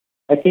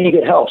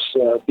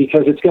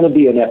 Because it's going to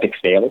be an epic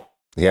fail.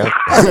 Yeah.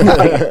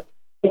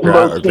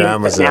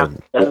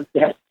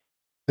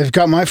 They've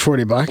got my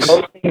 $40.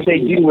 Most things they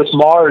do with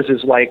Mars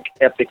is like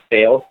epic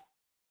fail.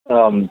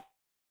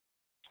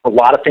 A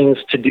lot of things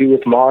to do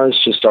with Mars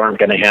just aren't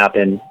going to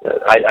happen.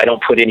 I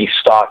don't put any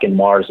stock in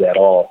Mars at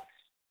all.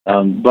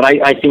 But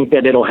I think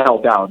that it'll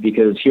help out,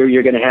 because here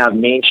you're going to have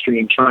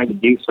mainstream trying to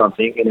do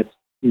something, and it's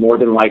more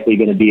than likely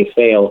going to be a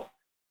fail.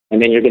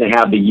 And then you're going to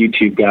have the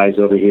YouTube guys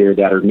over here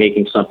that are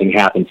making something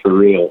happen for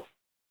real.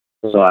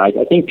 So I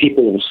think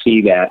people will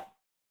see that.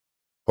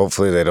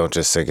 Hopefully they don't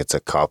just think it's a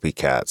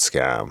copycat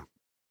scam.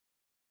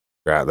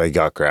 They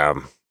got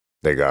Graham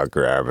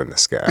in the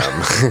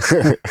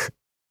scam.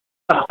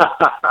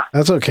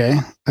 That's okay.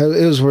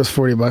 It was worth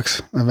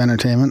 $40 of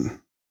entertainment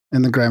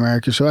in the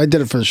Grimerica show. I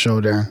did it for the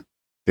show, Darren.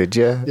 Did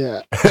you?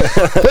 Yeah.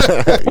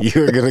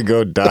 You were gonna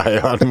go die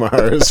on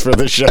Mars for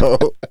the show.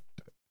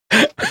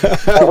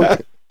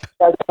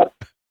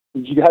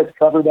 Did you guys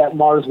cover that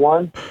Mars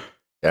one?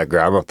 Yeah,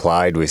 Graham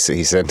applied. He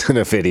sent in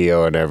a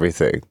video and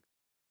everything.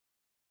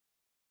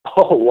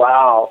 Oh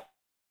wow!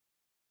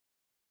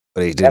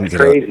 But he didn't. That's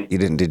crazy. You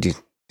didn't. Did you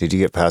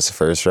get past the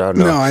first round?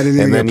 No, I didn't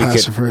even and get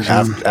past the first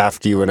round.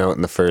 After you went out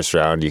in the first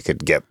round, you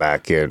could get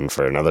back in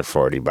for another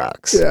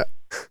 $40. Yeah.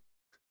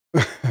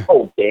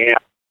 Oh damn!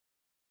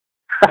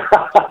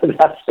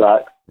 That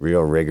sucks.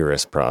 Real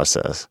rigorous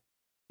process.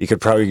 You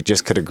could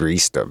have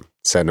greased them.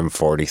 Send them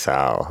 40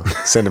 thou.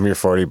 Send them your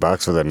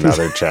 $40 with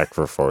another check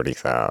for 40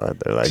 thou.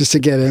 They're like, just to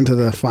get into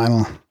the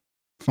final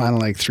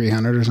like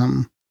 300 or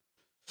something.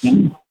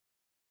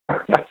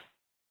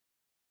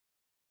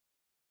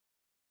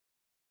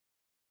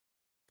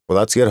 Well,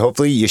 that's good.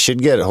 Hopefully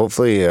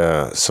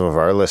some of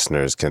our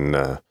listeners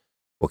will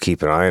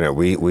keep an eye on it.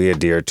 We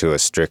adhere to a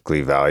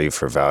strictly value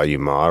for value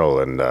model,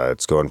 and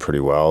it's going pretty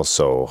well.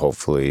 So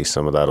hopefully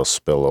some of that will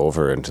spill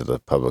over into the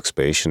public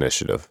space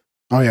initiative.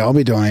 Oh yeah, I'll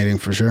be donating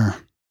for sure.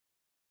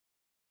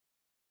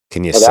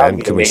 Can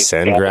we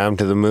send Graham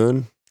to the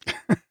moon?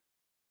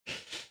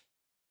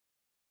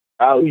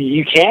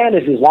 You can,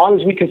 as long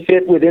as we can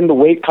fit within the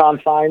weight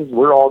confines,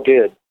 we're all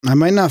good. I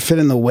might not fit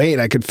in the weight.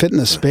 I could fit in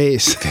the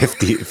space.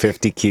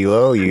 50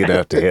 kilo? You're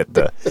going to have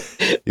to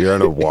you're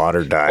on a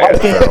water diet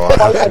for a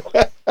while.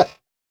 I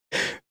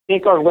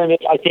think our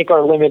limit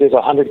is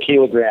 100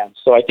 kilograms.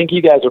 So I think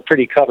you guys are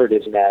pretty covered,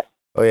 isn't that?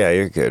 Oh yeah,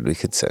 you're good. We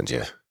could send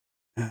you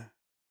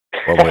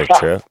one-way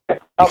trip.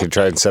 You could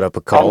try and set up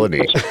a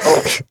colony.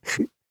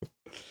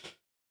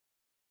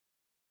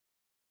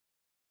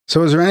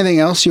 So is there anything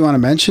else you want to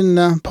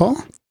mention, Paul?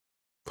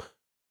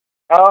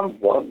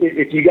 Well,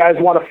 if you guys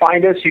want to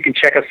find us, you can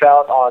check us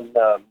out on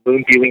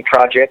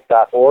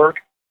moonviewingproject.org.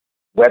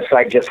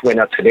 Website just went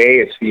up today.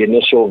 It's the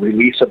initial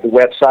release of the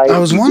website. I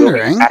was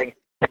wondering.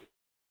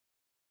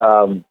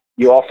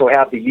 You also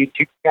have the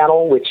YouTube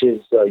channel, which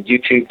is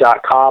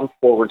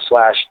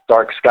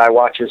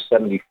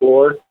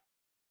youtube.com/darkskywatchers74.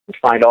 You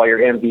find all your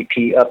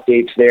MVP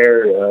updates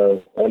there,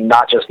 and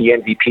not just the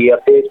MVP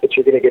updates, but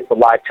you're going to get the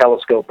live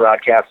telescope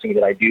broadcasting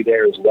that I do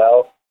there as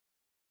well.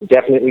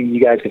 Definitely,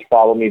 you guys can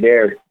follow me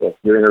there if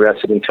you're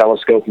interested in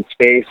telescope and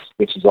space,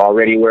 which is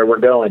already where we're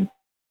going.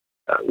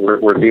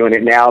 We're doing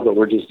it now, but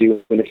we're just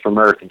doing it from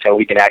Earth until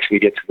we can actually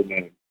get to the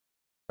moon.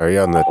 Are you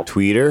on the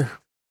Twitter?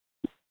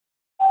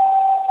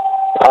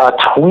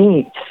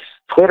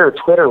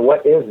 Twitter,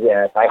 what is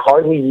that? I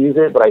hardly use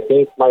it, but I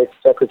think my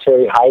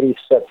secretary Heidi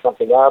set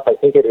something up. I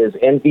think it is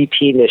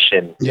MVP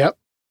Mission. Yep.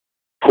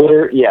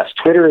 Twitter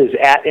is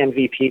at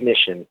MVP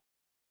Mission.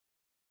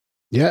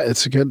 Yeah,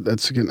 that's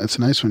a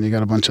nice one. You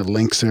got a bunch of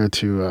links there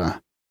to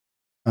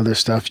other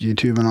stuff,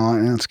 YouTube and all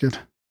that. Yeah, that's good.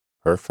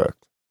 Perfect.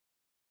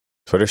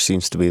 Twitter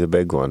seems to be the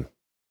big one.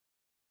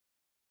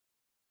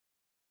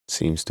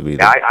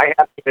 I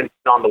haven't even been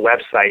on the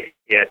website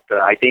yet.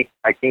 I think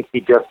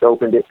he just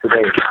opened it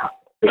today.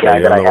 The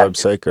guy on the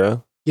website,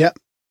 Graham? Yep.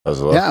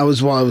 I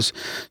was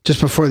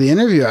just before the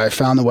interview. I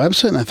found the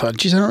website and I thought,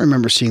 geez, I don't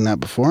remember seeing that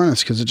before, and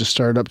it's because it just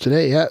started up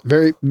today. Yeah,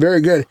 very, very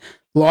good.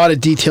 A lot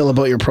of detail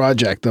about your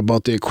project,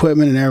 about the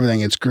equipment and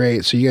everything. It's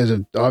great. So you guys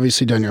have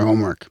obviously done your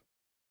homework.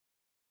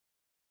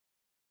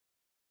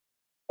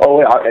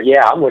 Oh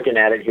yeah, I'm looking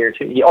at it here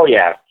too. Oh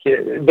yeah,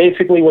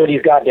 basically what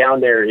he's got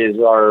down there is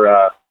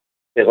our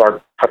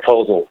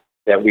proposal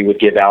that we would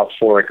give out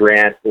for a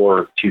grant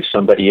or to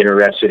somebody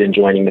interested in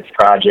joining this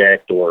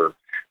project or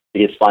to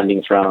get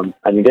funding from.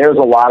 I mean, there's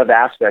a lot of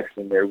aspects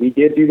in there. We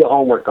did do the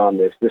homework on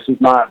this. This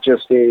is not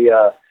just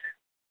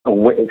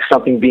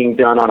something being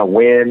done on a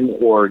whim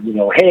or,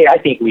 hey, I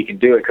think we can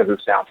do it because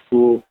it sounds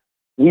cool.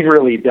 We've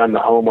really done the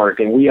homework,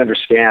 and we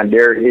understand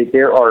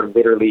there are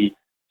literally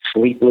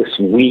sleepless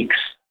weeks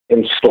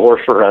in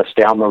store for us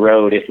down the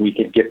road if we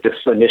could get this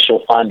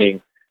initial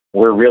funding.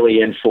 We're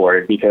really in for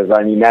it because,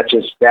 I mean, that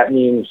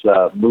means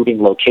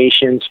moving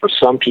locations for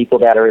some people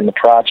that are in the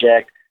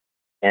project,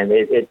 and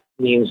it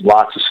means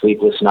lots of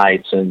sleepless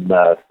nights and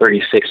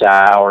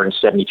 36-hour and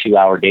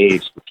 72-hour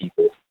days for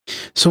people.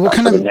 So what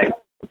kind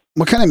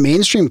of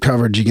mainstream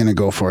coverage are you going to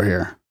go for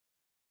here?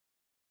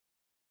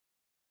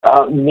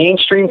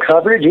 Mainstream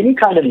coverage, any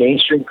kind of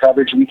mainstream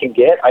coverage we can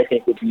get, I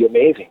think would be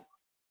amazing.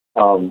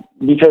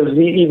 Because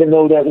even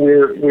though that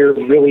we're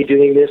really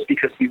doing this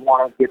because we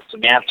want to get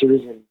some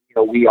answers and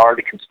we are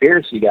the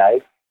conspiracy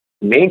guys,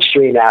 the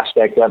mainstream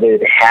aspect of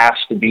it has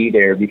to be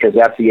there because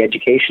that's the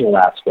educational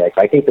aspect.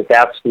 I think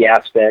that's the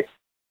aspect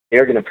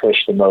they're going to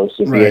push the most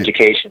is the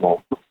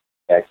educational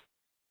aspect.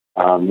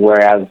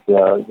 Whereas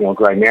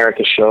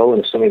Grimerica show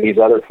and some of these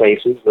other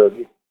places,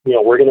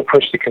 we're going to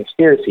push the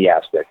conspiracy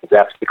aspect because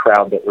that's the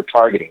crowd that we're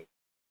targeting.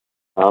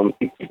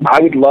 I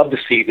would love to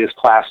see this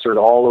plastered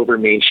all over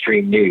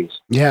mainstream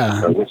news.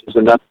 Yeah, which is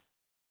another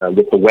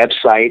with the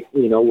website.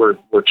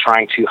 We're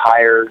trying to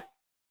hire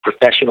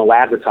professional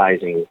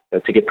advertising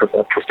to get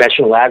a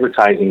professional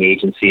advertising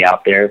agency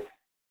out there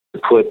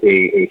to put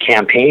a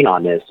campaign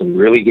on this and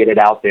really get it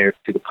out there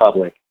to the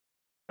public,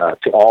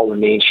 to all the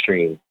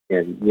mainstream.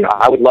 And, you know,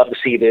 I would love to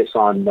see this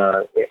on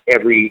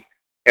every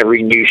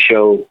news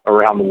show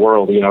around the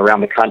world, you know,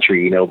 around the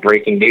country, you know,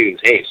 breaking news.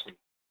 Hey,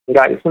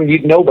 some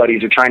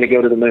nobodies are trying to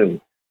go to the moon.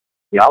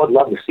 You know, I would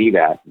love to see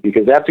that,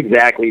 because that's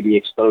exactly the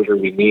exposure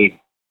we need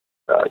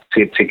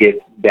to get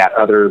that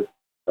other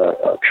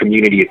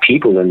community of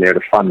people in there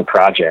to fund the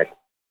project.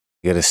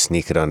 You got to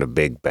sneak it onto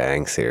Big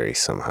Bang Theory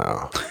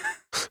somehow.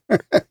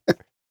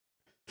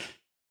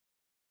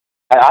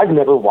 I've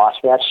never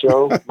watched that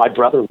show. My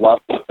brother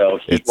loves it, though.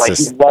 He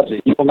loves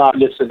it. He will not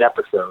miss an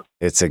episode.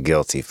 It's a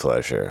guilty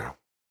pleasure.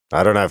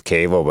 I don't have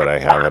cable, but I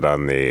have it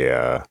on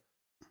the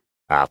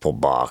Apple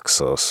box,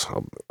 so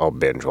I'll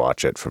binge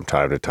watch it from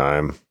time to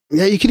time.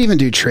 Yeah, you could even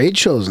do trade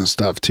shows and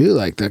stuff too,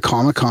 like the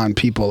Comic-Con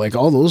people, like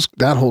all those.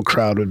 That whole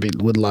crowd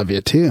would love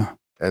you too.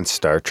 And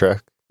Star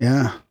Trek.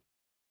 Yeah.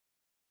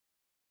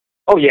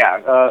 Oh yeah,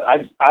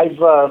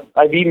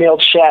 I've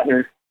emailed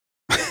Shatner.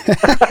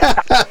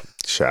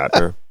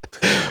 Shatner.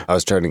 I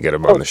was trying to get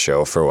him on the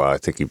show for a while. I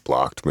think he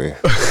blocked me.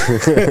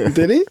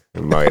 Did he?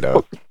 He might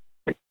have.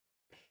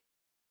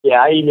 Yeah,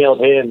 I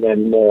emailed him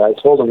and I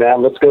told him,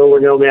 man, let's go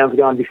where no man's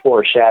gone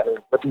before, Shatner.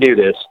 Let's do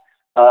this.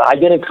 I've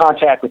been in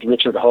contact with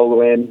Richard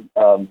Hoagland.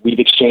 We've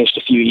exchanged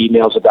a few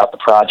emails about the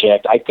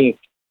project. I think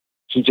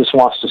he just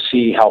wants to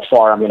see how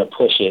far I'm going to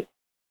push it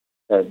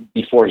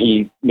before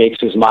he makes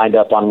his mind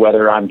up on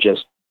whether I'm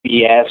just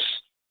BS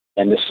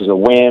and this is a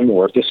whim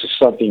or if this is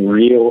something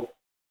real.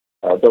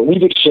 But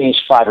we've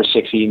exchanged 5 or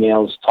 6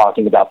 emails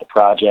talking about the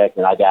project,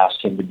 and I've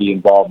asked him to be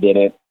involved in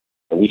it.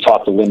 We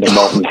talked to Linda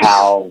Moulton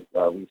Howe.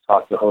 We've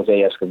talked to Jose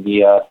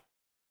Escamilla.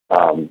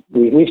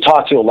 We've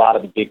talked to a lot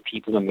of the big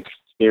people in the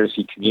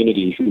conspiracy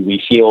community who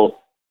we feel,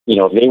 you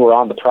know, if they were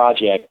on the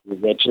project,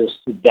 that's just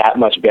that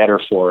much better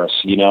for us,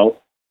 you know.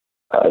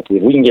 If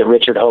we can get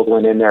Richard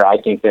Hoagland in there,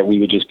 I think that we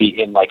would just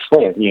be in like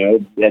Flint, you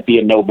know. That'd be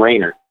a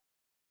no-brainer.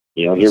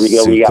 You know, here we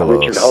go. We got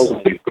Richard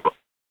Hoagland.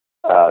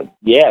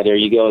 Yeah, there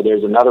you go.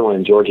 There's another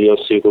one, Giorgio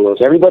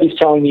Tsoukalos. Everybody's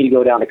telling me to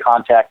go down to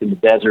Contact in the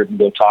Desert and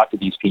go talk to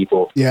these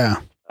people. Yeah.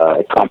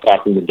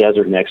 Contact in the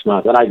Desert next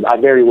month, and I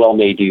very well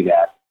may do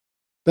that.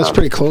 That's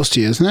pretty close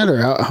to you, isn't it?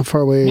 Or how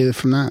far away are you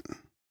from that?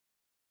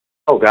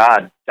 Oh,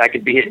 God. I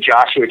could be at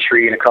Joshua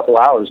Tree in a couple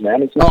hours,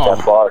 man. It's not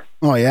that far.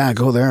 Oh, yeah.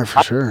 Go there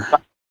for sure.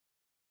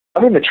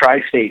 I'm in the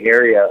tri-state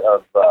area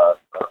of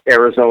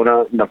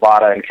Arizona,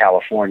 Nevada, and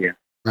California.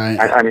 Right.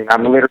 I mean,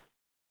 I'm literally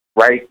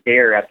right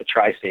there at the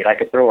tri-state. I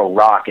could throw a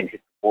rock and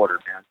hit the border,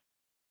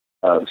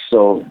 man.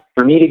 So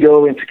for me to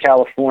go into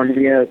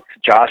California,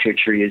 Joshua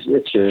Tree,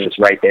 it's just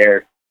right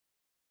there.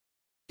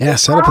 Yeah,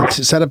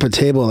 set up a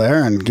table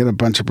there and get a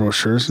bunch of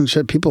brochures and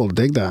shit. People will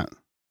dig that.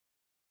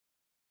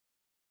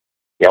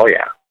 Oh,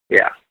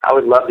 yeah. I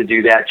would love to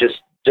do that.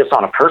 Just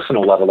on a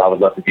personal level, I would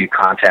love to do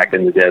Contact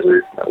in the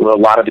Desert. A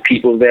lot of the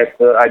people that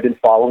I've been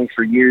following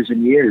for years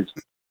and years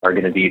are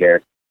going to be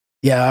there.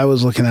 Yeah, I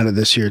was looking at it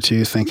this year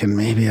too, thinking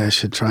maybe I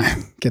should try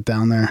and get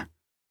down there.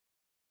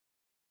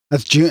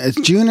 That's June.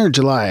 It's June or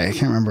July. I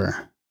can't remember.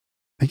 I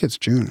think it's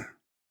June.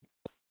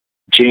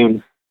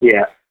 June.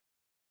 Yeah.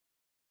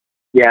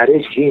 Yeah, it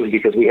is June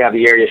because we have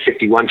the Area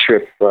 51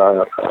 trip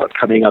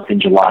coming up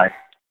in July.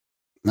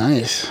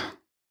 Nice.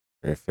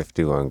 Area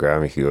 51,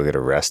 Graham, you could go get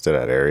arrested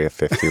at Area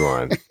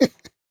 51.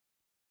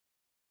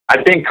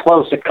 I've been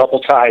close a couple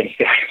times.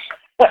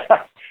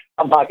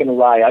 I'm not going to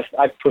lie.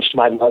 I've pushed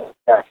my luck at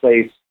that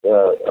place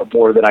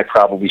more than I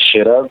probably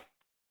should have.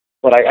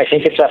 But I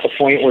think it's at the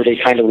point where they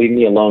kind of leave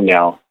me alone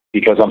now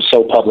because I'm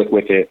so public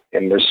with it.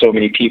 And there's so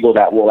many people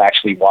that will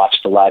actually watch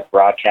the live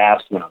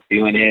broadcast when I'm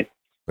doing it.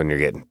 When you're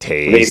getting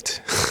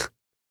tased.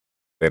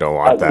 They don't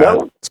want that.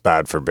 No. It's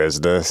bad for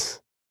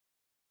business.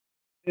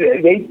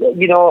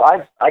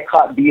 I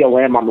caught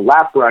BLM on the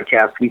last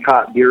broadcast. We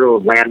caught Bureau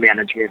of Land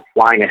Management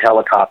flying a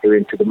helicopter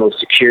into the most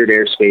secured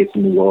airspace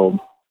in the world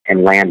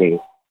and landing.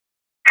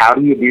 How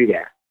do you do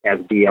that as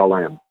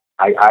BLM?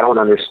 I don't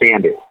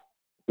understand it.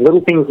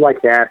 Little things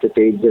like that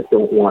they just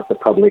don't want the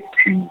public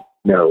to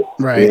know.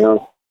 Right. You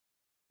know?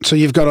 So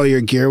you've got all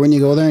your gear when you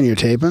go there and you're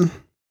taping?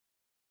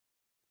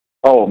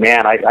 Oh,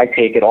 man, I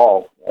take it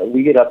all.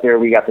 We get up there,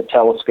 we got the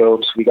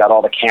telescopes, we got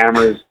all the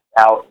cameras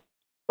out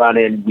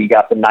running, we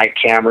got the night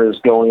cameras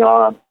going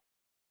on.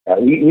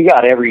 We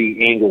got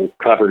every angle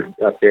covered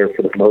up there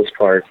for the most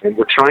part, and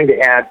we're trying to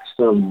add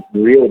some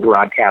real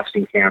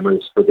broadcasting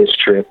cameras for this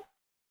trip.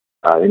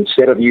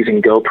 Instead of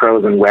using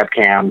GoPros and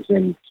webcams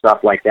and stuff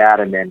like that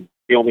and then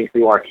filming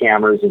through our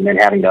cameras and then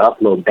having to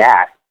upload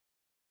that,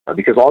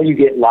 because all you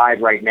get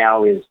live right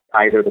now is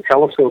either the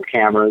telescope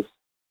cameras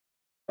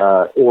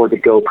or the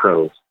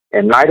GoPros.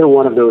 And neither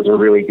one of those are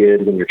really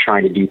good when you're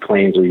trying to do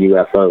planes or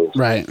UFOs.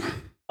 Right.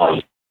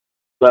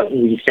 But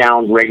we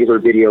found regular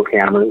video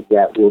cameras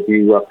that will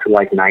do up to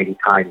like 90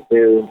 times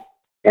zoom.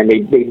 And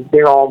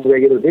they're all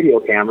regular video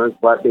cameras,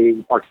 but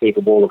they are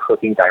capable of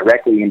hooking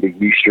directly into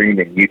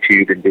Ustream and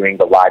YouTube and doing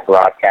the live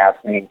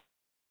broadcasting.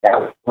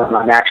 That when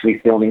I'm actually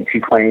filming 2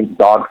 planes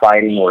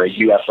dogfighting or a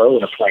UFO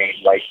in a plane,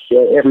 like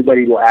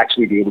everybody will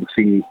actually be able to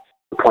see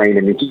playing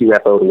in the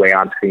UFO the way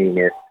I'm seeing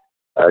it.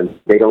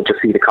 They don't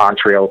just see the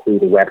contrail through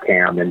the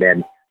webcam, and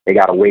then they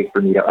got to wait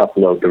for me to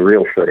upload the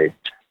real footage.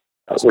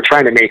 We're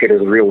trying to make it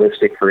as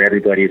realistic for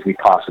everybody as we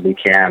possibly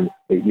can.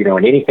 You know,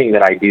 and anything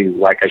that I do,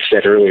 like I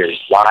said earlier,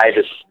 live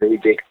is a really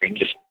big thing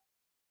to me.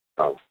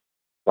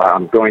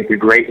 I'm going through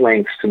great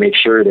lengths to make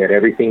sure that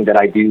everything that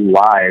I do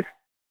live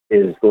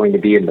is going to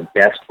be in the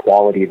best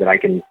quality that I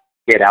can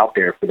get out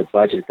there for the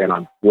budget that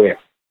I'm with.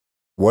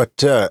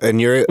 What and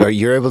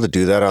you're able to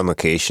do that on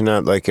location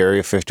at like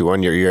Area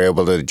 51? You're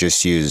able to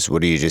just use,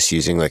 what are you just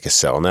using, like a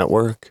cell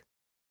network?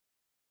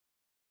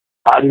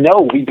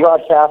 No, we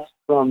broadcast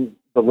from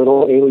the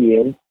Little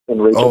Alien in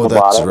Rachel,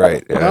 Nevada. That's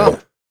right. Yeah.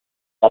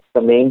 That's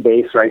the main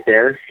base right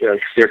there.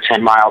 They're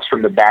 10 miles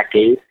from the back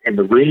gate, and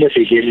the room that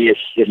they give me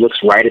it looks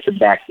right at the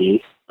back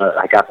gate.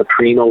 I got the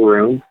primo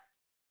room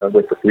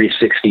with the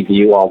 360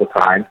 view all the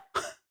time.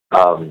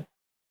 I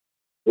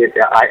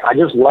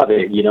just love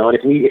it, you know. And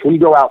if we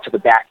go out to the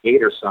back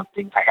gate or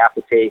something, I have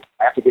to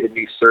get a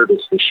new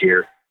service this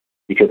year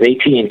because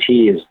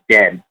AT&T is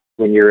dead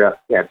when you're at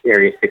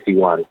Area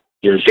 51.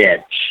 You're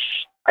dead.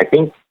 I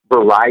think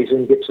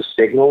Verizon gets a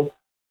signal.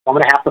 I'm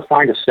going to have to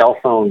find a cell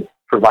phone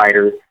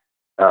provider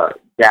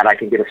that I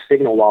can get a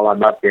signal while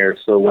I'm up there.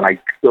 So when I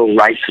go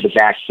right to the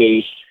back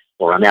gate,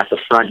 or I'm at the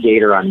front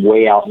gate, or I'm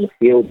way out in the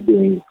field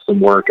doing some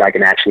work, I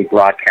can actually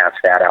broadcast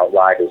that out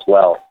live as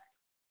well.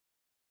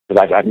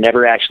 Because I've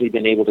never actually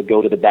been able to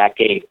go to the back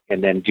gate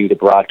and then do the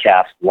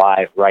broadcast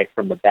live right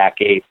from the back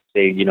gate.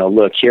 Say, you know,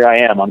 look, here I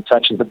am. I'm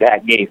touching the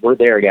back gate. We're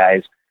there,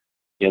 guys.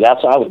 You know,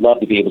 I would love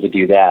to be able to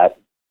do that.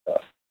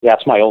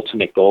 That's my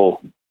ultimate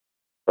goal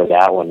for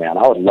that one, man.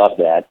 I would love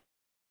that.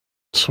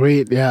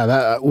 Sweet, yeah.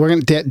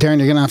 Darren,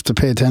 you're gonna have to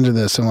pay attention to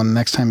this, and when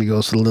next time he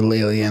goes to the Little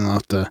Alien, we'll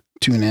have to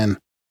tune in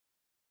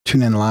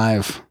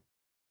live.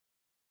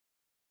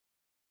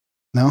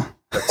 No,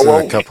 it's in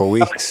a couple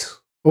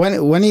weeks. When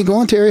are you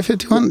going to Area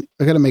 51?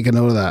 I got to make a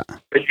note of that.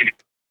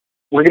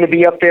 We're going to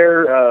be up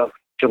there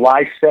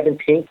July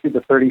 17th through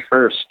the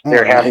 31st.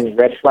 They're having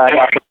red flag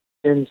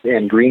operations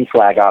and green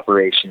flag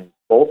operations.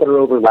 Both are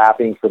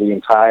overlapping for the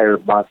entire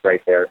month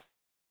right there.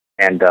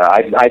 And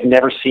I've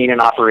never seen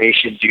an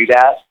operation do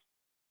that.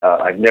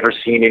 I've never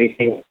seen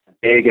anything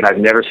big, and I've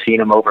never seen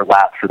them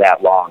overlap for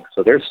that long.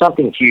 So there's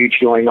something huge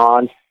going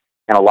on,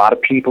 and a lot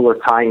of people are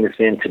tying this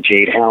into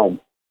Jade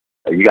Helm.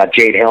 You got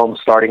Jade Helm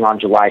starting on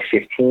July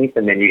 15th,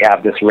 and then you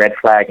have this red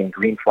flag and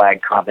green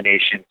flag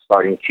combination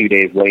starting 2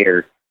 days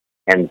later,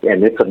 and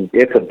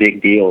it's a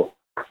big deal.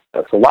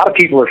 So a lot of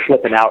people are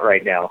flipping out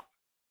right now.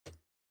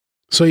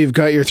 So you've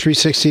got your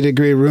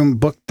 360-degree room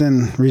booked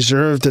and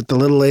reserved at the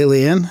Little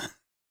Alien?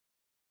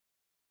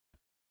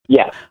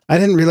 Yeah. I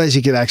didn't realize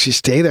you could actually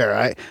stay there.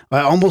 I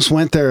almost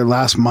went there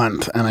last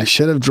month, and I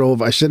should have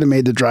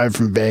made the drive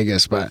from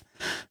Vegas, but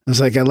it was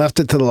like I left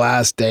it to the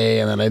last day,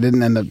 and then I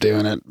didn't end up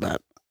doing it,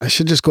 but I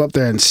should just go up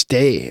there and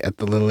stay at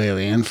the Little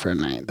Alien for a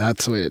night.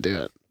 That's the way to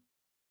do it.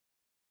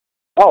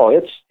 Oh,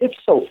 it's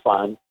so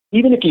fun.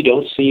 Even if you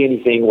don't see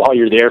anything while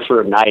you're there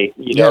for a night,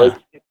 you know,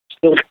 it's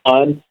still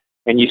fun,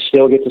 and you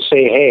still get to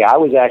say, hey, I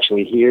was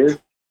actually here,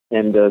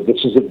 and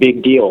this is a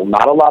big deal.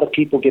 Not a lot of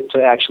people get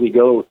to actually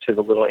go to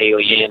the Little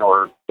Alien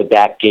or the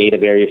back gate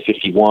of Area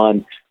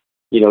 51.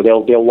 You know,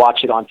 they'll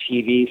watch it on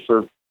TV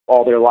for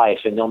all their life,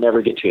 and they'll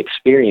never get to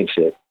experience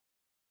it.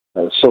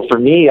 So for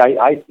me,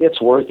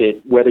 it's worth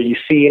it. Whether you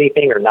see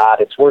anything or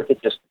not, it's worth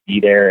it just to be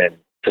there and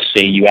to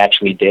say you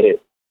actually did it.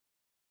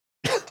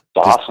 It's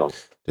awesome.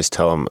 Just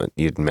tell them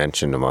you'd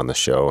mentioned them on the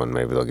show, and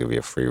maybe they'll give you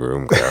a free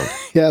room card.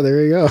 Yeah,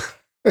 there you go.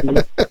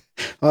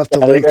 I'll have to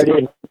link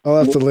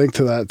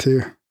to that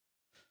too.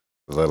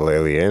 Little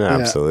Alien,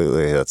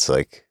 absolutely. Yeah. That's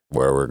like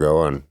where we're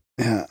going.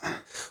 Yeah.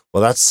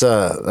 Well, that's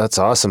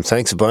awesome.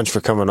 Thanks a bunch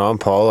for coming on,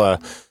 Paul.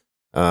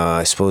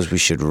 I suppose we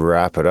should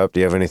wrap it up.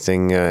 Do you have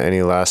anything,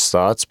 any last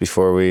thoughts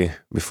before we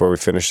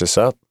finish this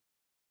up?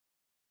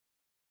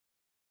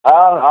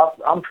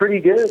 I'm pretty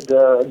good.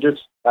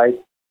 I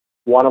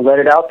want to let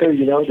it out there.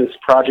 You know, this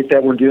project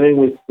that we're doing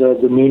with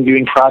the Moon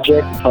Viewing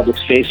Project, the Public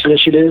Space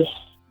Initiative,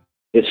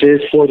 this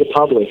is for the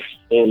public.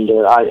 And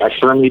I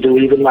firmly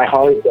believe in my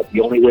heart that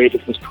the only way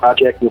that this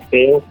project will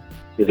fail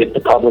is if the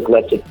public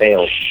lets it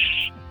fail.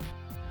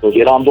 So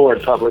get on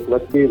board, public.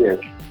 Let's do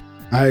this.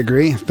 I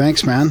agree.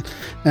 Thanks, man.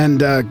 And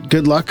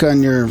good luck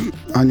on your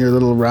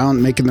little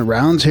round, making the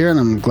rounds here. And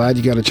I'm glad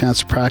you got a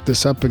chance to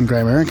practice up in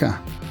Grimerica.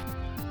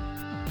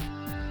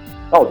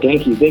 Oh,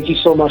 thank you. Thank you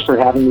so much for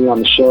having me on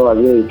the show. I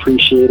really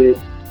appreciate it.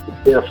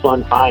 It's been a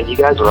fun time. You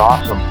guys are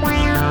awesome.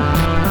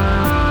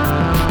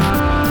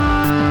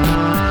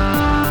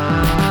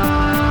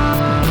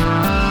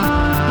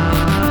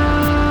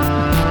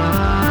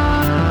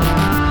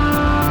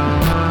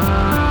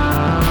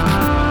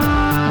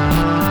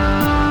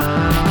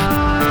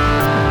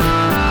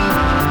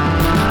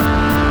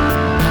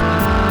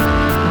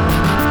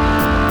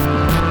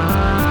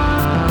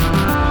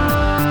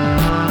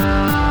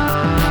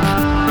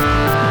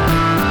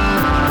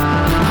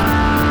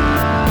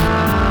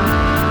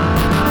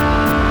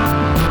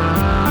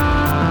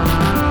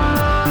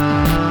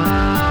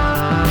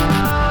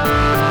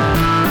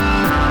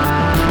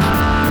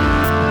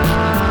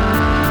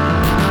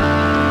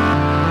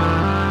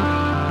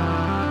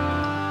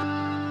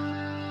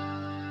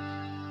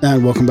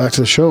 And welcome back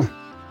to the show.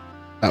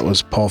 That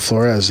was Paul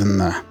Flores in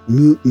the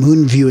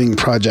moon viewing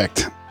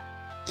project.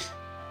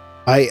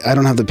 I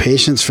don't have the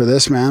patience for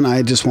this, man.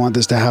 I just want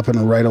this to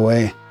happen right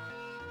away.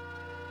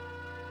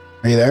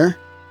 Are you there?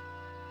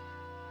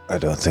 I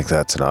don't think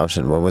that's an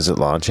option. When was it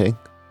launching?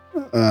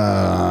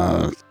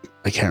 I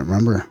can't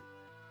remember.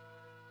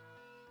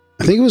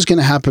 I think it was going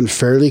to happen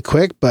fairly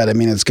quick, but I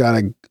mean, I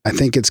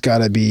think it's got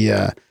to be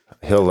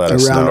He'll let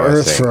us around know,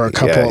 Earth for a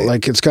couple,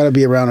 like it's got to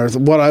be around Earth.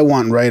 What I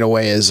want right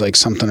away is like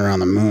something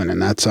around the moon,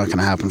 and that's not going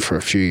to happen for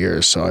a few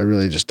years. So I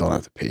really just don't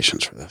have the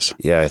patience for this.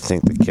 Yeah, I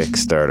think the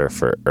Kickstarter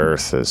for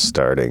Earth is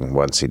starting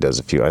once he does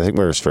a few. I think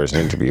we're his first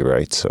interview,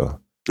 right? So.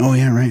 Oh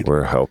yeah, right.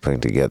 We're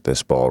helping to get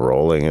this ball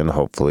rolling, and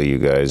hopefully you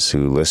guys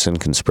who listen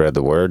can spread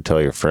the word,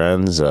 tell your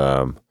friends,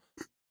 and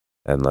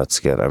let's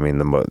get, I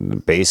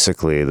mean,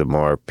 basically the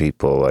more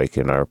people like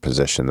in our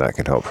position that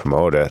can help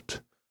promote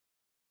it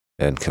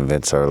and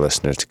convince our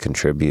listeners to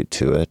contribute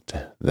to it,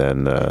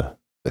 then the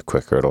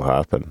quicker it'll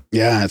happen.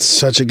 Yeah, it's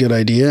such a good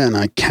idea, and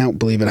I can't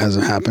believe it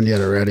hasn't happened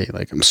yet already.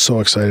 Like, I'm so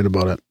excited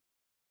about it.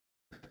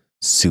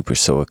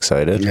 So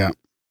excited. Yeah.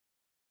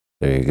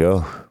 There you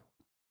go.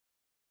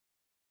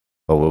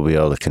 Well, we'll be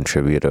able to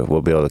contribute.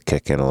 We'll be able to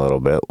kick in a little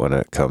bit when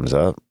it comes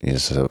up.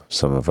 Use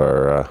some of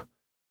our,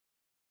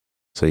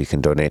 so you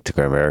can donate to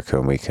Grimerica,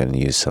 and we can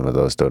use some of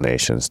those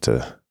donations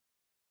to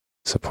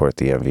support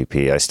the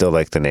MVP. I still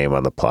like the name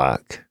on the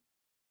plaque.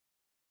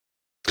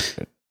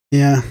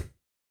 Yeah,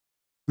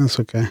 that's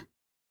okay.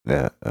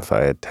 Yeah, if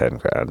I had 10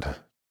 grand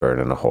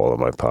burning a hole in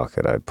my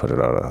pocket, I'd put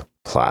it on a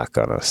plaque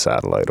on a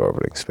satellite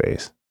orbiting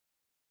space.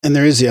 And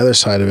there is the other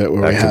side of it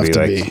where we have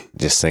to be.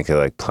 Just think of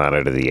like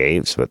Planet of the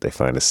Apes, but they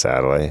find a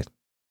satellite. It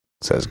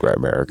says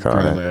Grimerica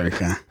on it.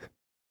 Grimerica.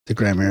 The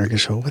Grimerica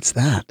show. What's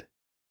that?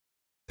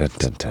 Dun,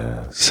 dun,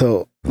 dun.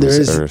 So there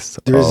is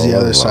the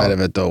other side of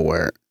it though,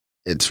 where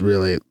it's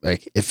really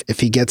like if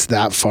he gets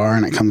that far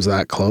and it comes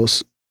that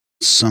close,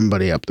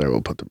 somebody up there will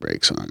put the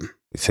brakes on.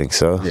 You think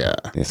so? Yeah.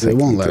 They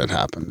won't let it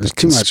happen. There's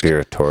too much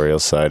conspiratorial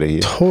side of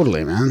you.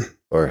 Totally, man.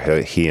 Or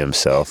he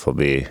himself will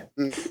be,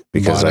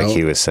 because like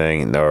he was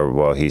saying,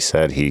 he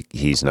said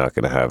he's not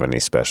going to have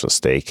any special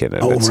stake in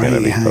it. Oh, it's right.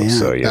 going to be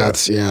So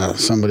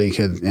somebody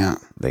could,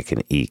 they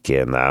can eke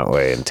in that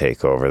way and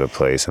take over the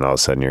place, and all of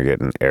a sudden you're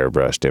getting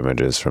airbrushed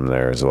images from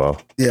there as well.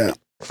 Yeah.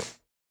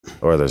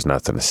 Or there's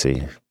nothing to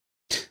see.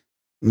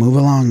 Move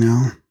along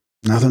now.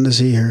 Nothing to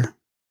see here.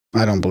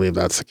 I don't believe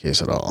that's the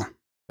case at all.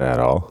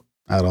 At all?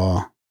 At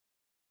all.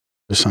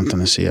 There's something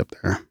to see up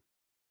there. Have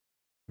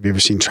you ever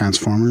seen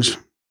Transformers?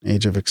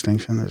 Age of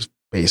Extinction? There's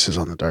bases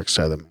on the dark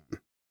side of the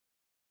moon.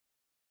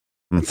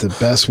 It's the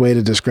best way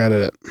to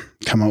discredit it.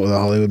 Come out with a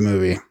Hollywood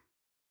movie.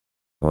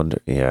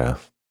 Yeah.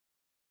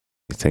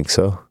 You think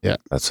so? Yeah.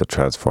 That's what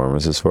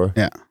Transformers is for?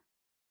 Yeah.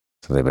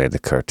 So they made the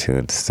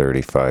cartoon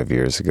 35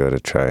 years ago to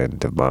try and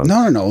debunk.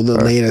 No.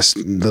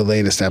 The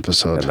latest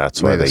episode. And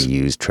that's why they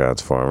used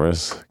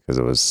Transformers, because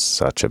it was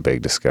such a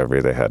big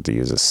discovery. They had to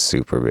use a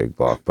super big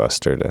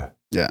blockbuster to.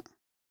 Yeah.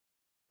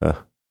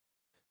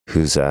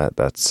 Who's that?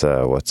 That's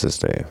what's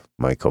his name?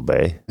 Michael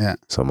Bay. Yeah.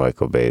 So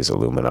Michael Bay's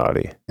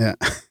Illuminati. Yeah.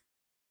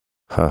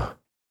 Huh.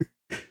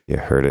 You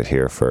heard it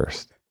here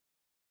first.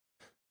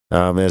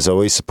 As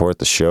always, support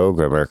the show.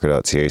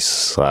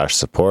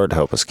 Grimerica.ca/support.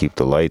 Help us keep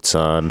the lights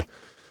on.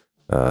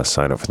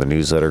 Sign up for the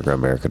newsletter.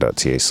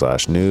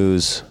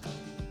 Grimerica.ca/news.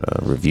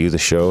 Review the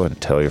show and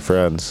tell your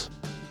friends.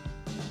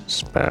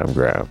 Spam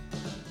Gram.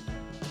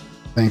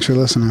 Thanks for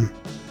listening.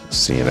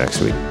 See you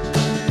next week.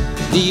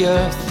 The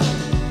earth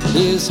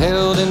is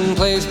held in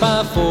place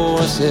by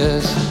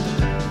forces,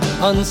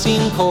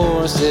 unseen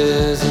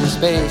courses in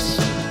space.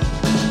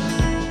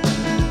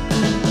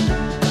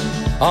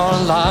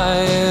 Our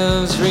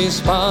lives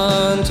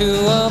respond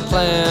to a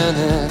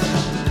planet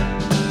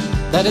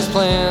that is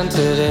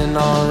planted in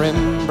our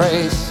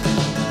embrace.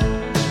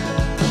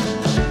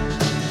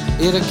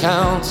 It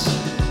accounts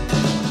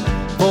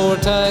for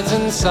tides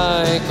and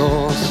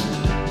cycles,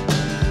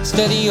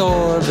 steady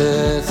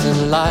orbits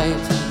and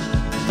light.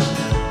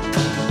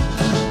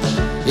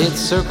 It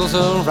circles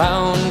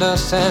around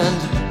us and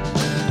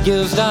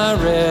gives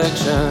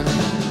direction,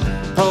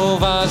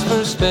 provides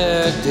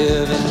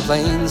perspective in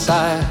plain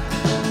sight.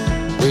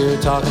 We're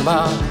talking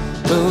about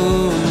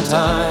moon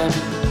time,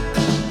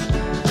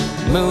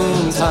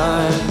 moon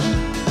time,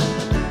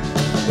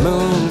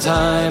 moon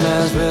time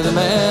as rhythm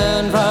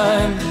and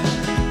rhyme.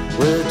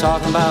 We're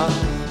talking about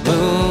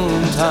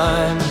moon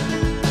time,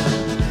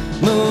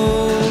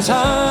 moon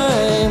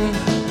time,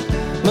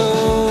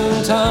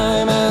 moon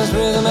time as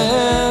rhythm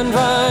and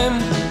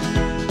rhyme.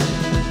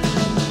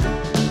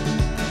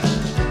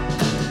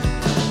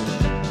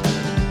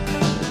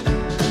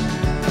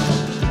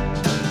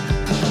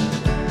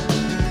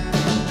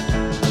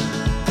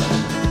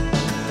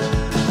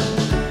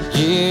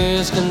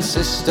 Years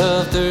consist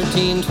of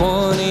 13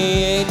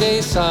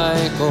 28-day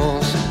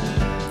cycles,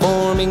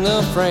 forming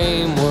the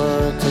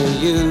framework to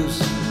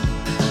use.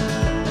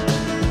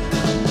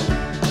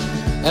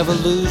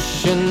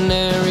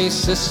 Evolutionary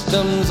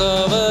systems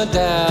of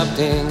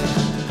adapting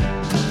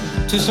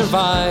to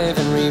survive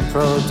and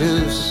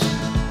reproduce.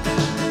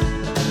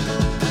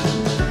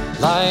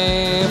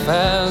 Life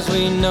as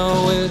we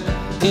know it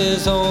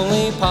is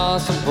only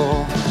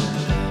possible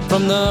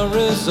from the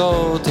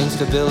resulting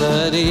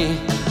stability.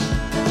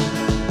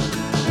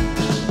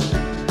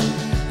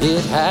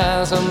 It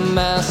has a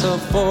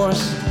massive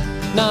force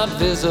not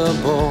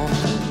visible,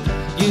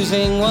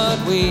 using what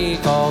we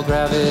call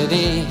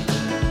gravity.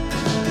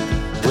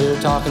 We're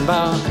talking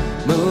about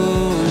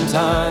moon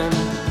time,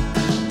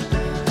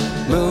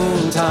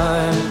 moon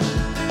time,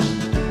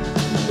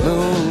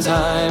 moon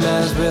time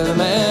as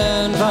rhythm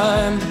and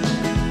rhyme.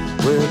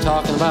 We're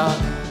talking about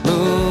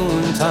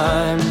moon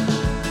time,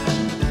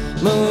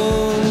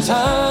 moon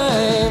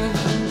time,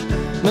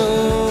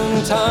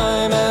 moon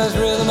time as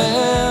rhythm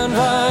and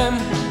rhyme.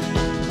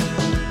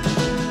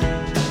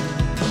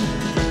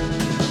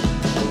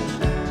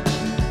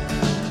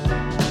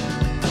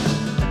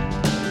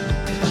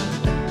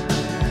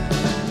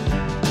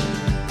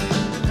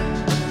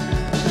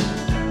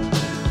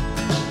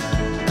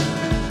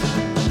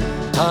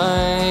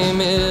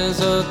 Time is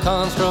a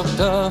construct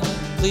of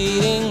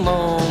fleeting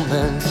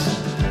moments,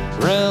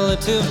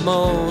 relative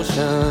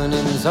motion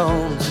in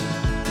zones.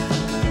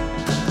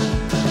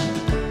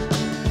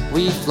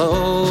 We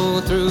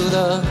flow through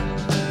the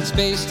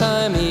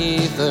space-time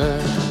ether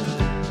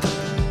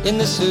in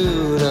the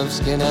suit of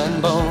skin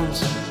and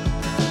bones,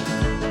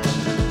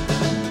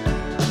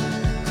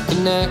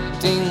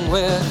 connecting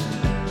with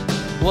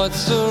what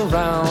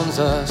surrounds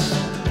us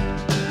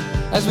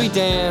as we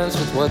dance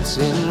with what's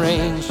in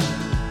range.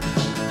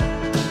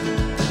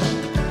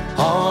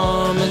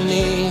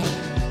 Harmony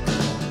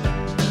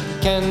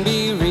can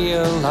be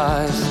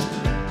realized,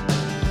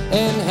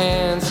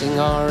 enhancing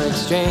our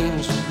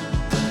exchange.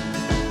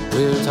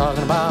 We're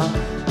talking about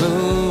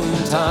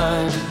moon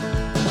time,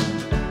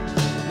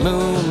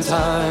 moon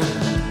time,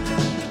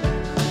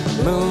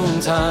 moon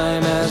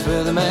time as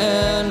rhythm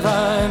and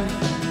rhyme.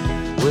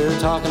 We're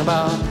talking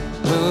about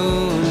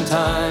moon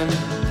time,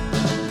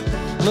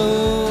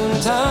 moon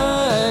time.